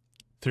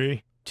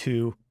 3,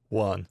 2,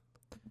 1.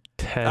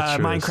 Tetris.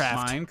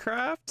 Minecraft.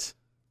 Minecraft?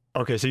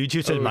 Okay, so you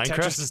two said Oh, Minecraft.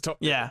 Tetris is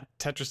Yeah.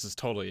 Tetris is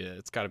totally it.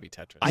 It's got to be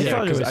Tetris. I Yeah,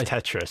 thought it was 'cause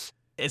Tetris.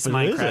 It's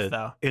But it Minecraft, isn't.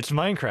 though. It's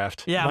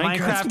Minecraft. Yeah,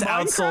 Minecraft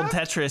outsold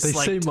Tetris They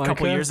like say a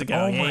couple Minecraft? years ago.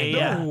 Oh yeah, my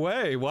yeah, No yeah.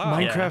 way. Wow.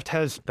 Minecraft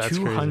has That's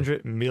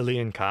 200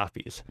 million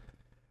copies.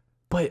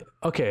 But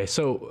okay,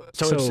 so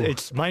So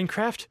it's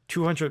Minecraft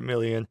 200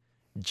 million,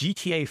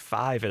 GTA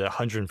 5 at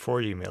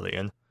 140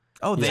 million.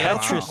 Oh, they Yeah.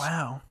 actually. Tetris.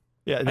 Wow.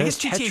 Yeah, and I then guess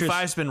GTA Tetris,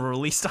 5's been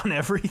released on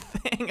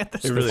everything at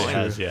this It really point.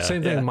 has, yeah.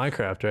 same thing yeah. in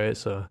Minecraft, right?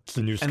 So It's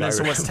the new And then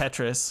so Skyrim. what's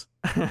Tetris?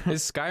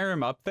 Is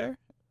Skyrim up there?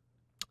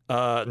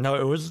 No,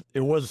 it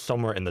was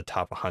somewhere in the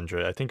top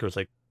 100. I think it was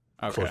like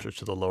Okay. closer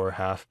to the lower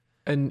half.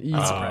 and you,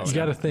 Oh, you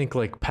got to think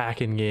like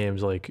packing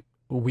games like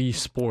Wii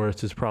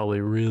Sports is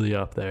probably really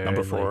up there.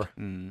 Number and, 4. like,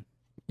 Mm.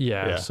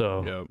 yeah, Yeah.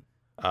 So Yep.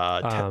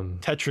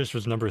 Tetris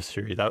was number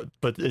 3.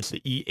 But it's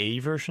the EA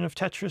version of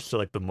Tetris, so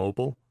like the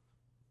mobile.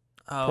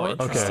 Oh, Okay.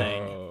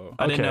 interesting. Oh.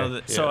 I didn't Okay. know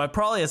that. So Yeah. I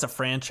probably as a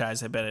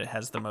franchise, I bet it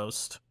has the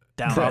most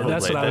downloads. Probably.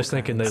 that's what I was That's-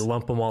 thinking. They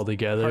lump them all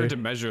together. Hard to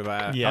measure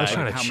that. Yeah, I was Like,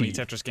 trying to how many cheat.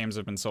 Tetris games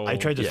have been sold? I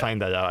tried to Yeah.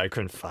 find that out. I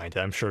couldn't find it.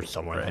 I'm sure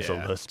someone Right, has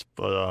yeah. a list.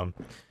 But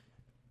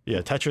yeah,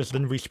 Tetris,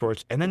 then Wii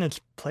Sports, and then it's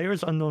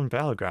Players Unknown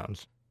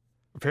Battlegrounds.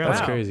 Apparently,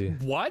 That's Wow. crazy.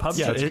 What? PUBG.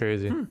 Yeah, That's it-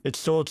 crazy. it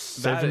sold That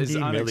 70 is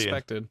million.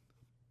 unexpected.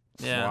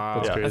 Yeah. Wow.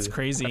 That's Yeah. crazy. That's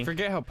crazy. I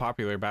forget how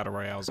popular battle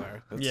royales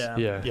are. That's, Yeah.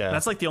 Yeah. Yeah,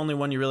 That's like the only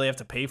one you really have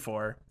to pay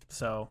for.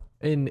 So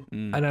And Mm,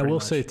 and I pretty will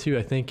much. say too,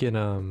 I think in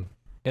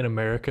in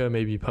America,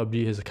 maybe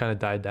PUBG has kind of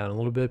died down a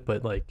little bit,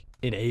 but like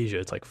in Asia,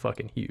 it's like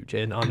fucking huge.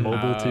 And on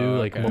mobile too,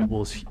 like okay.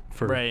 mobile's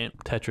for Right.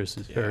 Tetris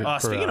is.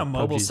 Speaking of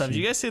mobile PUBG is stuff, did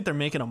you huge. guys see that they're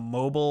making a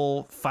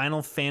mobile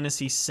Final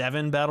Fantasy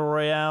VII Battle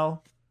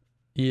Royale?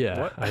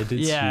 Yeah, What? I did see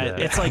Yeah, that.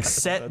 it's like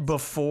set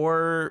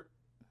before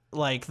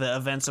like the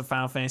events of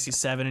Final Fantasy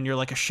VII, and you're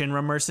like a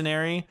Shinra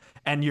mercenary,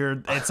 and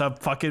it's a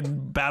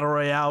fucking battle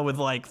royale with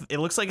like, it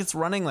looks like it's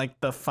running like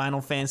the Final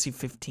Fantasy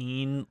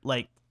 15,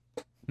 like,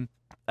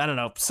 I don't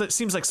know, so it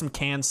seems like some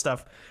canned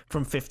stuff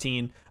from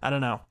 15. I don't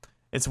know,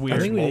 it's I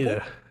weird. think we need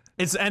a.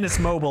 It's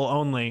mobile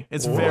only.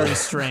 It's very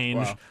strange.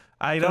 Wow.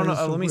 I don't know. That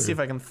is so Let me see if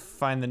weird. I can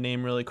find the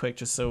name really quick,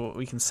 just so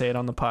we can say it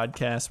on the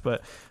podcast.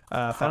 But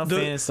Final The-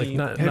 Fantasy,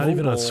 Like not even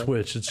on mobile-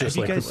 Switch. It's just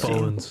you like guys seen-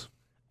 phones.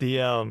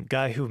 The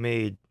guy who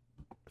made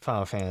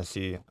Final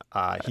Fantasy,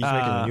 he's making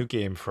a new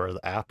game for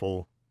the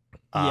Apple.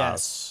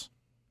 Yes.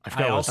 I I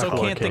forgot what it's also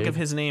called. can't think of Arcade.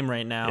 his name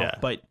right now, Yeah.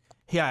 but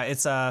yeah,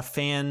 it's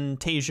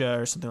Fantasia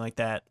or something like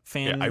that.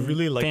 Yeah, I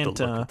really like the look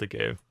Fanta. of the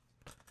game.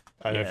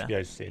 I don't know Yeah. if you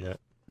guys seen it.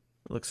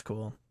 Looks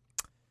cool.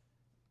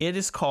 It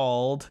is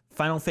called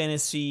Final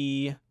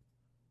Fantasy.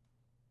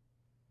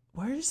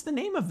 Where is the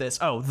name of this?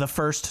 Oh, The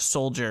First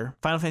Soldier.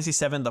 Final Fantasy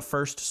VII, The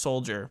First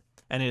Soldier.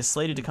 And it is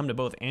slated to come to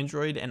both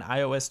Android and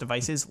iOS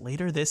devices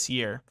later this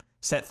year,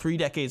 set 3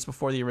 decades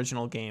before the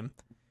original game.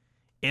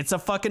 It's a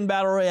fucking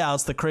battle royale.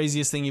 It's the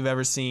craziest thing you've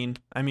ever seen.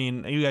 I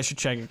mean, you guys should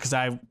check it, because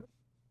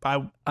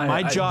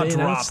my jaw they announced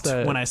dropped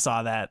that- when I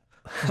saw that.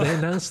 They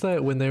announced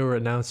that when they were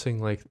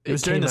announcing like It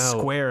was during came the out,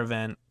 Square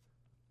event.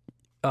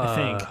 I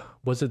think.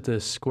 Was it the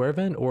Square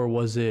event or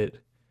was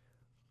it?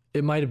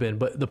 It might have been,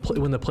 but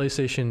when the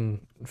PlayStation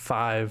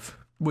 5,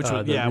 Which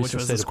was, the which recent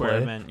was State the of Square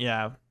Play. event.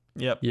 Yeah.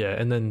 Yep. Yeah,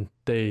 and then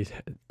they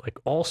like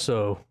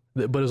also,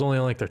 but it was only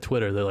on like their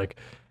Twitter. They're like,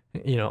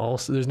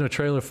 also there's no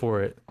trailer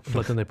for it,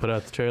 but then they put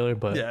out the trailer.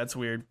 But Yeah, it's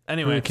weird.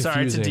 Anyway, Really sorry to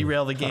confusing.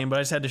 derail the game, but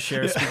I just had to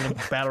share, speaking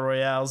of battle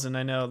royales, and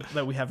I know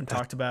that we haven't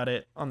talked about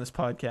it on this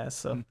podcast,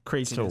 so So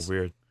craziness.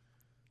 weird.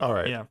 All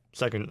right. Yeah.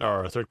 Second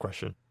or third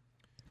question.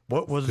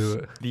 What was Do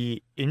it.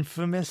 the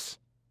infamous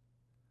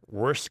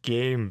worst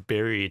game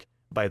buried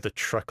by the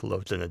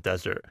truckloads in the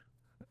desert?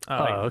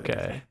 oh,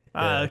 okay.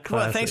 Yeah, Cool.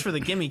 Thanks classic. for the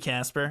gimme,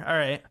 Casper. All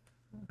right.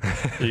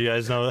 Do you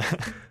guys know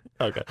that?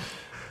 Okay.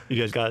 You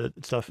guys got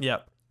it stuff?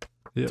 Yep.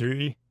 Yep.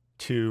 3,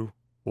 2,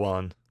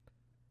 1.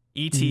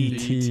 E.T.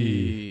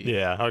 E.T.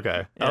 Yeah,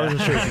 okay. Yeah. I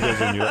wasn't sure if you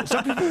guys knew it.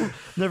 Some people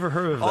never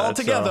heard of that. All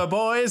together, so-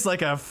 boys,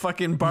 like a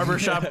fucking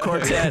barbershop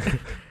quartet.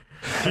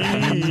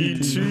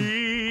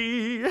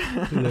 E.T.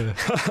 Yeah.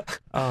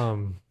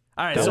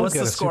 All right, That so was what's the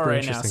got a score super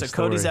right now? So interesting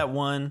Cody's story. at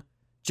 1.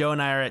 Joe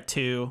and I are at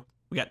 2.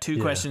 We got 2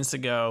 Yeah. questions to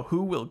go.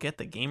 Who will get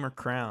the gamer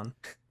crown?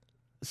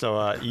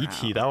 So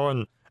E.T., that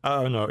one,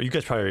 I don't know. You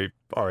guys probably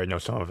already know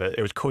some of it.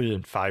 It was coded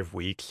in 5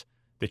 weeks.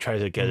 They tried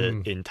to get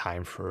it in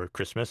time for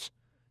Christmas.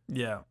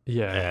 Yeah.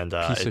 Yeah, And,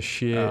 piece it- of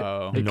shit.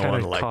 Oh. It No kind one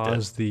of liked it.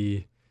 caused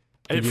the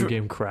And video for-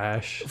 game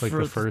crash, like for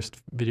the the- first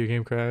video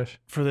game crash.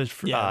 For the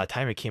Yeah.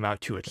 time it came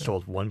out, too, it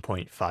sold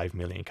 1.5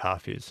 million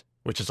copies,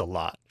 which is a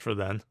lot for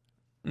then.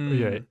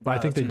 Yeah, but I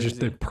think they that's just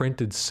they crazy.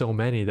 printed so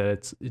many that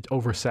it's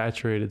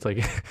oversaturated. It's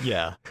like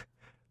Yeah.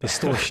 the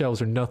store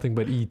shelves are nothing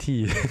but ET.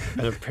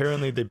 And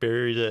apparently they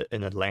buried it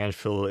in a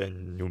landfill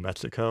in New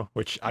Mexico,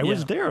 which I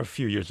was Yeah. there a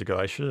few years ago.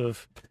 I should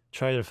have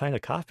tried to find a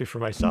copy for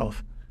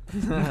myself.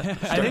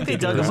 I think they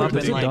dug There's them a up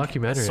and big like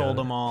documentary sold on it.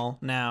 them all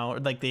now. Or,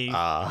 like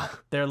Ah,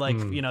 they're like,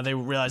 Mm. they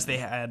realized they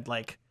had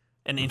like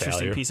an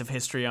interesting Value. piece of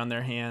history on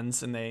their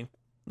hands, and they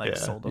like Yeah.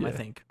 sold them. I Yeah.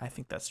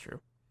 think that's true.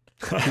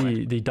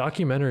 the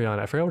documentary on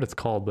it, I forgot what it's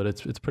called, but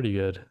it's pretty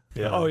good.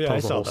 yeah. Oh, yeah, I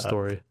tells the saw whole that.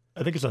 story.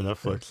 I think it's on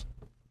Netflix.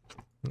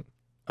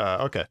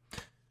 Okay.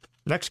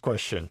 Next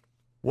question.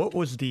 What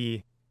was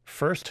the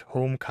first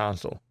home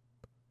console?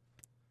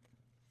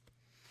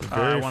 The I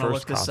very want to first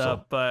look this console.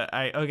 up, but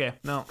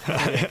no.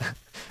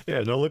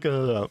 Yeah, no looking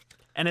it up.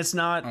 And it's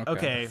not Okay.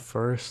 okay.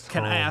 First,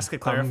 Can I home. ask a I'm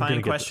gonna clarifying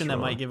get this question that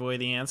wrong. might give away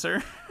the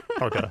answer?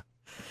 Okay.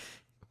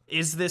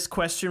 Is this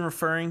question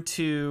referring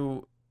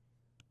to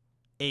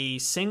a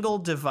single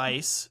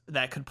device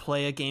that could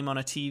play a game on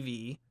a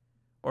TV,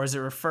 or is it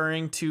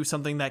referring to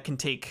something that can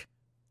take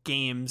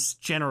games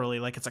generally,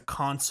 like it's a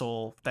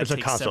console that It's a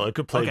takes console. several- It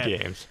could play okay.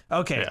 games.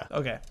 Okay. Yeah.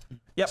 Okay.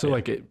 Yep. So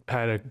like it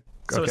had a.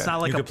 So it's okay.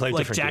 not like You could play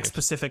like different Jack games.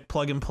 specific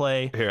plug and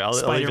play Here, I'll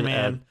even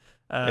Spider-Man.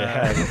 add. It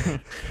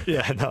had,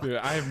 yeah, no. Dude,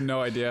 I have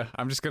no idea.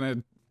 I'm just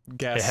gonna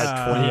guess. It has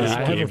Uh, 28 Yeah,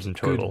 I have games a in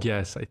total. good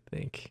guess. I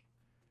think.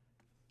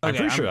 I'm Okay,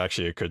 pretty I'm- sure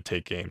actually it could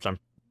take games. I'm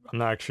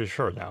not actually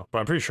sure now, but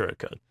I'm pretty sure it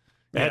could. It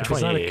Yeah. had It's not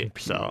a 28. computer,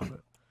 So,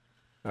 but-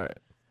 all right.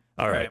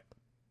 all right. Right.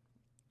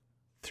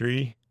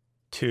 3,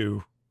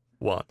 2,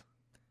 1.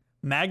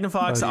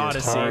 Magnavox Oh, yeah,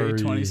 Odyssey. Atari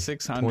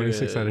 2600.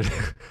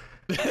 2600.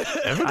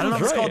 I don't know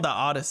if it's called the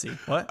Odyssey.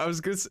 What? I was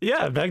gonna say,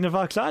 Yeah,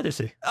 Magnavox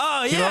Odyssey.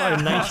 Oh Came out yeah.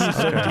 in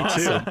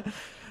 1972. Awesome.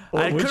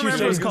 What I would couldn't you remember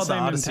say? it was called the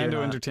Same Odyssey. or Nintendo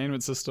not.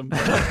 Entertainment System.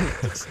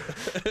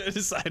 I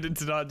decided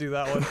to not do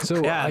that one.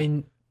 So Yeah.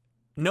 I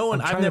No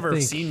one. I'm I've trying to never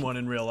think. seen one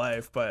in real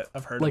life, but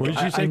I've heard like of did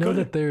it. you say, I know Cody?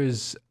 that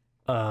there's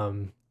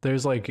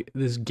there's like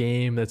this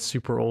game that's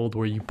super old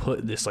where you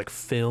put this like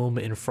film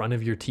in front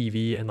of your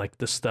TV and like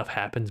the stuff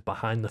happens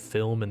behind the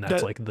film and that's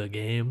That- like the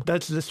game.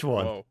 That's this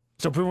one. Whoa.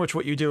 So pretty much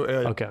what you do.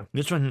 Okay.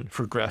 This one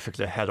for graphics,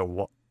 it had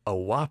a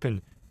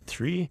whopping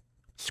 3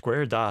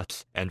 square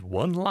dots and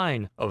 1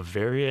 line of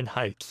varying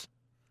heights.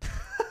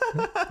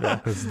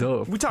 That's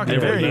dope. We talking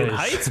Very varying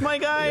nice. heights, my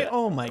guy?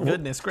 Oh my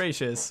goodness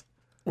gracious.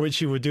 What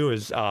you would do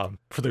is,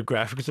 for the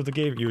graphics of the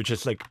game, you would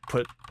just like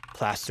put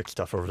plastic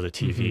stuff over the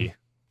TV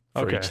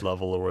for Okay. each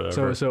level or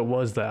whatever. So it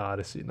was the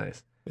Odyssey.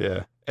 Nice.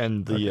 Yeah,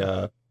 and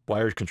the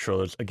wired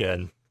controllers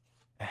again.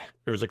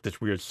 There was like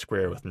this weird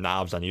square with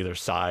knobs on either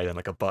side and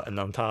like a button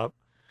on top.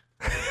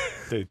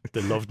 they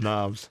loved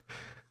knobs.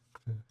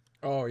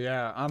 Oh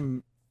yeah,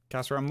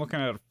 Casper. I'm looking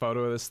at a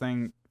photo of this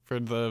thing for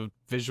the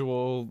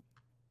visual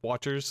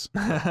watchers.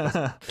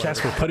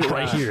 Casper, put it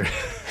right here.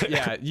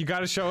 Yeah, you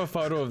got to show a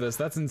photo of this.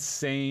 That's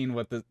insane.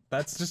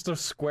 That's just a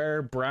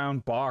square brown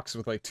box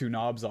with like 2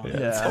 knobs on it.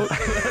 Yeah.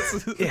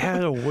 It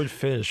had a wood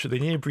finish. They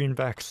need to bring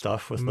back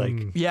stuff with like.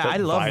 Yeah, that I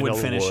love wood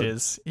vinyl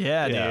finishes.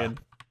 Yeah, Yeah. dude.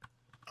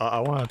 I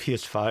want a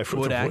PS5 with Wood the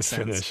wood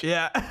accents. finish.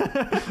 Yeah.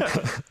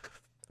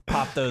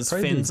 Pop those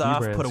Probably fins the off,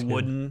 brand put a skin.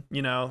 wooden,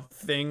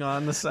 thing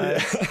on the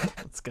side.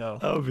 Let's go.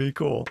 That would be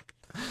cool.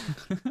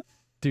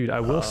 Dude, I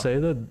will say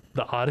that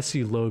the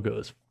Odyssey logo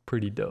is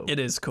pretty dope. It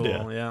is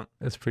cool, yeah.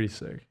 It's pretty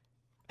sick.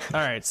 All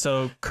right,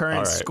 so current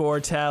All right. score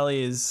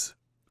tally is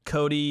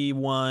Cody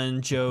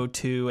 1, Joe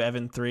 2,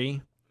 Evan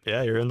 3.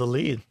 Yeah, you're in the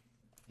lead.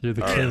 You're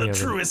the Yeah, king the of it.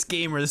 truest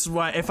gamer. This is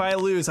why if I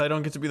lose, I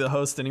don't get to be the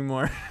host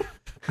anymore.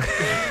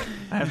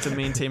 I have to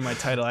maintain my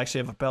title. I actually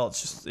have a belt.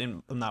 It's just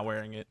I'm not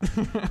wearing it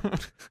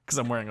because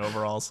I'm wearing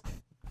overalls.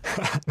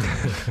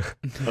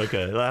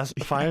 Okay,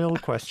 final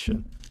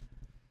question.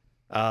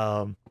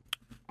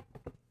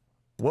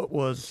 What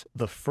was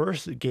the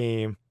first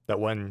game that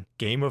won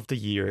Game of the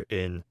Year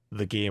in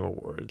the Game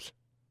Awards?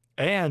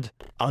 And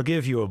I'll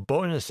give you a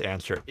bonus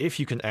answer if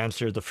you can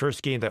answer the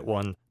first game that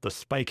won the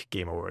Spike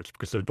Game Awards,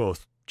 because they're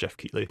both Jeff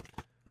Keighley.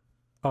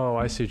 Oh,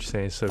 I see what you're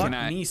saying. So Fuck Can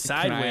I, me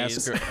Can I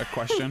ask sideways. a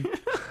question?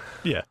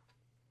 Yeah.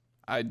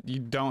 You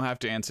don't have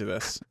to answer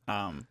this.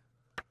 Well,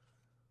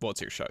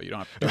 it's your show. You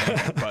don't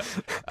have to.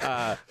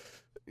 But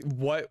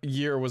what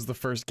year was the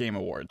first Game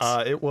Awards?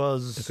 It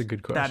was it's a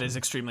good question. That is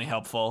extremely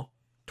helpful.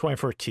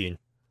 2014.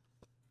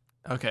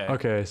 Okay.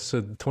 Okay,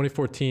 so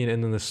 2014,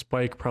 and then the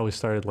spike probably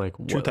started like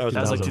what? 2000.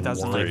 That was like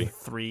 2003.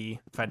 2003,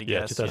 if I had to Yeah,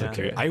 guess.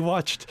 2003. Yeah. I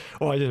watched.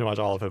 Oh, I didn't watch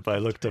all of it, but I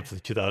looked up the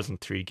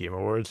 2003 Game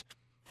Awards.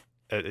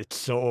 It's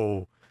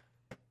so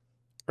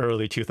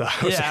early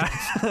 2000s.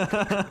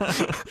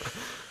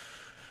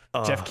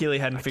 Yeah. Jeff Keighley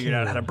hadn't figured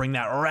out how to bring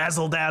that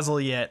razzle dazzle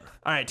yet.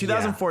 All right,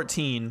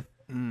 2014.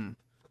 A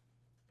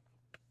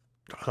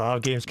lot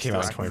of games came out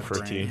in Just racking my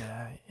 2014.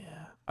 Yeah.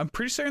 I'm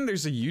pretty certain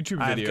there's a YouTube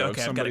I've- video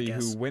okay, of I've got a somebody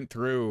guess. who went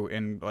through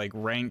and like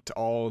ranked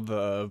all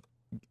the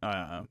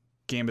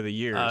Game of the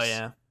Years. Oh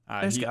yeah.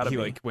 There's he gotta be.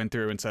 like went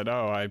through and said,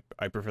 "Oh,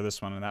 I prefer this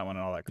one and that one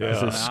and all that." crap. Yeah.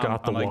 Is it And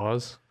Scott the I'm, like,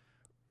 Woz?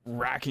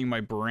 racking my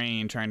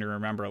brain trying to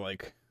remember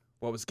like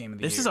what was Game of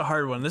the This Year. is a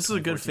hard one. This is a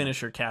good 2014.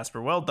 finisher,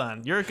 Casper. Well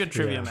done. You're a good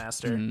trivia Yeah.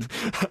 master.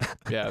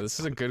 Yeah, this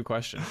is a good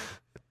question.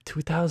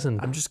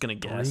 2003, I'm just gonna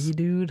guess.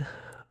 dude.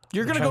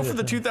 You're gonna trying go to for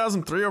the think.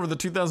 2003 over the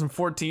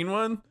 2014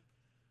 one?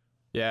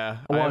 Yeah,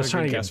 Well, I have was a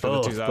trying good to get guess for the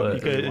both, but-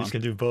 2003 You one.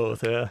 can do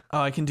both, yeah.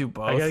 Oh, I can do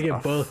both. I gotta get Oh,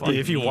 both fuck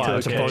If you me. want,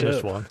 it's a okay.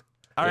 bonus one.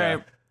 All Yeah.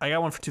 right, I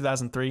got one for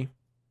 2003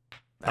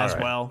 as All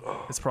right.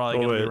 well. It's probably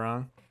Oh, gonna be wait.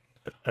 wrong.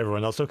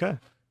 Everyone else okay?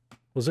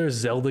 Was there a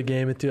Zelda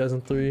game in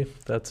 2003?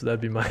 That'd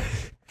be my.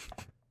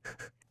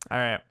 All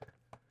right.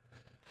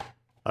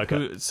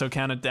 Okay. So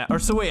count it down. Or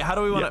so wait, how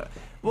do we want to?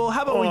 Well,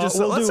 how about we just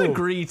we'll let's do-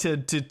 agree to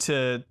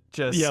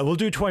just. Yeah, we'll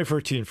do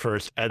 2013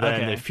 first, and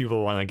then Okay. if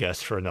people want to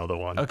guess for another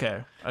one.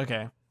 Okay.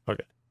 Okay.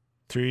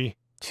 3,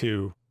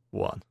 2,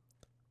 1.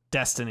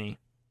 Destiny.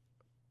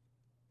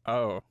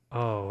 Oh,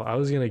 Oh, I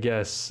was gonna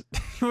guess.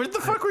 Where the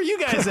fuck were you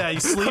guys at?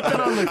 You sleeping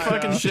on the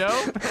fucking show?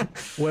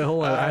 Wait,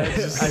 hold on. I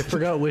just- I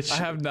forgot which. I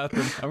have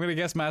nothing. I'm gonna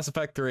guess Mass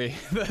Effect 3.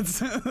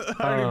 That's I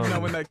don't even know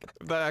when that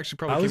actually I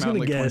probably was came out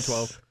gonna in like guess.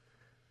 2012.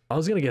 I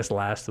was gonna guess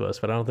Last of Us,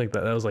 but I don't think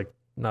that was like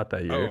not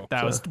that year. Oh,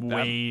 That so- was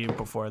way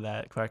before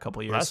that, by a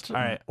couple years. All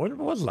right. When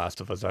was Last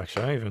of Us,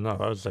 actually? I don't even know.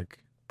 That was like.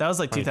 That was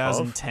like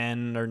 2012?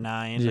 2010 or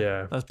 9.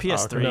 Yeah. That was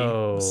PS3.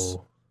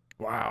 No.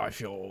 Wow, I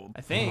feel old.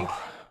 I think.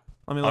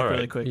 Let me look All right.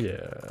 really quick.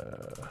 Yeah.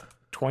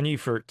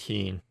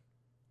 2013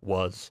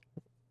 was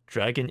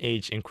Dragon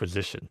Age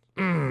Inquisition.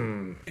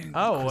 Oh,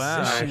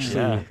 wow. Actually,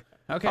 Yeah.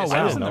 Okay, Oh, so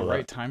wow. I was in I the didn't know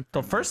right time.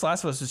 The first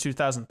Last of Us was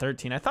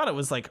 2013. I thought it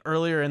was like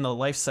earlier in the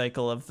life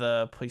cycle of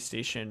the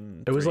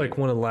PlayStation. it was 3. like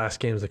one of the last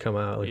games to come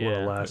out. Like one of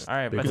the last. All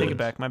right, big I take it ones.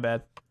 back. My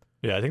bad.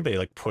 Yeah, I think they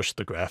like pushed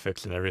the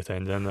graphics and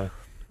everything, didn't they?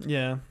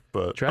 Yeah.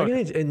 But Dragon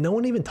Age, and no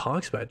one even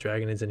talks about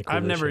Dragon Age Inquisition.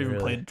 I've never even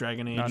really. played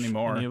Dragon Age. Not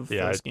anymore. Any of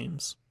Yeah, those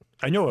games.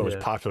 I know it was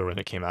Yeah. popular when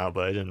it came out,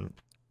 but I didn't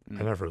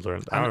I never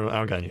learned. I don't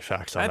got any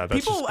facts on that.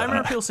 That's People, just I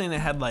remember that. people saying they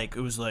had like,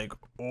 it was like,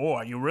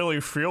 oh, you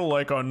really feel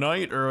like a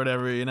knight or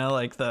whatever, you know,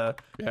 like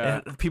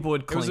people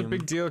would It claim. was a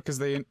big deal because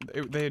they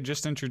had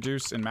just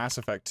introduced in Mass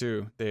Effect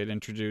 2, they had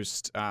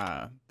introduced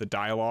the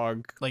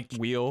dialogue Like,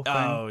 wheel thing.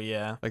 Oh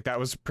yeah. Like that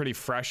was pretty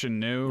fresh and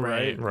new,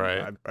 right?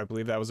 Right. I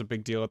believe that was a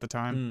big deal at the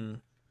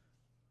time.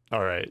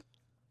 All right.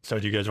 So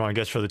do you guys want to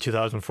guess for the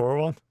 2004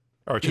 one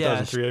or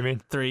 2003? I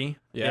mean. 3.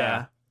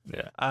 Yeah.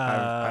 Yeah.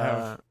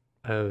 Uh,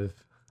 I've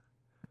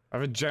I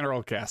have a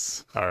general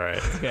guess. All right.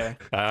 okay.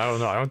 I don't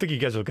know. I don't think you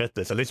guys will get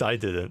this. At least I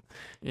didn't.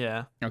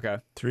 Yeah. Okay.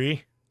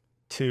 3,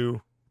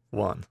 2,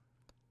 1.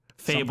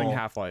 Fable. Something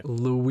Half-Life.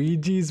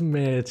 Luigi's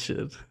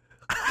Mansion.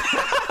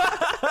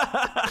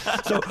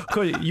 So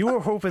Cody, you were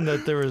hoping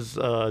that there was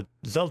a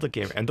Zelda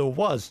game, and there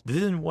was. They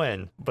didn't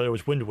win, but it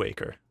was Wind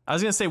Waker. I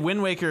was gonna say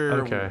Wind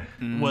Waker Okay.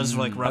 was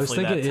like roughly I was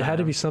thinking that it had to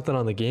time. be something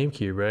on the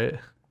GameCube, right?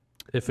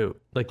 If it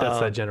like that's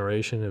that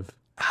generation of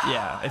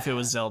Yeah, if it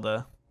was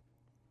Zelda.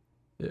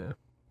 yeah.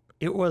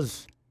 It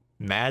was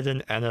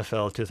Madden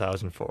NFL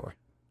 2004.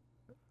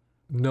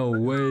 No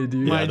way,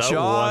 dude. My that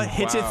jaw one.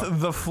 hitteth Wow.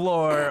 the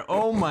floor.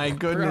 Oh my I forgot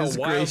goodness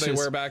how wild gracious. they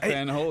were back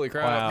then. Holy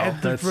crap. Wow. And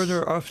the that's-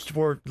 further ups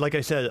were, like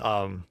I said,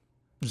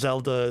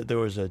 Zelda. There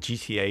was a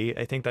GTA,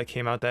 I think, that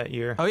came out that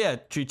year. Oh yeah,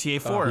 GTA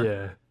 4.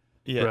 Yeah.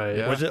 Yeah. right.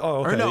 Yeah. Was it? Oh,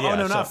 okay. Or no, yeah, oh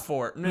no, so- not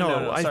 4. No, No,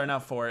 no, I- sorry,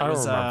 not 4. It I don't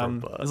was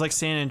remember, but- it was like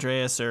San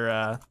Andreas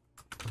or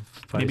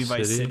maybe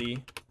Vice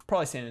City.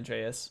 Probably San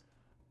Andreas.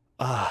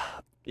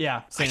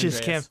 Yeah, San I just Andreas.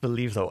 can't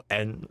believe though.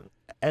 And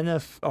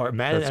NF or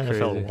Madden That's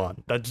NFL crazy.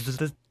 1. That's just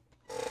That's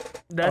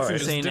Alright. It was a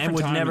insane and different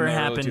would time never in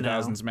the early happen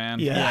now. 2000s, man.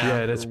 Yeah.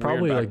 Yeah, that's Weird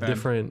probably back like then.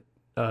 different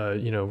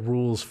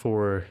rules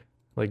for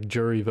like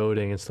jury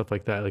voting and stuff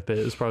like that. Like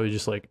it was probably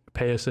just like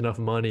pay us enough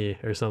money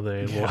or something.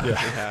 And we'll,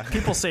 Yeah.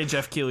 People say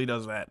Jeff Keighley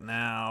does that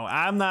now.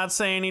 I'm not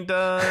saying he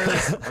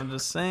does. I'm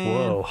just saying.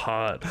 Whoa,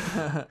 hot.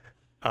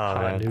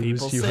 Hot man.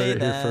 news. People You say heard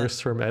it here that.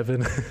 first from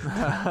Evan.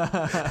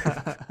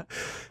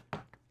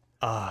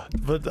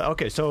 But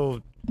okay,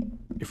 so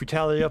if we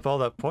tally up all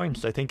that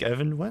points, I think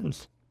Evan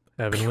wins.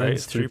 Evan Right,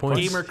 wins 3 3 points.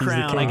 Gamer He's the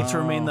crown. I king. get to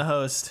remain the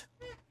host.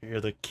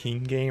 You're the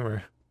king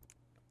gamer.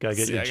 Gotta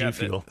get See, your I G got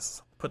Fuel.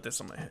 this. Put this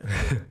on my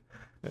head.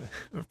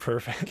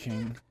 Perfect.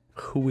 King.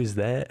 Who is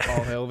that?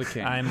 All hail the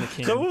king. I'm the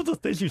king. Some of the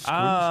things you squeeze.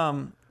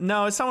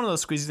 No, it's not one of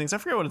those squeezy things. I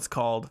forget what it's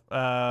called.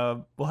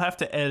 We'll have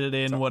to edit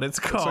in what it's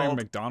It's like a called.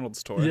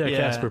 McDonald's toy. Yeah, Yeah.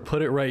 Casper,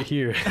 put it right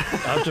here.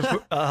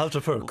 I'll have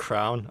to put a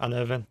crown on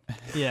Evan.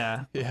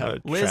 Yeah.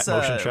 Motion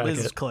track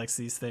Liz it. collects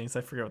these things.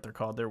 I forget what they're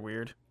called. They're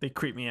weird. They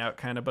creep me out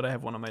kind of, but I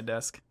have one on my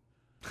desk.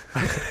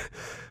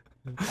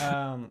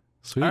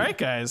 Sweet. All right,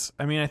 guys.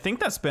 I mean, I think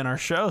that's been our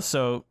show.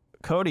 So,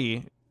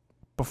 Cody,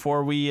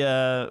 before we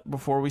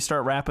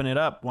start wrapping it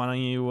up, why don't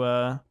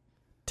you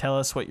tell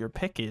us what your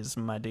pick is,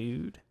 my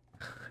dude?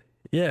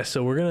 Yeah,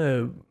 so we're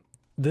gonna.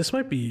 This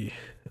might be.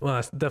 Well,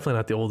 it's definitely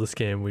not the oldest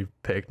game we've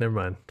picked. Never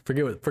mind.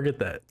 Forget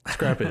that.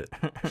 Scrap it.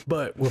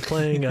 But we're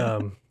playing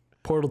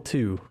Portal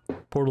 2.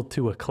 Portal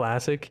 2, a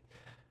classic.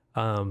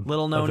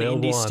 Little known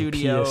available indie on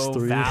studio,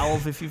 PS3.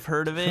 Valve, if you've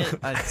heard of it.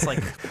 It's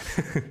like,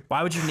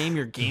 why would you name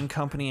your game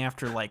company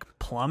after like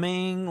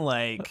plumbing?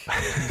 Like,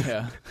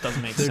 Yeah.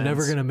 doesn't make They're sense.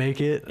 never gonna make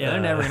it. Yeah,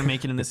 they're never gonna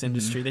make it in this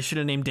industry. They should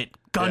have named it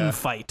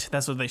Gunfight.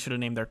 That's what they should have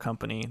named their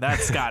company.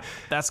 That's got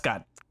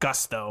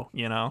gusto,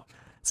 you know.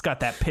 It's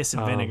got that piss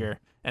and vinegar.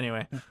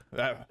 Anyway,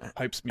 That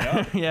hypes me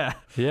up. yeah.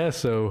 Yeah.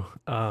 So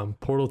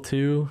Portal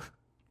 2.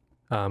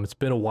 It's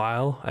been a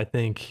while. I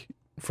think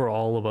for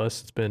all of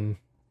us, it's been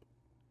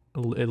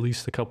at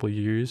least a couple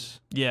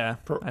years. Yeah,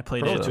 I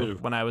played Portal it 2.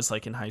 when I was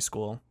like in high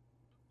school.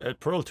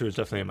 Portal 2 is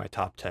definitely in my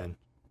top 10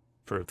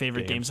 for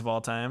Favorite games of all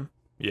time.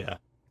 Yeah.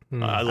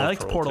 Hmm. I I love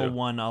liked Portal 2.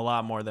 1 a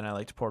lot more than I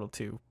liked Portal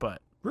 2,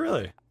 but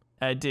Really?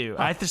 I do.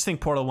 I just think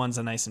Portal 1's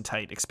a nice and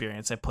tight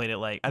experience. I played it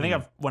like I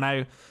think when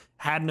I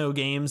had no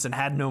games and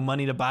had no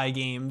money to buy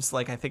games,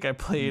 like I think I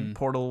played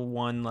Portal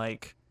 1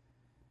 like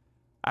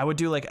I would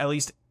do like at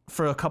least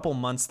for a couple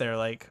months there,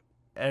 like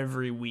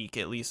every week,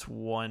 at least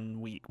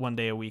 1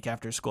 day a week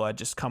after school, I'd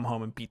just come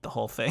home and beat the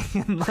whole thing.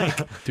 And like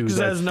Dude, 'cause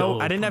that's I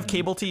dope. didn't have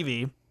cable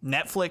TV.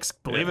 Netflix,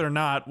 believe it or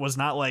not, was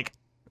not like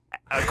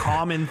a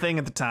common thing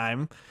at the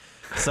time.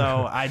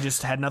 So I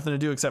just had nothing to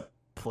do except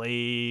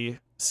play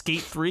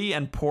Skate 3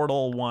 and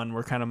Portal 1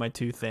 were kind of my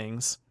two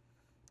things.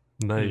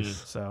 Nice.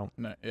 So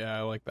No, yeah,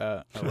 I like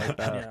that. I like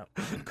that.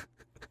 yeah.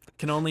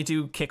 Can only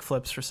do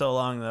kickflips for so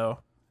long though.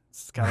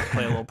 It's gotta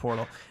play a little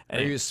Portal. Are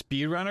you a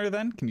speedrunner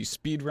then? Can you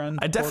speedrun?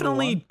 I Portal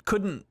definitely 1?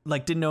 couldn't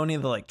didn't know any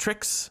of the like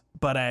tricks,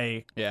 but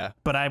I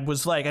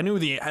was like I knew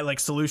the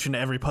solution to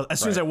every puzzle. As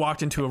soon as I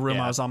walked into a room,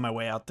 I was on my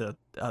way out the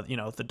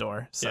the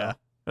door. So Yeah.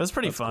 it was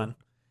pretty fun.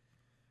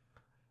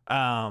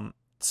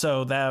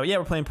 So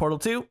we're playing Portal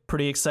 2.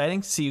 Pretty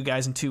exciting. See you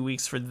guys in 2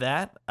 weeks for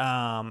that.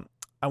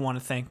 I want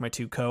to thank my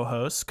two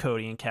co-hosts,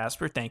 Cody and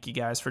Casper. Thank you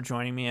guys for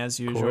joining me as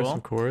Of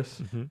usual.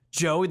 course.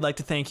 Joe, we'd like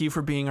to thank you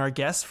for being our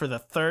guest for the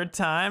third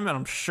time, and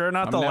I'm sure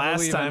not the never last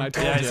leaving, time. I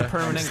told Yeah, he's ya. a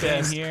permanent I'm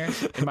staying guest.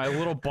 here in my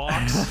little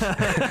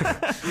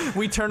box.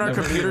 We turn our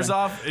Never computers leaving.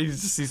 off.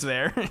 He's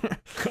there.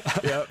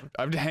 Yep,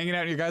 I'm hanging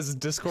out in your guys'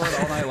 Discord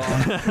all night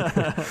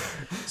long.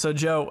 So,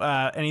 Joe,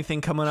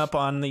 anything coming up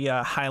on the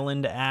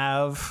Highland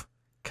Ave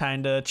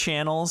kind of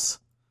channels?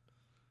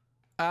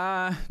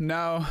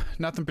 No,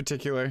 nothing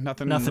particular.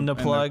 Nothing To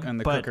plug. in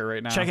the but cooker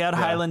right now. check out Yeah,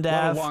 Highland a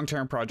lot of Ave.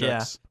 long-term Yeah,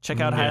 projects.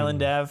 check out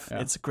Highland Ave.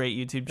 Yeah. It's a great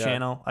YouTube Yeah.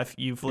 channel.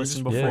 You've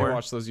listened We just before.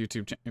 watch those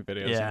YouTube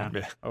videos. Yeah.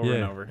 Yeah, over and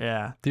Yeah. over.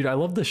 Yeah. Dude, I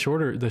love the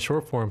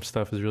short form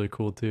stuff is really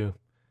cool too.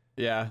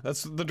 Yeah,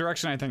 that's the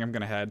direction I think I'm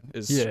gonna head.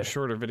 Is Yeah.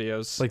 shorter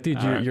videos. Like,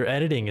 dude, your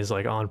editing is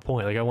like on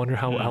point. Like, I wonder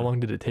how long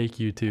did it take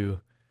you to?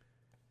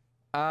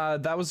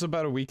 That was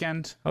about a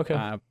weekend.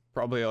 Okay.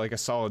 Probably like a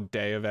solid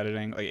day of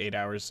editing, like 8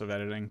 hours of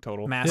editing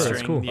total.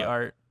 Mastering cool. the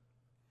art.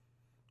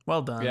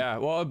 Well done. Yeah,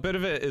 well, a bit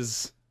of it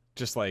is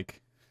just like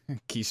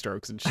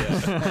keystrokes and shit.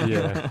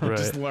 Yeah, right.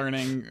 Just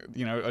learning,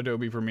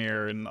 Adobe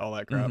Premiere and all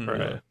that crap. Mhm.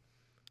 Right.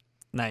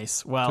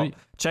 Nice. Well, Sweet.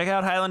 check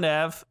out Highland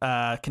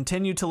Ave.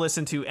 Continue to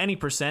listen to Any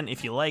Percent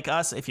if you like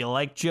us, if you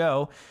like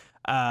Joe.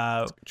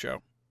 Good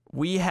show.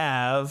 We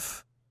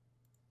have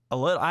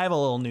I have a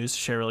little news to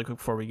share really quick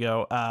before we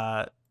go.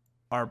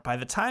 By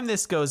the time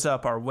this goes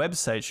up, our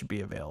website should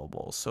be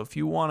available. So if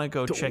you want to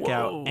go check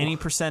out Whoa.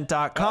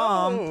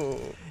 anypercent.com,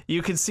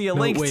 you can see a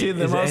link wait, to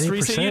the is it most Any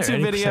recent Percent or YouTube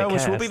Any video, Percent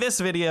which will be Cast? this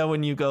video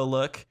when you go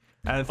look.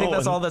 I think Oh,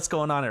 that's and- all that's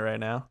going on it right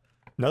now.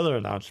 Another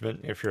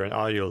announcement, if you're an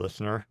audio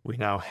listener, we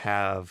now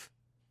have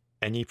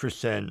Any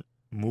Percent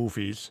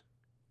movies,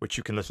 which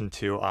you can listen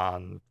to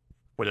on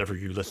whatever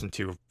you listen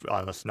to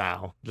on us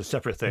now. The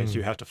separate things,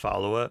 you have to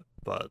follow it,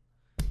 but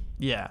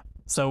Yeah.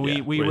 So we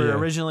Yeah, were yeah.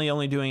 originally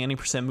only doing Any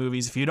Percent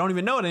Movies. If you don't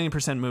even know what Any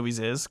Percent Movies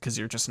is, because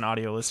you're just an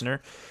audio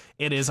listener,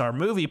 it is our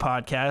movie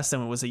podcast,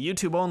 and it was a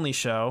YouTube only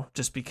show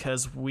just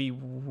because we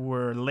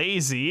were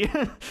lazy.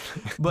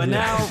 But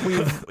now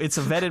it's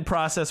a vetted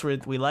process where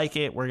we like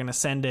it. We're gonna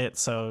send it.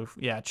 So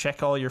yeah,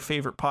 check all your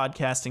favorite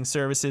podcasting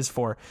services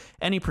for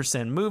Any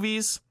Percent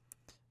Movies.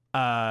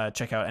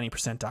 Check out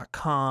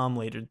anypercent.com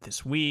later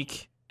this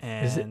week.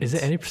 And Is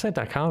it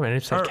anypercent.com or or,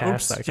 oops,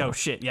 anypercentcast.com? oh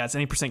shit, yeah, it's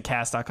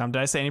anypercentcast.com. Did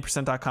I say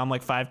anypercent.com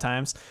like 5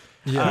 times?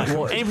 Yeah,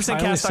 well, I always say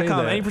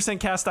anypercentcast.com, that.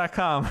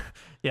 anypercentcast.com.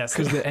 Yes.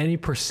 Because the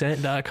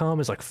anypercent.com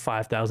is like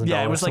 $5,000.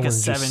 Yeah, it was like a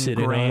Someone's just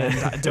sitting on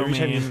 $7,000 it.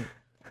 domain.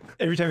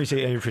 every time you say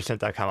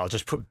anypercent.com, I'll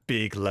just put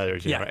big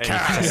letters. Yeah, Any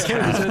cast.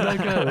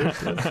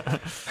 Anypercent.com.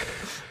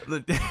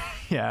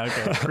 Yeah,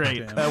 okay,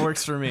 great. That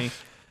works for me.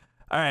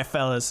 All right,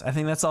 fellas, I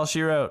think that's all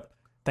she wrote.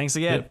 Thanks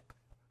again. Yep.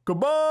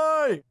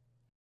 Goodbye.